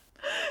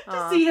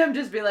 to see him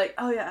just be like,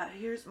 oh yeah,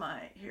 here's my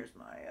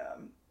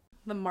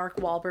the Mark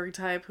Wahlberg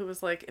type who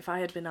was like, if I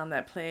had been on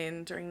that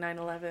plane during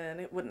 9/11,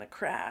 it wouldn't have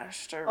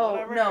crashed or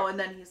whatever. No, and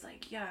then he's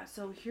like, yeah,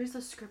 so here's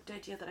a script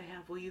idea that I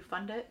have. Will you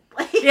fund it?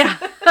 Yeah.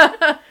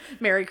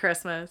 Merry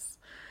Christmas.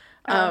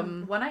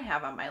 One I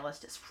have on my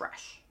list is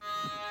Fresh.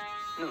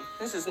 No,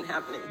 this isn't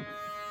happening.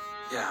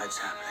 Yeah, it's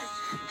happening.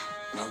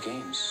 No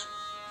games.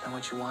 Know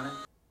what you wanted?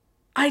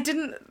 I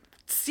didn't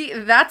see,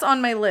 that's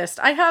on my list.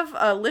 I have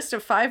a list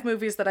of 5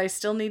 movies that I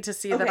still need to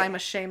see that I'm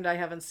ashamed I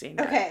haven't seen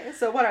yet. Okay,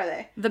 so what are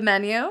they? The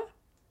Menu.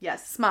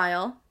 Yes.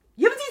 Smile.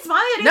 You haven't seen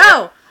Smile yet?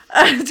 No!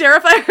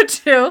 Terrifier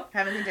 2.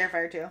 Haven't seen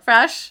Terrifier 2.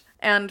 Fresh.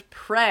 And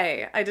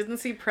Prey. I didn't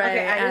see Prey.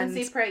 Okay, I didn't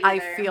see Prey either.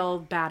 I feel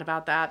bad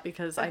about that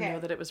because I know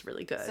that it was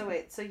really good. So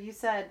wait, so you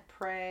said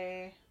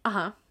Prey.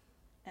 Uh-huh.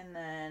 And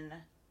then...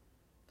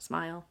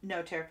 Smile.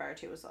 No, Terrifier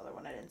 2 was the other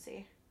one I didn't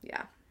see.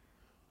 Yeah.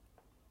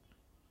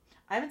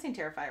 I haven't seen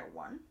Terrifier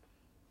 1.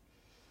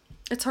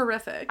 It's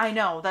horrific. I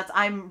know.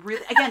 I'm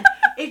really... Again,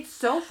 it's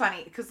so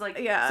funny because, like...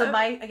 Yeah. So,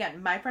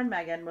 my friend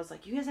Megan was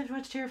like, you guys have to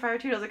watch Terrifier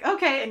 2. I was like,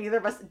 okay. And neither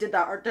of us did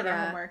our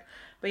homework.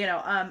 But, you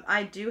know,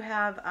 I do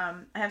have... I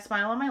have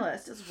Smile on my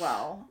list as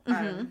well.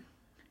 Mm-hmm.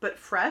 But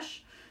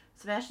Fresh,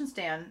 Sebastian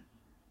Stan...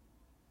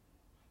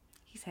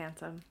 He's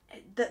handsome.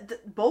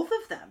 Both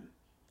of them.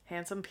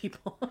 Handsome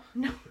people.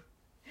 No.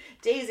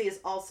 Daisy is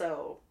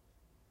also...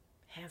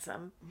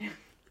 Handsome.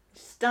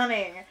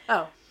 Stunning.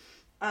 Oh.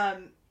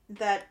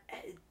 That...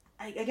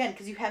 Again,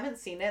 because you haven't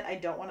seen it, I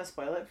don't want to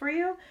spoil it for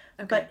you.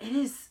 Okay. But it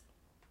is...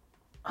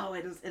 Oh,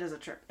 it is a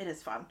trip. It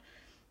is fun.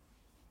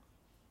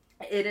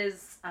 It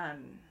is...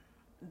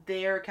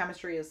 Their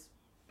chemistry is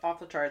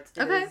off the charts.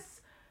 It is...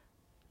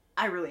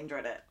 I really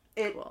enjoyed it.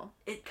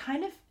 It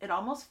kind of... It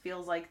almost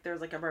feels like there's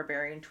like a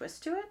barbarian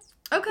twist to it.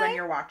 Okay. When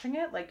you're watching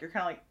it. Like, you're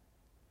kind of like...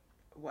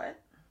 What?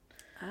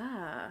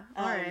 Ah.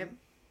 Alright.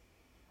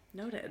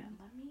 Noted.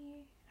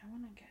 I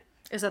want to get...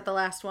 Is that the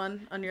last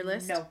one on your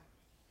list? No.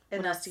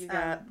 What else do you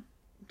got?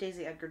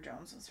 Daisy Edgar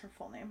Jones is her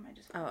full name. I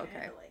just had to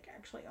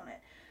actually own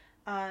it.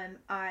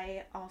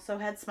 I also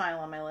had Smile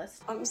on my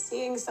list. I'm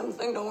seeing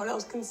something no one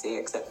else can see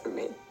except for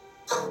me.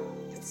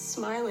 It's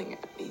smiling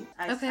at me.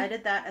 I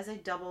did that as a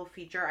double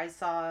feature. I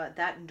saw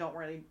that and Don't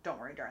Worry,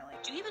 Darling.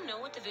 Do you even know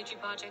what the Victory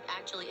Project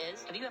actually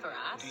is? Have you ever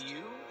asked? Do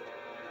you?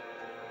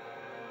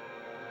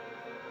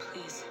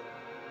 Please.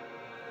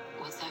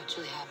 What's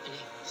actually happening?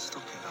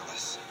 Stop it,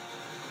 Alice.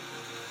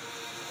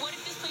 What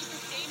if this place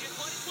is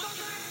dangerous? What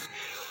if...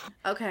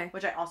 Okay.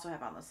 Which I also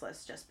have on this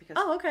list just because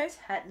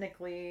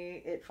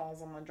technically it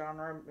falls on the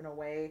genre in a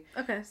way.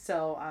 Okay.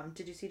 So,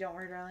 did you see Don't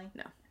Worry, Darling?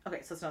 No.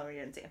 Okay, so it's another one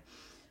you didn't see.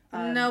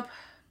 Nope.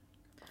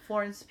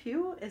 Florence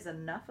Pugh is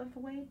enough of a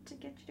way to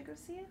get you to go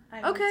see it.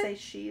 I would say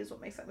she is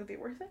what makes that movie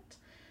worth it.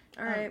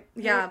 All right.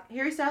 Yeah.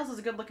 Harry Styles is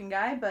a good looking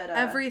guy, but...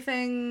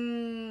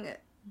 everything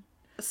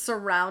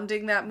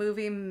surrounding that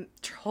movie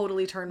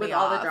totally turned me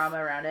off. With all the drama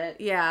around it.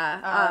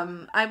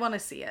 Yeah. I want to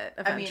see it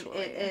eventually.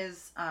 I mean, it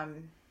is...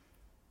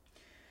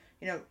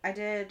 you know,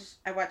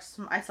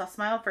 I saw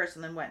Smile first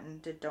and then went and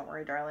did Don't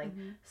Worry, Darling.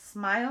 Mm-hmm.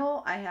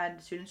 Smile, I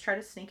had students try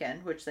to sneak in,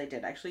 which they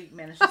did actually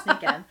manage to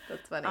sneak in.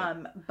 That's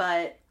funny.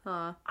 But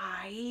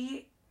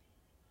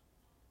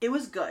it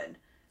was good.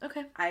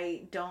 Okay.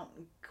 I don't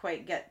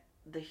quite get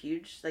the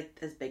huge, like,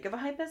 as big of a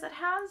hype as it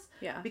has.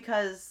 Yeah.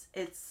 Because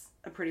it's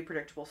a pretty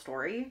predictable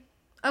story.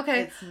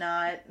 Okay. It's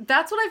not...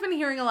 That's what I've been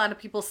hearing a lot of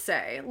people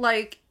say.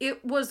 Like,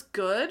 it was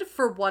good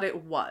for what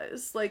it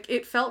was. Like,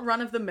 it felt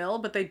run-of-the-mill,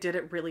 but they did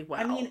it really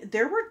well. I mean,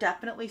 there were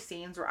definitely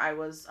scenes where I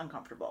was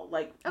uncomfortable.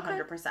 Like,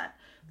 100%.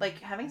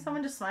 Like, having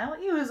someone just smile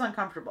at you is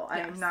uncomfortable.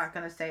 Yes. I'm not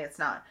going to say it's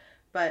not.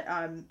 But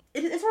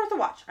it's worth a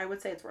watch. I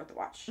would say it's worth a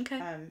watch.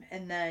 Okay.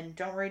 And then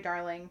Don't Worry,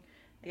 Darling.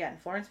 Again,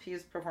 Florence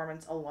Pugh's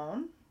performance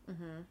alone.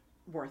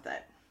 Mm-hmm. Worth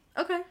it.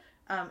 Okay.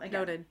 Again,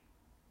 noted.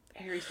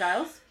 Harry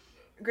Styles.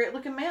 Great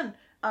looking man.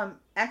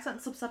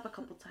 Accent slips up a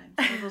couple times.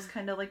 One of those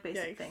kind of like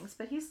basic things,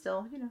 but he's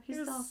still,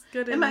 he's still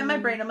good. In my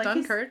brain, I'm like,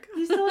 Dunkirk.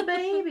 He's still a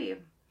baby.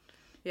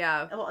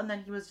 Yeah. Well, and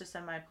then he was just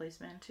in My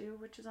Policeman too,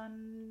 which is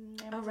on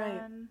Amazon. Oh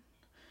right.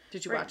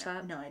 Did you watch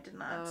that? No, I did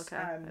not. Oh, okay.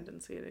 I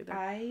didn't see it either.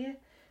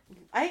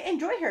 I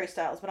enjoy Harry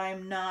Styles, but I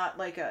am not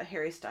like a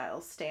Harry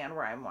Styles stan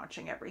where I'm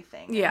watching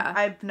everything. Yeah. And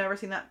I've never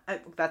seen that.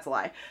 That's a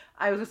lie.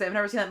 I was gonna say I've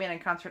never seen that man in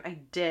concert. I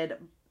did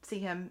see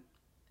him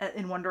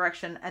in One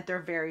Direction at their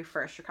very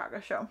first Chicago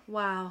show.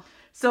 Wow.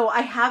 So I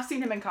have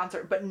seen him in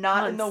concert, but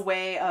not in the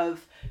way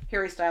of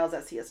Harry Styles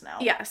as he is now.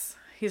 Yes.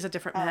 He's a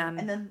different man.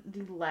 And then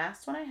the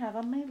last one I have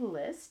on my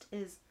list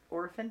is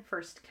Orphan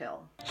First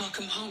Kill.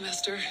 Welcome home,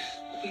 Esther.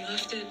 We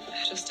left it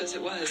just as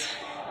it was.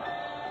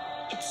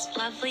 It's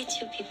lovely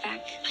to be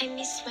back. I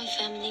miss my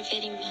family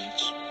very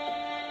much.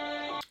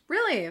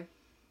 Really?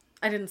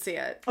 I didn't see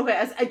it. Okay,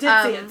 I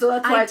did see it, so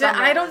that's why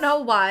I don't know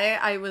why.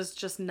 I was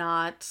just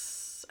not...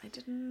 I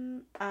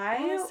didn't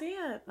see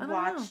it. I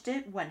watched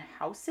it when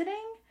house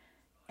sitting,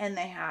 and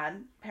they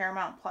had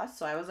Paramount Plus,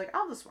 so I was like,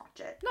 I'll just watch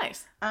it.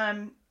 Nice.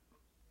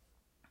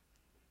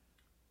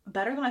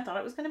 Better than I thought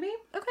it was going to be.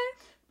 Okay.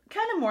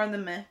 Kind of more in the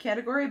meh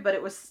category, but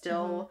it was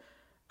still...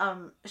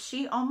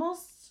 she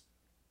almost...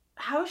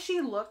 How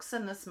she looks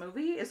in this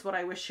movie is what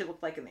I wish she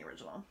looked like in the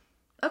original.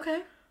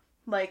 Okay.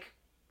 Like...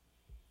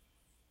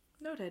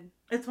 Noted.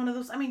 It's one of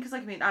those...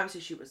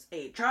 obviously she was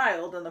a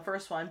child in the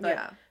first one,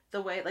 but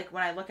the way, like,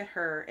 when I look at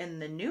her in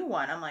the new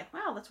one, I'm like,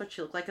 wow, that's what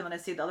she looked like, and then I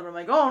see the other one, I'm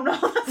like, oh, no,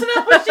 that's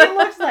not what she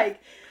looks like.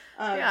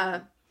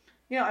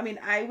 You know,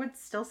 I would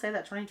still say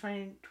that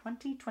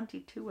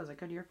 2022 was a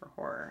good year for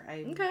horror.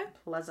 I'm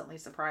pleasantly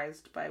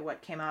surprised by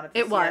what came out of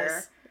this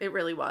year. It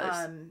really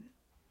was.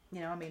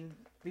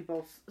 We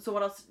both... So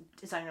what else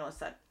is on your list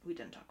that we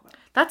didn't talk about?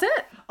 That's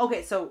it.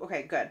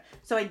 Okay, good.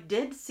 So I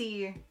did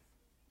see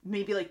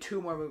maybe like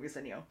 2 more movies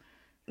than you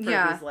for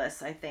these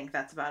lists. I think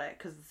that's about it,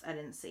 because I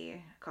didn't see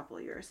a couple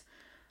of yours.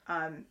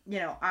 The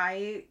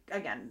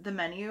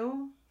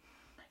Menu...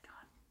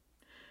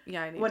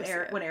 Yeah, I need when to see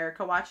it. When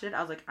Erica watched it, I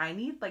was like, I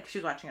need, like, she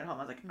was watching it at home.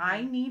 I was like,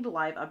 I need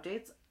live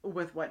updates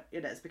with what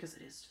it is, because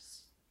it is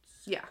just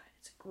so good.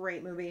 It's a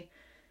great movie.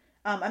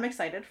 I'm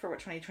excited for what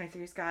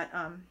 2023's got.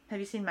 Have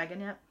you seen Megan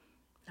yet?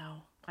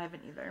 No, I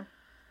haven't either.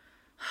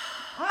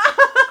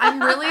 I'm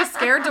really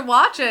scared to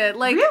watch it.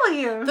 Like,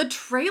 really, the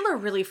trailer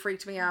really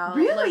freaked me out.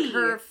 Really,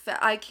 like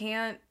I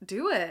can't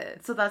do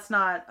it. So that's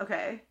not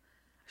okay.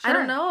 Sure. I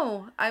don't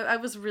know. I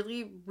was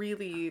really,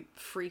 really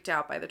freaked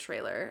out by the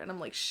trailer. And I'm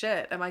like,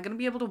 shit, am I going to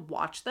be able to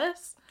watch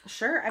this?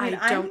 Sure. I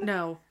don't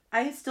know.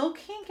 I still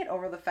can't get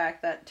over the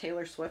fact that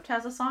Taylor Swift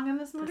has a song in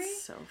this movie.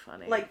 That's so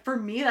funny. Like, for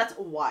me, that's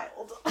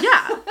wild.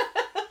 Yeah.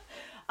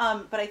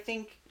 But I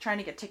think trying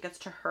to get tickets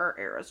to her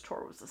Eras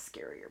tour was a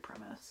scarier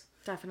premise.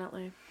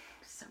 Definitely.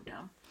 So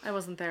dumb. I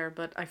wasn't there,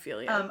 but I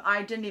feel you.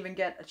 I didn't even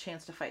get a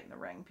chance to fight in the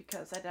ring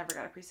because I never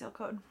got a pre-sale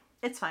code.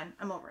 It's fine.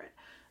 I'm over it.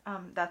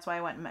 That's why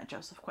I went and met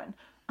Joseph Quinn.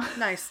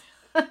 Nice.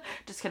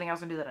 Just kidding. I was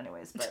gonna do that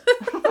anyways, but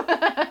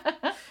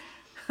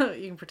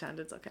you can pretend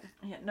it's okay.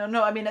 Yeah.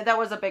 No. I mean, that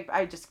was a big.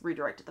 I just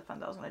redirected the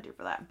funds I was gonna do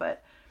for that,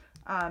 but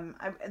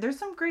there's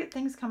some great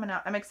things coming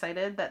out. I'm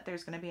excited that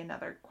there's gonna be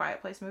another Quiet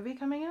Place movie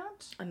coming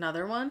out.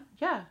 Another one?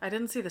 Yeah. I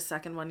didn't see the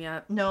second one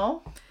yet.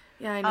 No.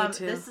 Yeah, I need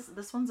to.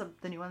 This one's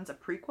the new one's a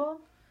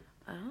prequel.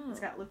 Oh. It's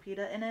got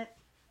Lupita in it.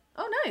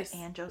 Oh, nice.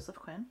 And Joseph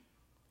Quinn.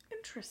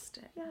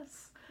 Interesting.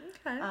 Yes.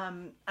 Okay.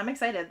 I'm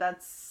excited.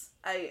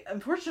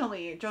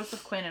 Unfortunately,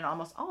 Joseph Quinn in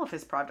almost all of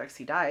his projects,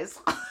 he dies.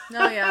 Oh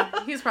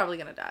yeah, he's probably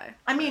gonna die.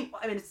 I mean,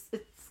 it's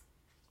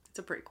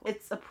a prequel.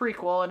 It's a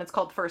prequel, and it's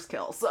called First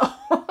Kill. So.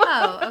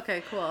 Oh,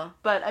 okay, cool.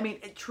 But I mean,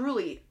 it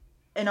truly,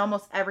 in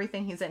almost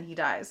everything he's in, he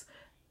dies,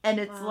 and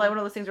it's like one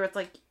of those things where it's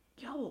like,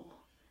 yo,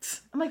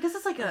 I'm like, this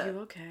is like Are you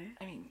okay?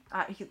 I mean,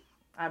 he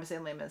obviously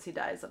in Les Mis he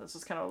dies, and it's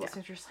just kind of one of those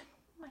things where you're just like,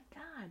 oh my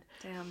god,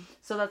 damn.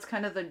 So that's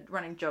kind of the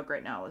running joke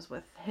right now is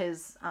with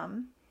his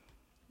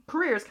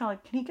career is kind of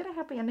like, can he get a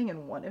happy ending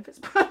in one of his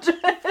projects?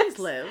 Please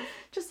live.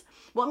 The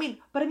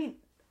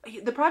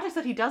projects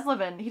that he does live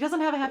in, he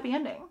doesn't have a happy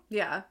ending.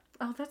 Yeah.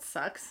 Oh, that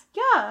sucks.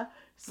 Yeah.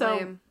 So,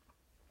 lame.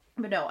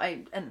 But no,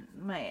 I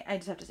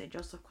just have to say,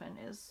 Joseph Quinn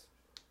is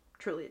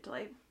truly a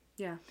delight.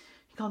 Yeah.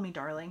 He called me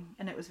darling,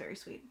 and it was very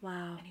sweet.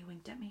 Wow. And he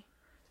winked at me.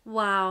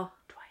 Wow.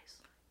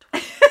 Twice.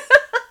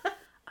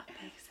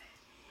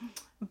 Amazing.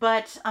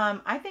 But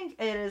I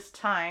think it is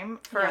time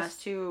for us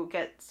to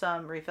get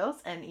some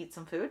refills and eat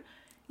some food.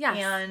 Yes.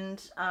 And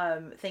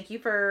thank you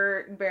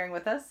for bearing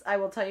with us. I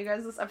will tell you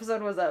guys, this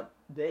episode was a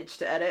bitch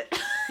to edit.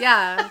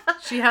 Yeah.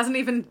 She hasn't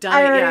even done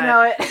it yet. I already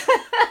know it.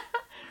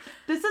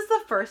 This is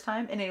the first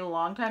time in a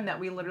long time that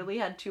we literally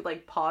had to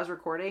like pause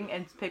recording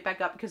and pick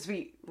back up because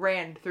we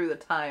ran through the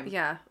time.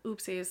 Yeah.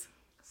 Oopsies.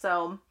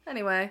 So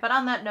anyway. But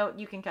on that note,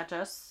 you can catch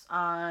us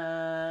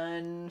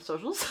on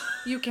socials.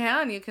 You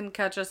can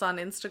catch us on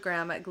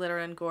Instagram at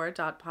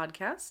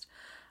glitterandgore.podcast.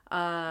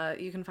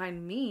 You can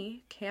find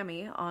me,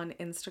 Cami, on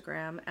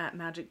Instagram at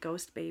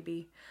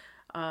magicghostbaby.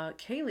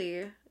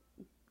 Kaylee,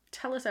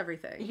 tell us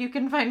everything. You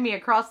can find me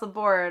across the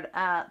board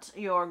at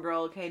your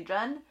girl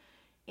KJen.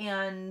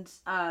 And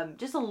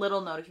just a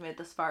little note if you made it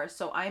this far.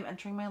 So I'm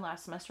entering my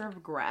last semester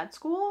of grad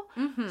school.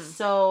 Mm-hmm.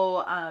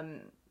 So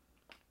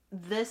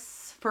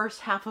this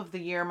first half of the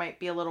year might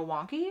be a little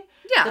wonky.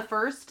 Yeah. The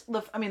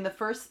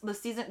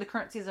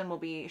current season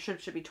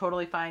should be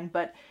totally fine.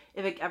 But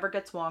if it ever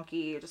gets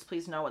wonky, just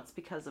please know it's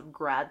because of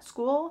grad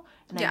school.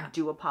 And I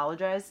do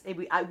apologize.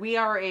 We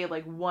are a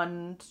like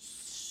one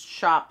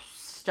shop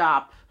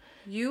stop.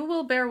 You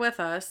will bear with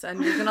us,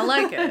 and you're gonna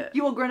like it.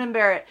 You will grin and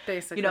bear it.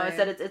 Basically, you know, I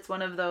said it's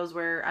one of those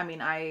where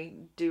I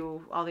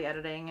do all the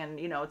editing, and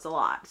it's a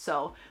lot.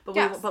 So,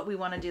 but we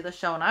want to do the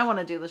show, and I want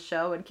to do the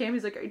show. And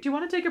Cammy's like, "Do you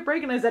want to take a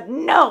break?" And I said,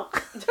 "No."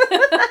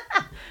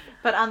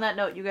 But on that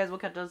note, you guys will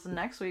catch us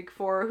next week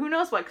for who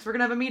knows what, because we're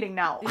going to have a meeting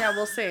now. Yeah,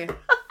 we'll see.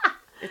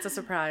 It's a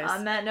surprise.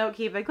 On that note,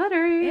 keep it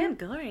glittery. And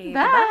glory.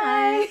 Bye.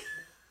 Goodbye.